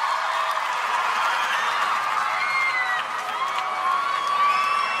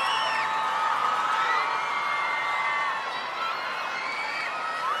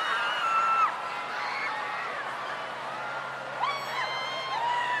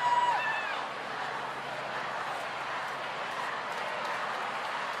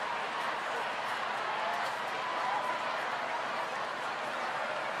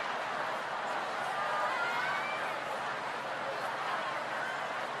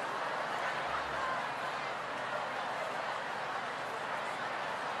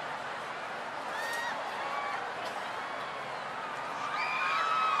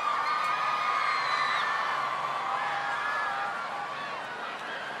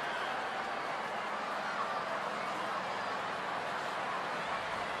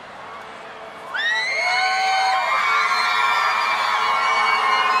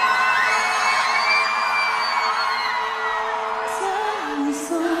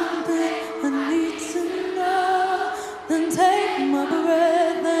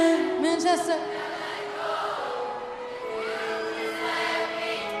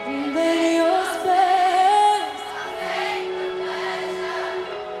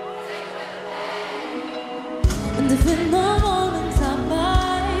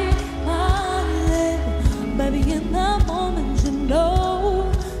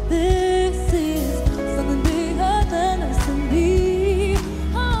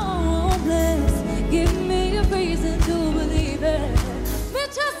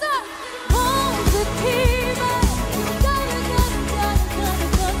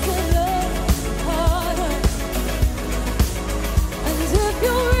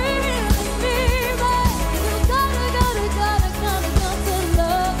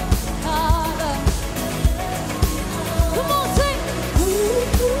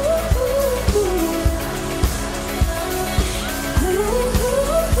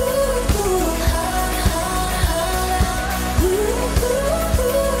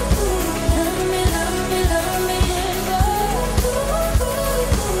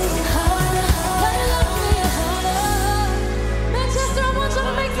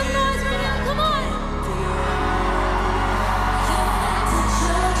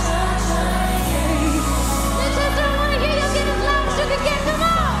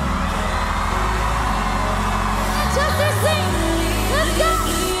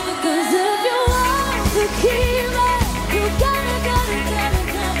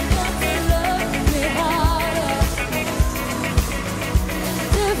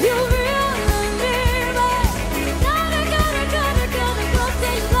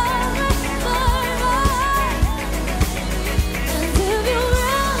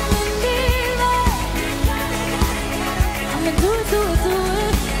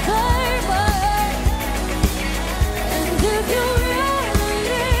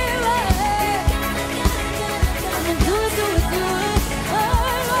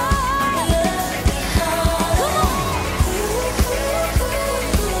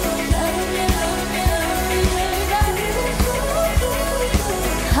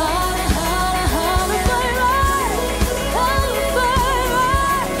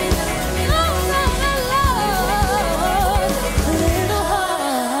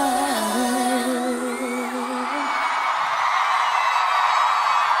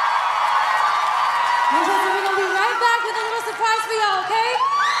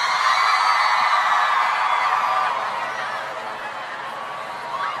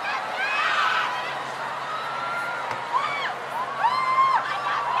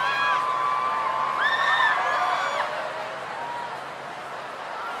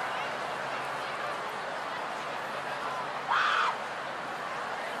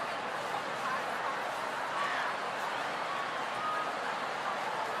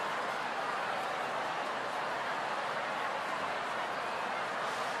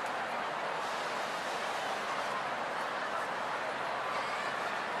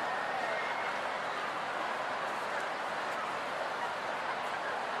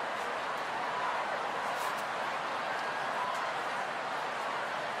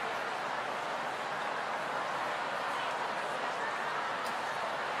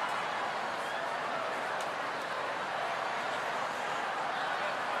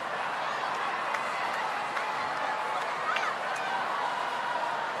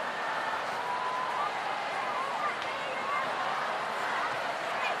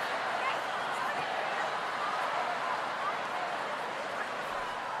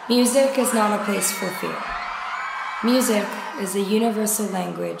 Music is not a place for fear. Music is a universal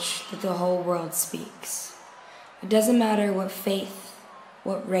language that the whole world speaks. It doesn't matter what faith,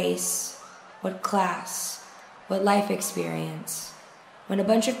 what race, what class, what life experience. When a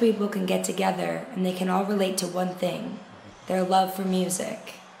bunch of people can get together and they can all relate to one thing, their love for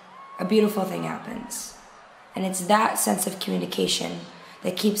music, a beautiful thing happens. And it's that sense of communication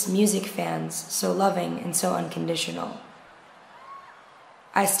that keeps music fans so loving and so unconditional.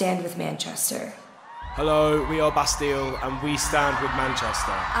 I stand with Manchester. Hello, we are Bastille and we stand with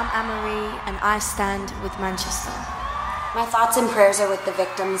Manchester. I'm Anne-Marie and I stand with Manchester. My thoughts and prayers are with the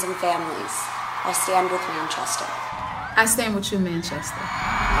victims and families. I stand with Manchester. I stand with you, Manchester.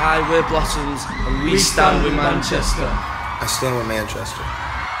 Hi, we're Blossoms and we stand with Manchester. I stand with Manchester.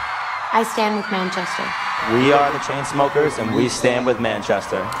 I stand with Manchester. We are the Chainsmokers and we stand with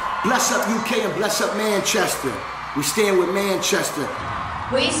Manchester. Bless up UK and bless up Manchester. We stand with Manchester.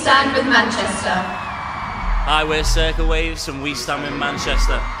 We stand with Manchester. Hi, we're Circa Waves and we stand with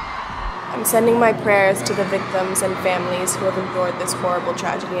Manchester. I'm sending my prayers to the victims and families who have endured this horrible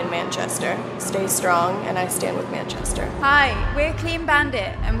tragedy in Manchester. Stay strong, and I stand with Manchester. Hi, we're Clean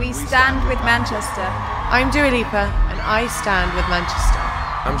Bandit, and we stand with Manchester. I'm Dua Lipa, and I stand with Manchester.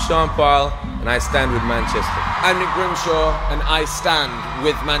 I'm Sean Paul, and I stand with Manchester. I'm Nick Grimshaw, and I stand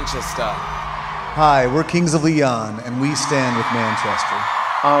with Manchester. Hi, we're Kings of Leon, and we stand with Manchester.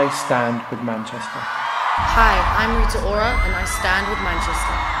 I stand with Manchester. Hi, I'm Rita Ora, and I stand with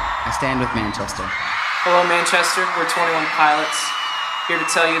Manchester. I stand with Manchester. Hello, Manchester. We're 21 Pilots, here to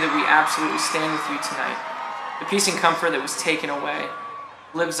tell you that we absolutely stand with you tonight. The peace and comfort that was taken away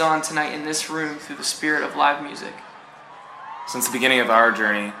lives on tonight in this room through the spirit of live music. Since the beginning of our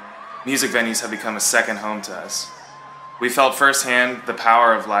journey, music venues have become a second home to us. We felt firsthand the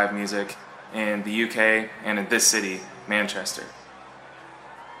power of live music in the UK and in this city, Manchester.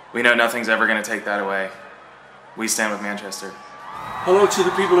 We know nothing's ever going to take that away. We stand with Manchester. Hello to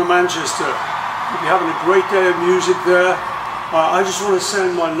the people of Manchester. You'll be having a great day of music there. I just want to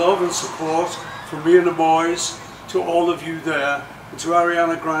send my love and support from me and the boys to all of you there, and to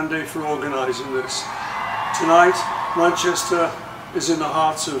Ariana Grande for organising this. Tonight, Manchester is in the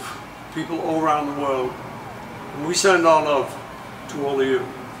hearts of people all around the world, and we send our love to all of you.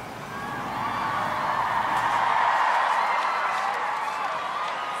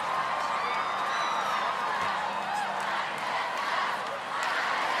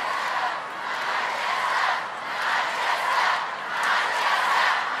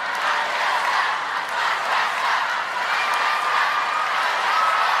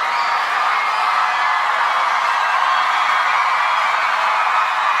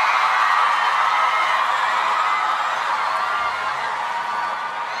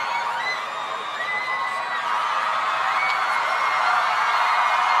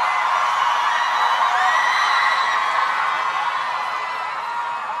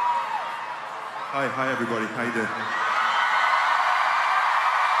 Hi everybody, how you doing?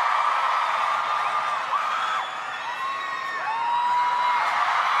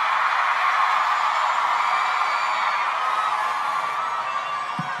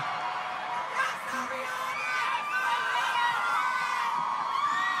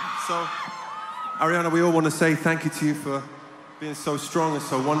 So, Ariana, we all want to say thank you to you for being so strong and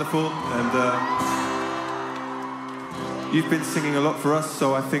so wonderful, and you've been singing a lot for us,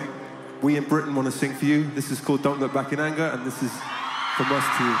 so I think we in Britain want to sing for you. This is called Don't Look Back in Anger, and this is from us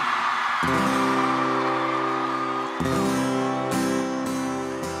to you.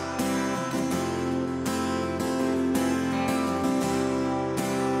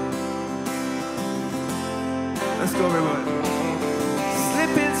 Let's go, everyone.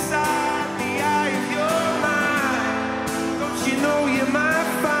 Slip inside the eye of your mind. Don't you know you might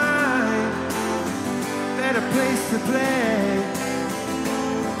find better place to play?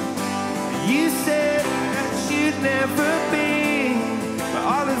 You said that you'd never been, but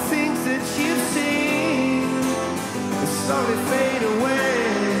all the things that you've seen will slowly fade away.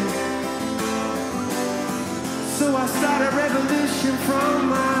 So I start a revolution from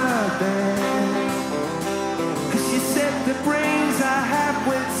my bed, 'cause you said the brains I have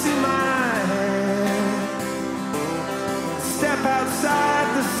went to my head. Step outside,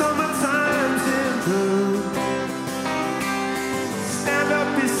 the summertime's in blue. Stand up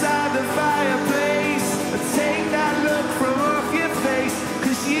beside the fireplace and take that look from off your face,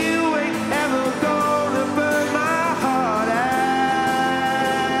 'cause you ain't ever gonna burn my heart out.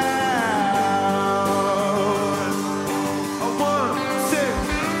 Oh, 1, 2,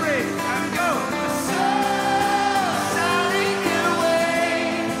 3, and go. Sally can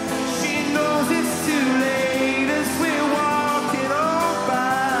wait. She knows it's too late as we're walking on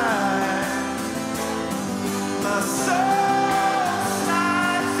by.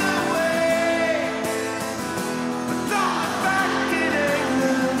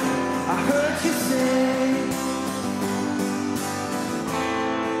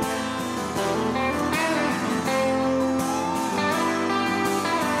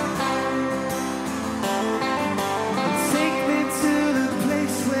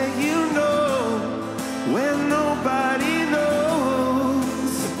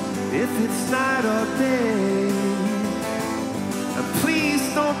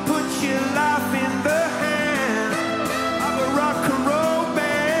 your life in the hands of a rock and roll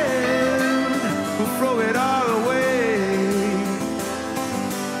band. We'll throw it all away.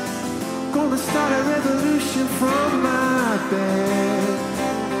 Gonna start a revolution from my bed.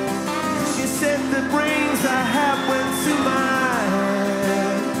 'Cause you said the brains I have went to my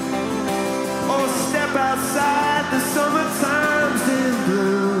head. Oh, step outside, the summertime's in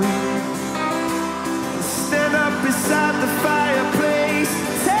bloom. Stand up beside the fireplace.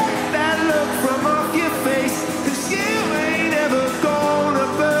 Take that look from off your face. 'Cause you ain't ever gonna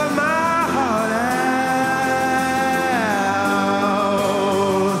burn my heart out.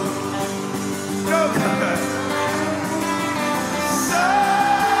 Go, Kaka. So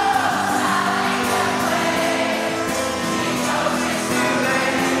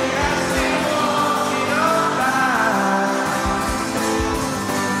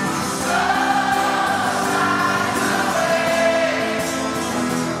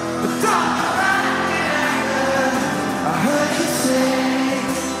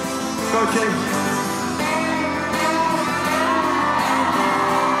okay.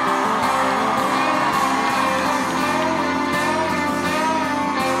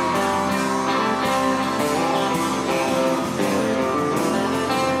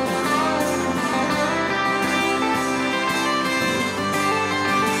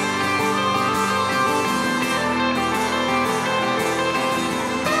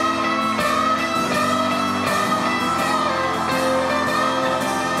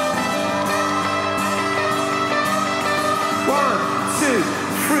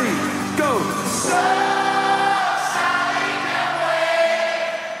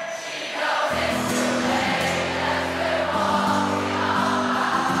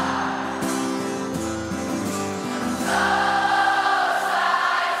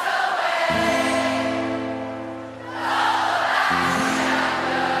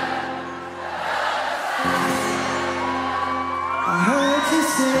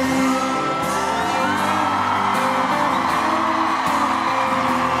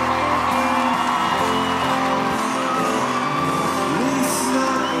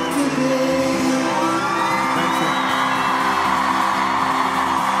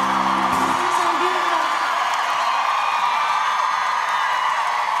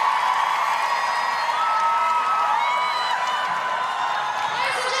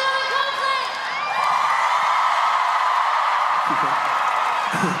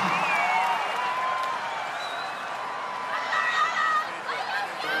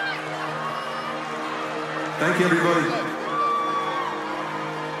 Thank you, everybody.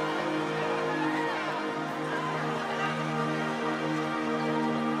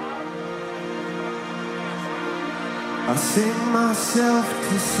 I sing myself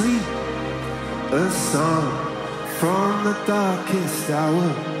to sleep, a song from the darkest hour,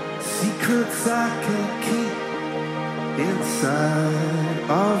 secrets I can keep inside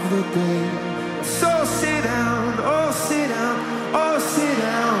of the day. So sit down, oh sit down, oh sit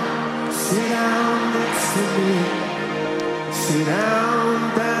down, sit down next to me. Sit down,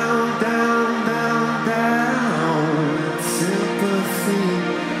 down, down, down, down, sympathy.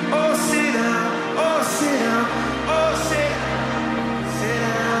 Oh sit down, oh sit down, oh sit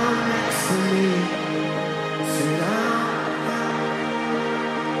down next to me. Sit down, down.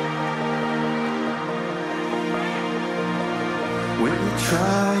 When you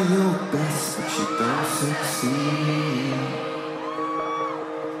try your best but you don't succeed,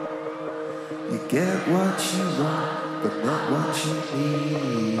 you get what you want but not what you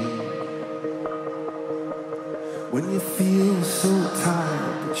need. When you feel so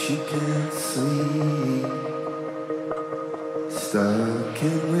tired but you can't sleep, stuck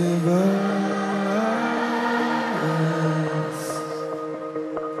in reverse.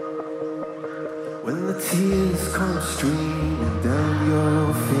 When the tears come streaming down your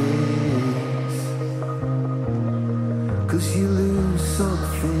face, 'cause you lose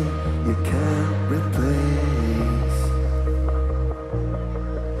something you can't replace.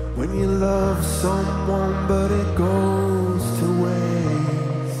 When you love someone but it goes to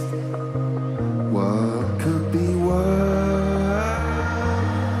waste, what could be worse?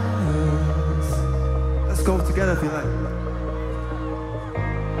 Let's go together if you like.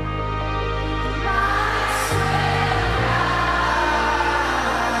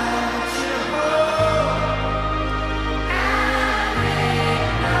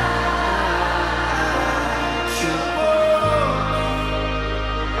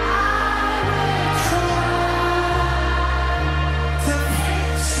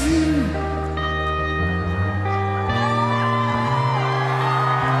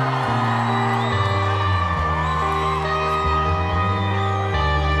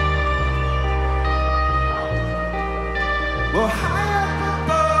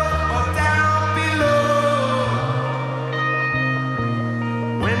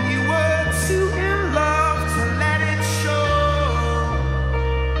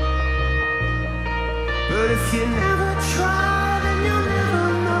 if you never try, then you'll never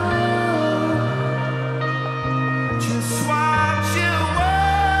know just what you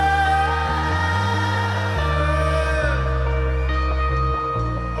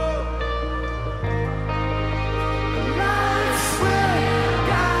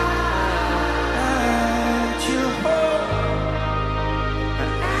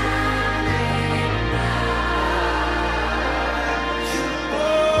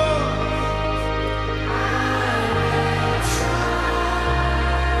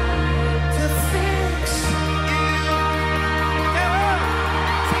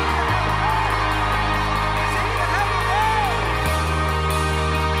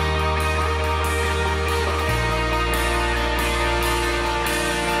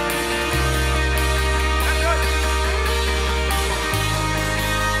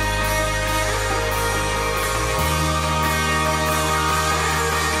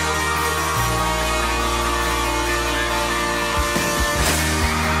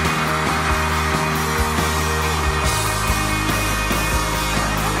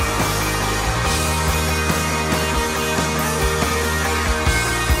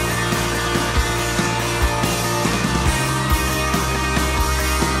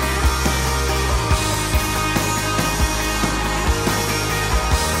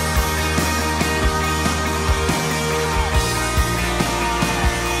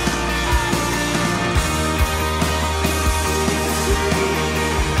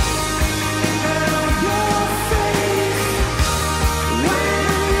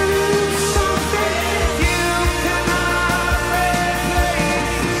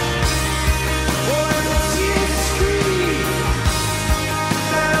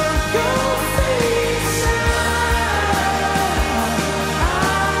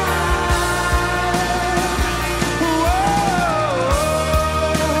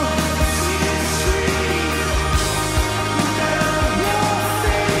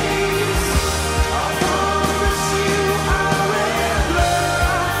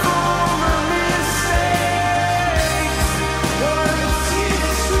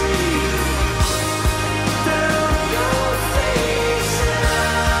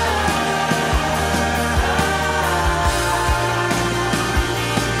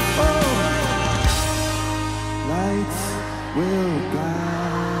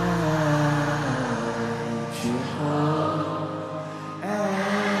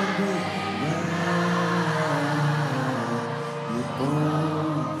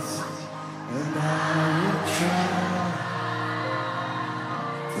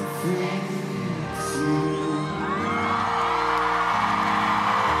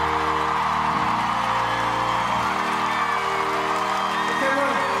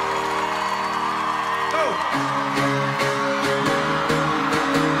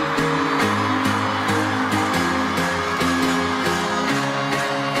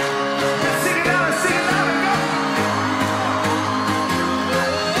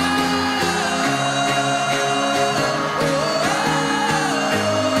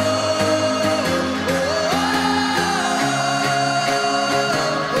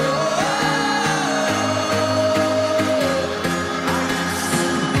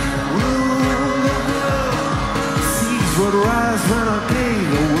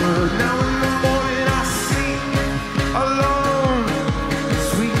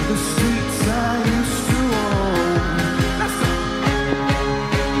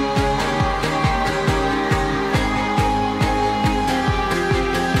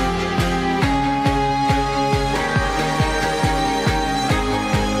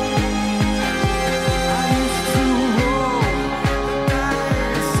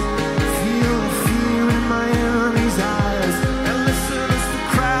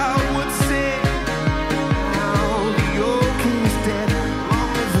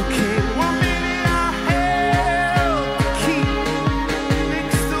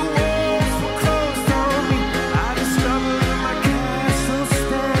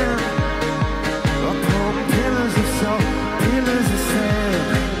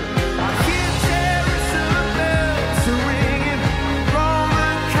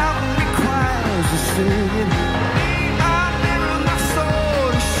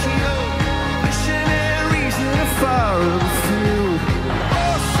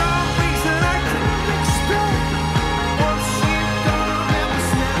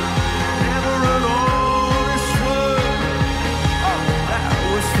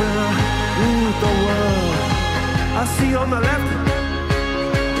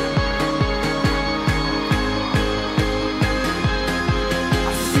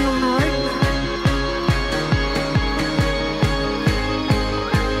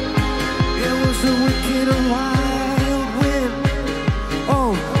a wicked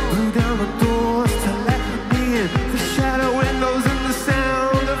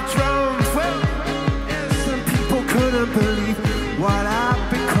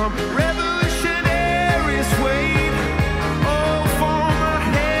come revolutionaries wait. Oh, for my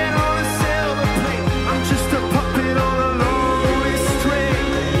head on a silver plate. I'm just a puppet on a lonely string.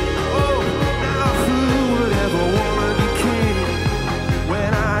 Oh, now who would ever wanna be king?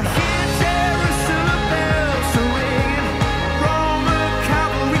 When I hear Jerusalem bells are ringing, Roman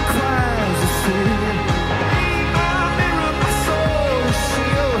cavalry choirs are singing. Be my mirror, my soul, a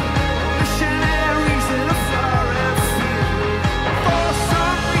shield, missionaries in a foreign field. For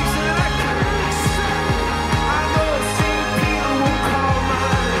some reason I can't explain, I know St. Peter will call my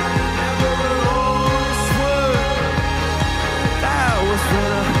name. Never alone this word. That was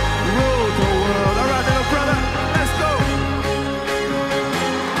when I ruled the world. All right, little brother, let's go.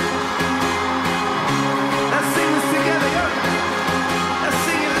 Let's sing this together, yo. Let's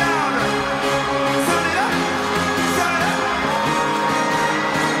sing it louder. Turn it up, turn it up.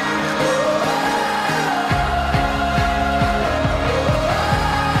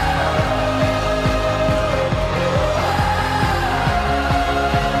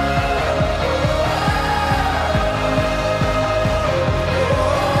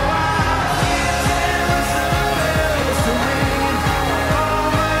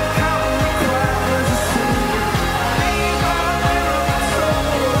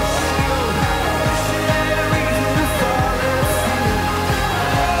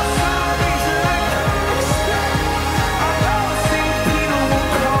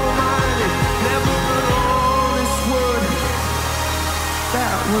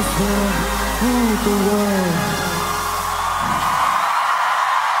 Was when I ruled the world.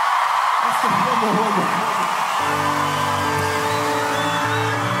 That's the one more.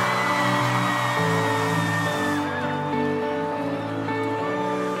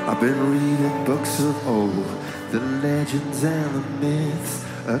 I've been reading books of old, the legends and the myths,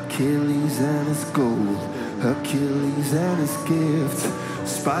 Achilles and his gold, Hercules and his gift,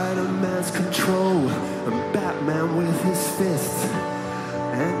 Spider-Man's control, and Batman with his fists.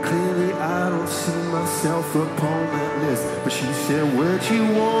 And clearly I don't see myself upon that list. But she said, where'd you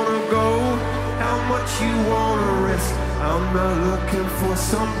wanna go? How much you wanna risk? I'm not looking for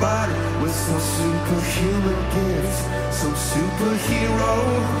somebody with some superhuman gifts, some superhero,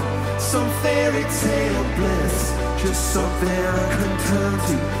 some fairy tale bliss. Just something I can turn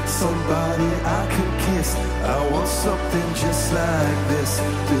to, somebody I can kiss. I want something just like this.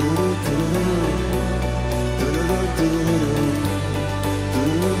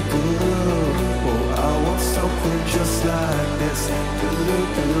 Oh, I want something just like this.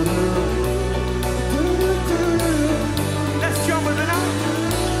 Let's jump in it up.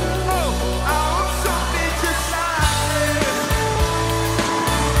 Oh, I want something just like this.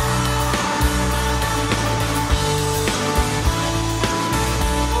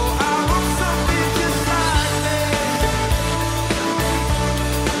 Oh, I want something just like this.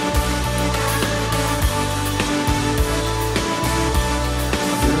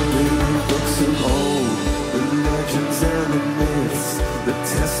 Books of old, the legends and the myths, the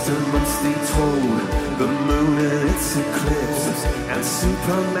testaments they told, the moon and its eclipse, and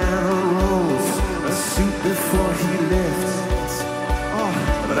Superman unrolls a suit before he lifts. Oh,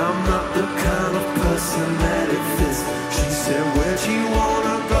 but I'm not the kind of person that it fits. She said, where'd you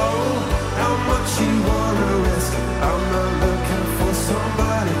wanna go? How much you wanna risk? I'm not looking for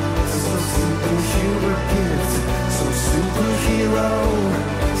somebody with some superhuman gift, some superhero,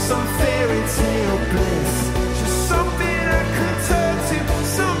 some fairy tale bliss. Just something I can turn to,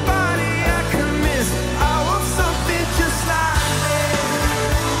 somebody I can miss. I want something just like this.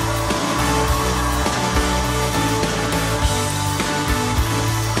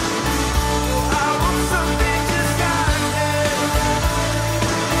 I want something just like this.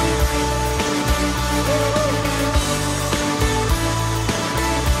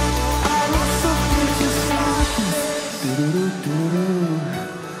 I want something just like this.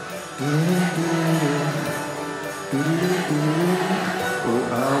 Oh,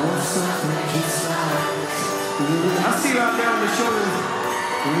 I want something just like this. I see you out there on the shoulders.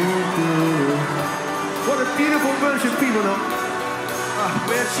 What a beautiful bunch of people, though.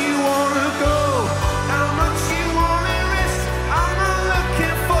 Where'd you wanna go? How much you wanna risk? I'm not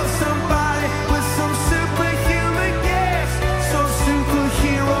looking for somebody with some superhuman gifts, some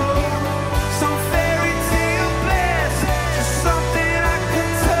superhero, some fairy tale bliss. Just something I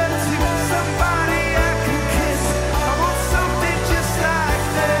can turn to, somebody I can kiss. I want something just like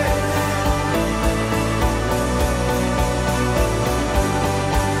that.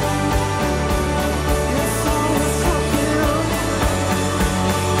 Yes, I want something.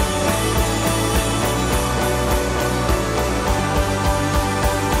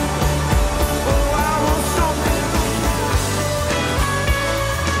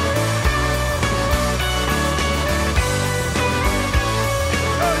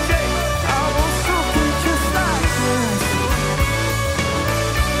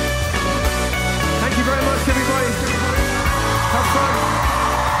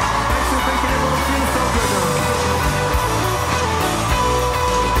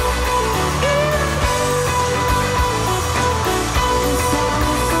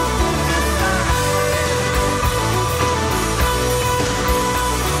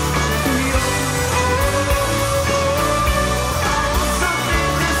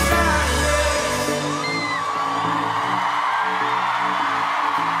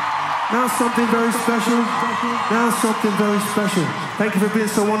 something very special. Now something very special. Thank you for being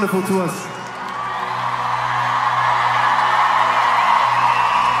so wonderful to us.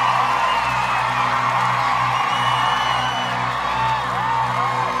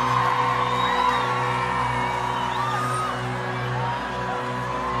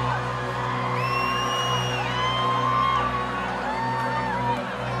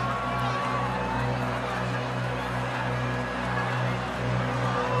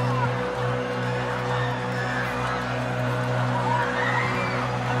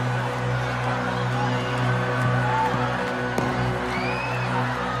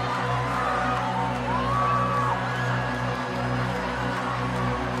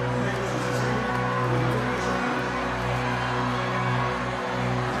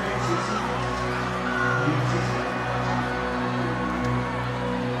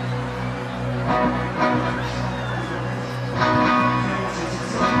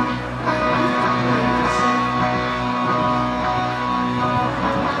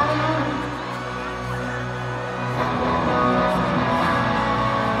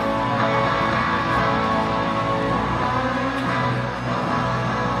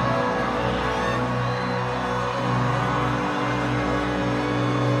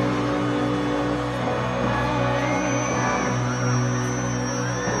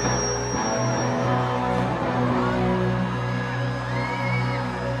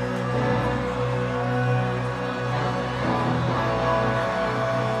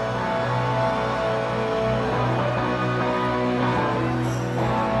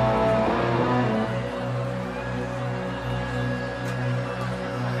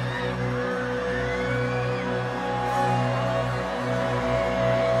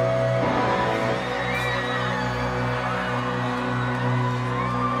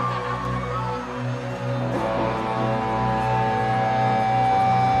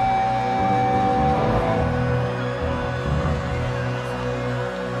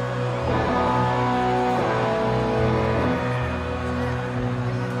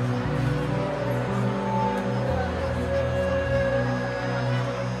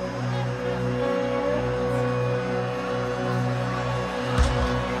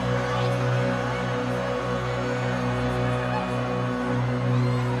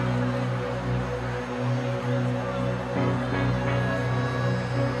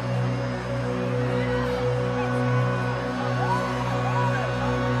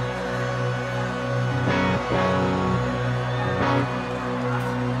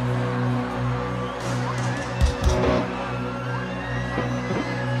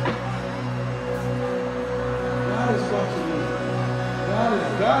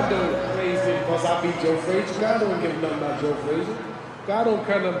 God don't praise me because I beat Joe Frazier. God don't give nothing about Joe Frazier. God don't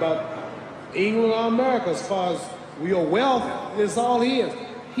care nothing about England or America as far as your wealth. It's all His.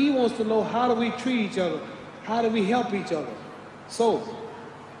 He wants to know, how do we treat each other? How do we help each other? So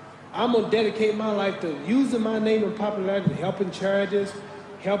I'm going to dedicate my life to using my name and popularity, helping charities,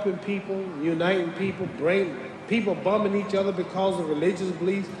 helping people, uniting people, bring people bumming each other because of religious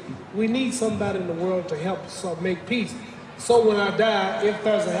beliefs. We need somebody in the world to help us make peace. So when I die, if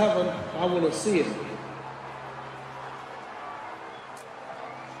there's a heaven, I want to see it.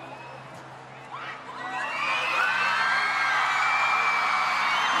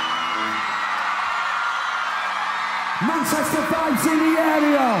 Manchester vibes in the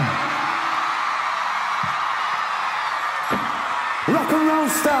area. Rock and roll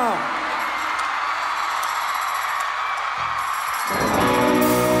style.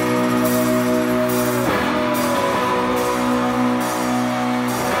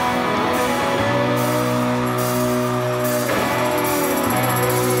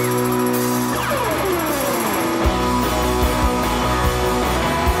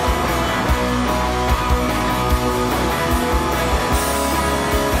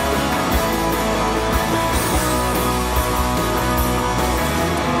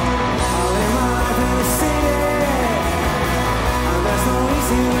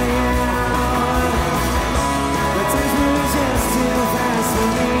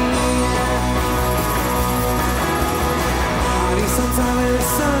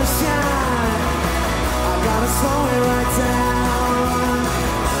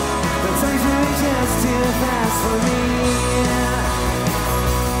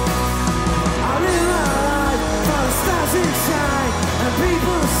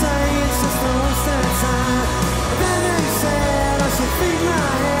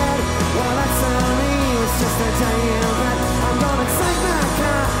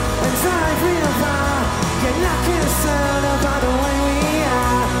 About the way I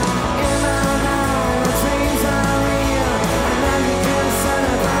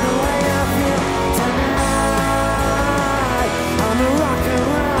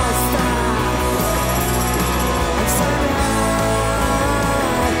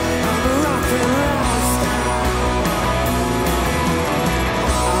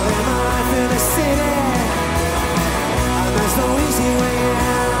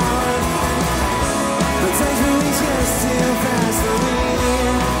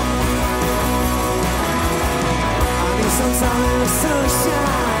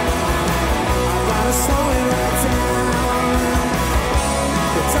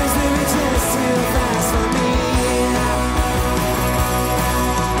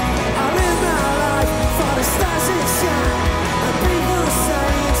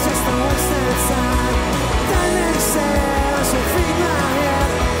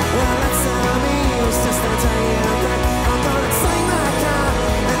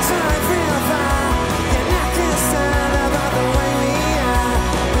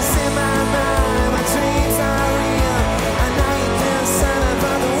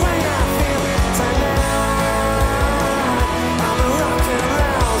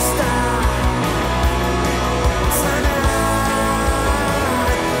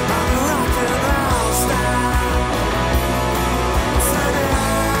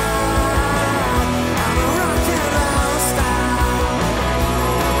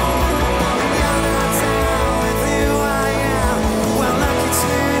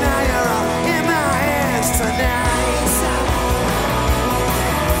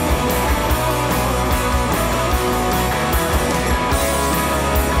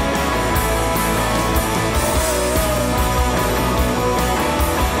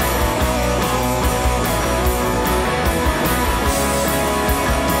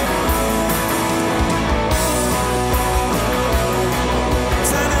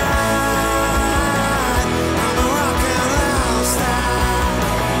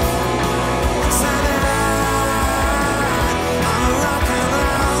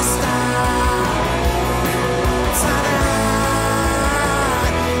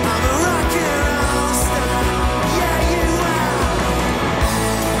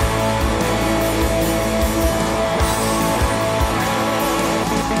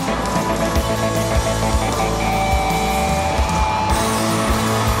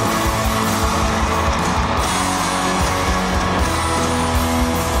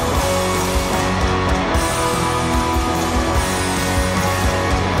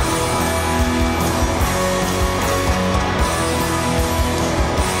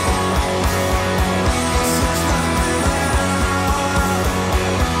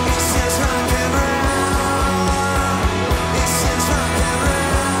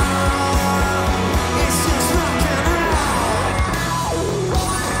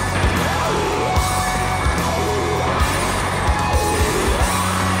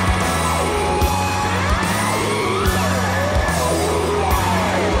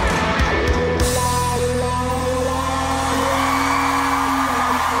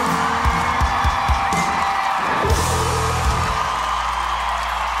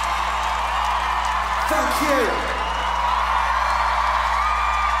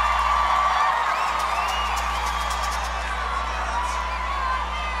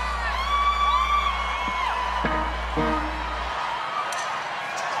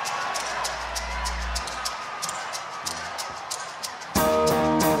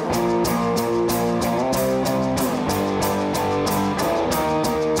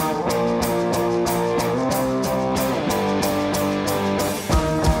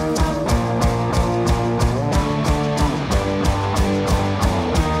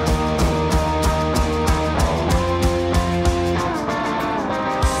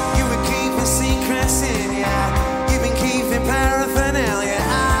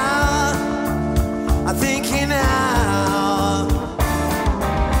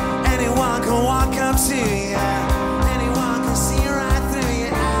to you. Anyone can see right through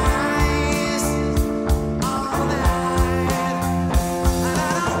your eyes all night. And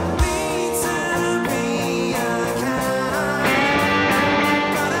I don't mean to be unkind,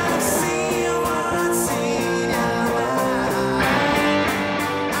 but I see what's in your mind.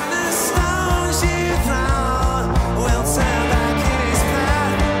 And the stones you throw will turn back in his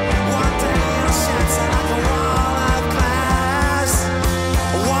path. One day you'll shatter like a wall of glass,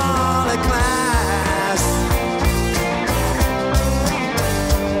 a wall of glass.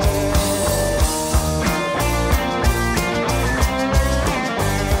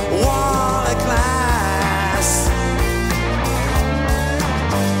 Wall of glass.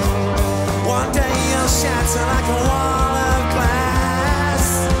 One day you'll shatter like a wall of glass.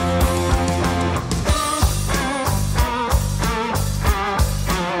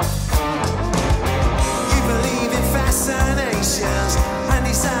 You believe in fascinations and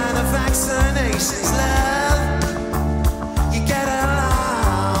designer vaccinations, love. You get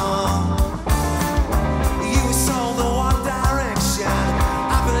along. You were sold the one direction.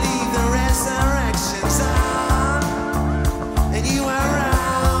 I believe the resurrection's on, and you were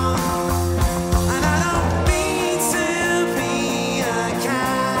wrong. And I don't mean to be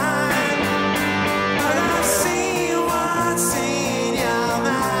unkind, but I've seen what's in your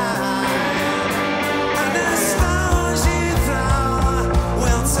mind. And the stones you throw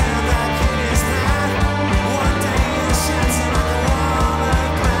will turn back in his path. One day you'll shatter like a wall of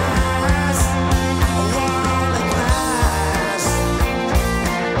glass, a wall of glass.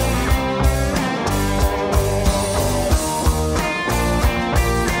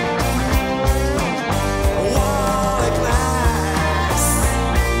 A wall of glass.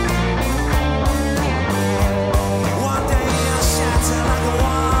 One day you'll shatter like a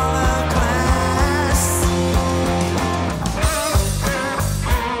wall of glass.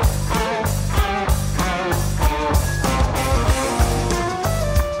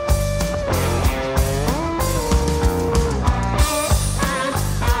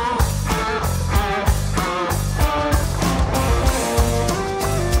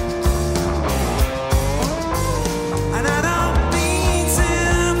 And I don't mean to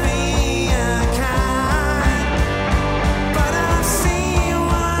be unkind, but I've seen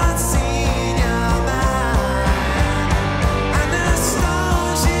what's in your mind. And the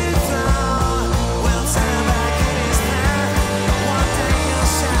stones you throw will turn back in his path. One day you'll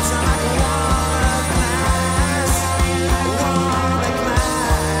shatter like a wall of glass, a wall of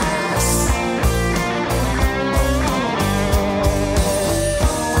glass.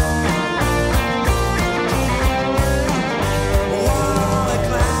 Wall of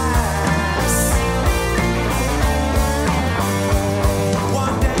glass.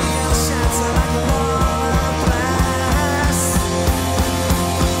 One day you'll shatter like a wall of glass.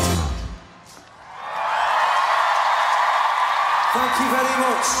 Thank you very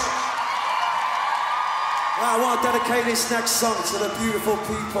much. Well, I want to dedicate this next song to the beautiful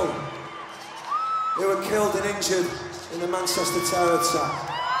people who were killed and injured in the Manchester terror attack.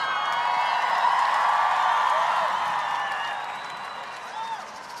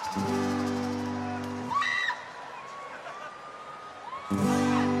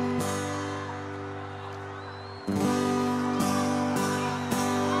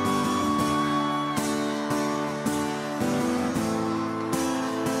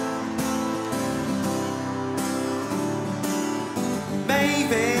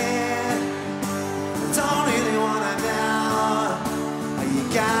 Maybe I don't really wanna know how you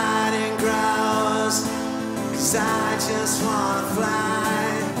got and grows, 'cause I just wanna fly.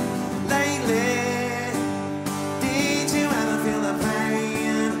 Lately, did you ever feel the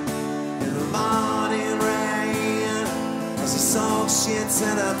pain in the morning rain as it soaks you to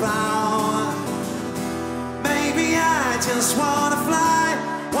the bone? Maybe I just wanna fly,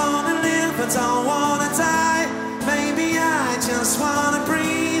 wanna live but don't wanna die. Maybe I just wanna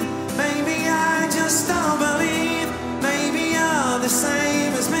breathe. Maybe I just don't believe. Maybe you're the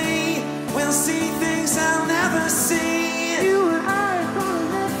same as me. We'll see things I'll never see. You and I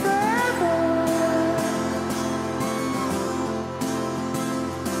gonna live forever.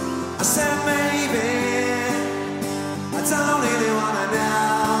 I said maybe I don't really wanna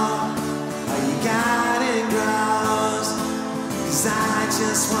know how you got it grows, 'cause I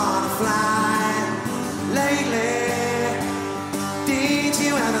just wanna fly. Lately, did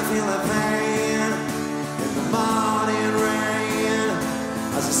you ever feel the pain in the morning rain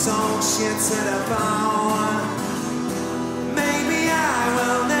as it soaks you to the bone? Maybe I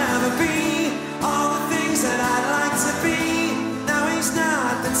will never be all the things that I'd like to be. Now is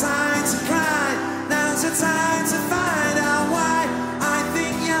not the time to cry. Now's the time to find out why. I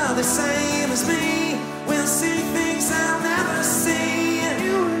think you're the same as me.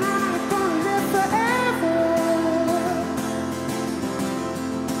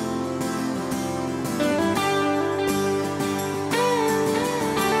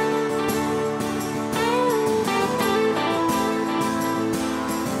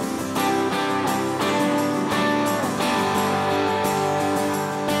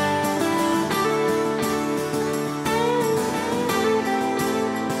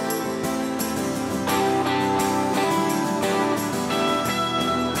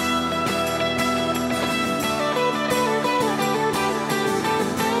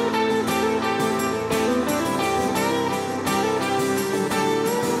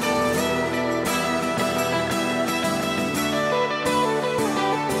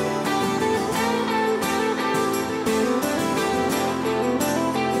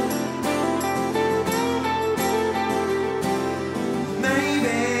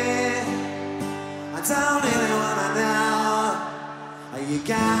 you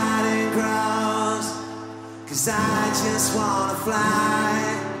got it crossed. 'Cause I just wanna fly.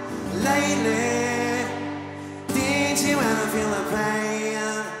 Lately, did you ever feel the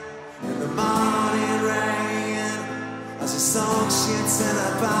pain in the morning rain as you soak shit in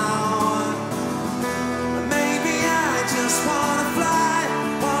a bone? Maybe I just wanna fly,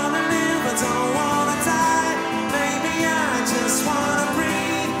 wanna live but don't wanna die. Maybe I just wanna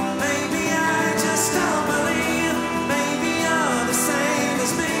breathe. Maybe I just don't believe. Maybe you're the same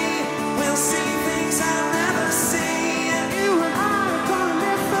as me. We'll see things I'll never see. And you and I are gonna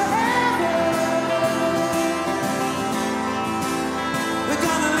live forever. We're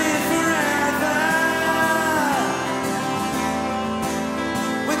gonna live forever.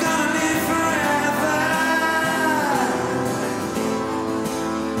 We're gonna live forever.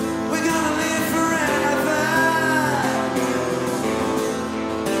 We're gonna live forever.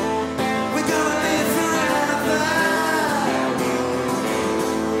 We're gonna live forever.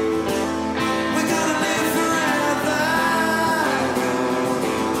 We're gonna live forever.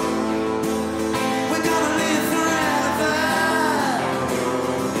 We're gonna live forever.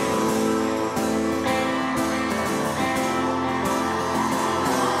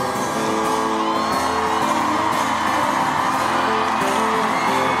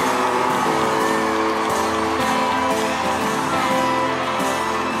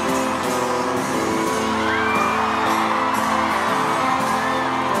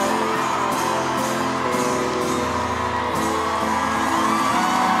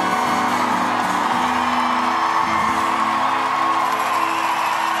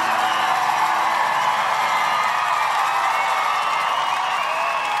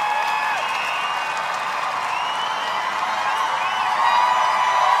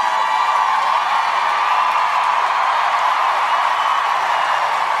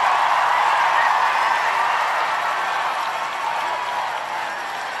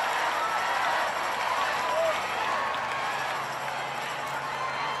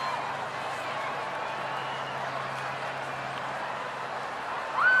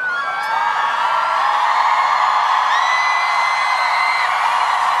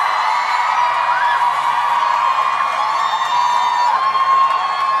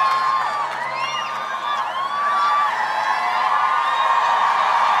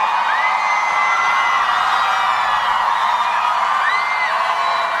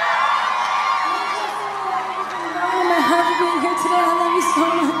 my heart for being here today. I love you so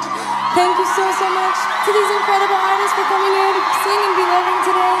much. Thank you so much to these incredible artists for coming here to sing and be loving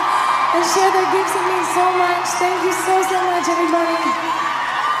today and share their gifts with me so much. Thank you so much, everybody.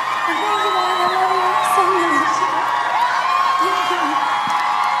 And thank you, Lord. I love you so much. Thank you.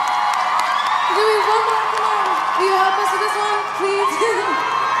 Do we one more? Come on. Will you help us with this one, please?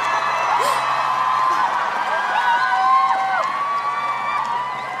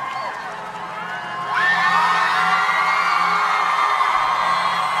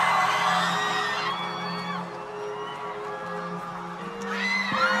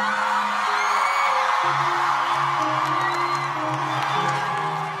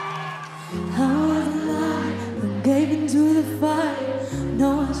 Gave into the fire. No,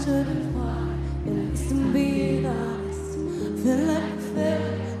 I shouldn't fight. At least I'm being honest. Feel like I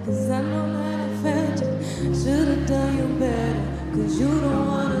failed, 'cause I know that I failed you. Should've done you better, 'cause you don't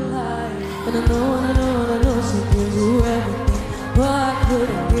wanna lie. And I know she gives you everything, but I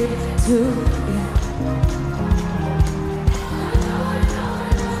couldn't give it to you.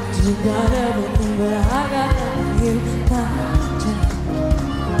 You got everything, but I got nothing. You got you.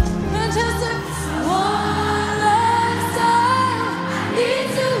 Manchester, one last time, need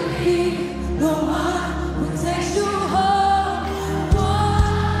to be the one who takes you home.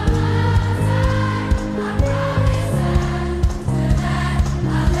 One last time, I promise that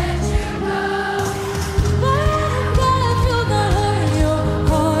I'll let you go. But I'm glad you're not hurting your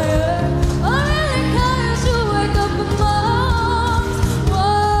heart. I really can't you wake up in my arms.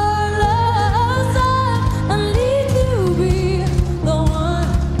 One last time, I need to be the one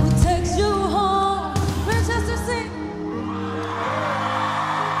who takes you home. Manchester, sing.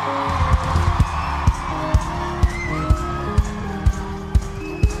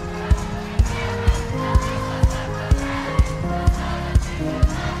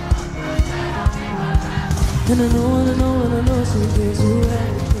 And I know she gives you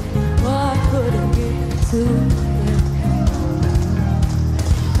everything, but I couldn't give it to you.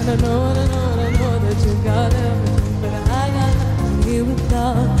 And I know that you got everything, but I got nothing here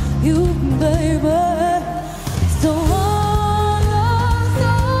without you, baby. So one last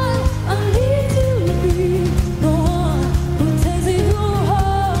time, I need to be the one who takes you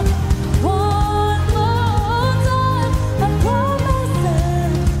home. One more time, I promise that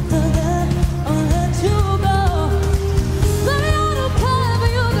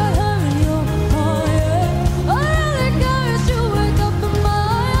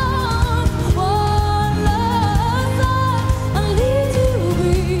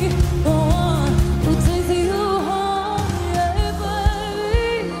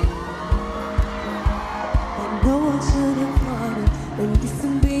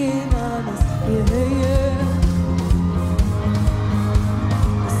being honest, yeah.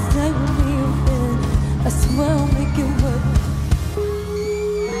 Stay with me, I swear I'll make it work.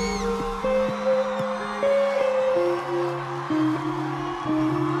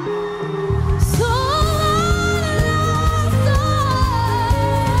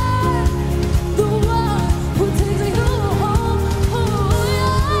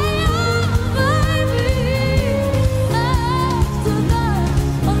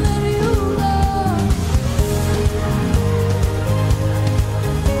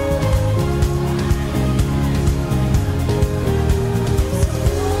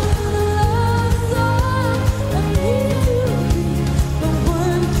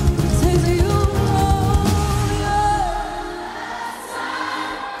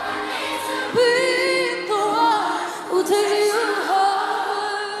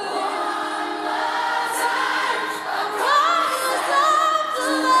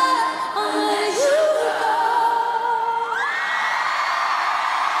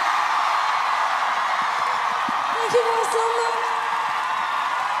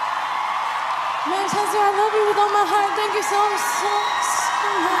 Manchester, I love you with all my heart. Thank you so much.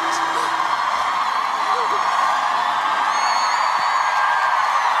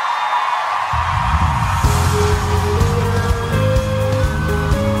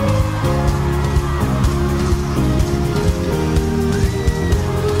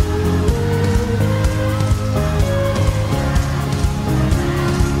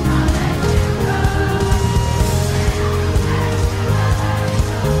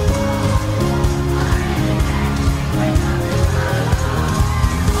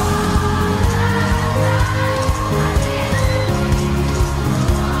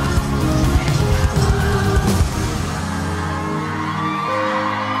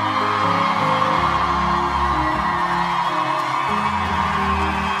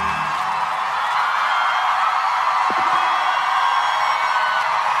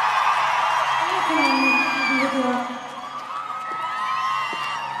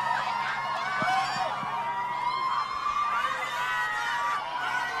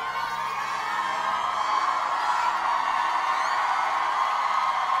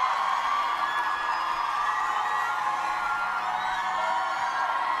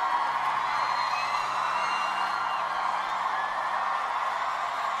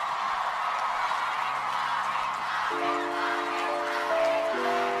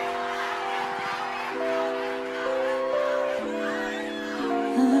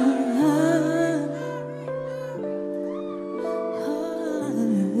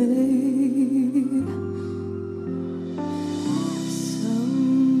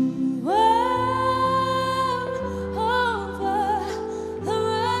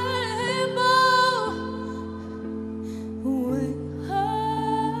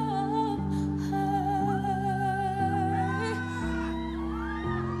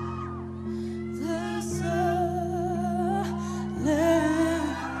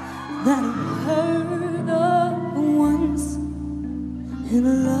 That I heard of once in a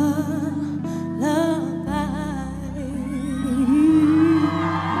lullaby.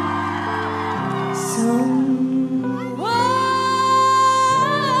 Somewhere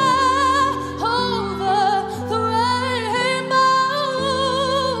over the rainbow,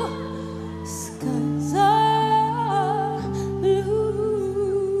 skies are blue,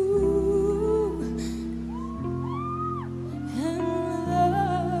 and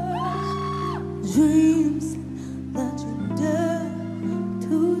dreams that you dare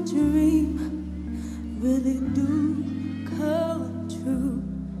to dream really do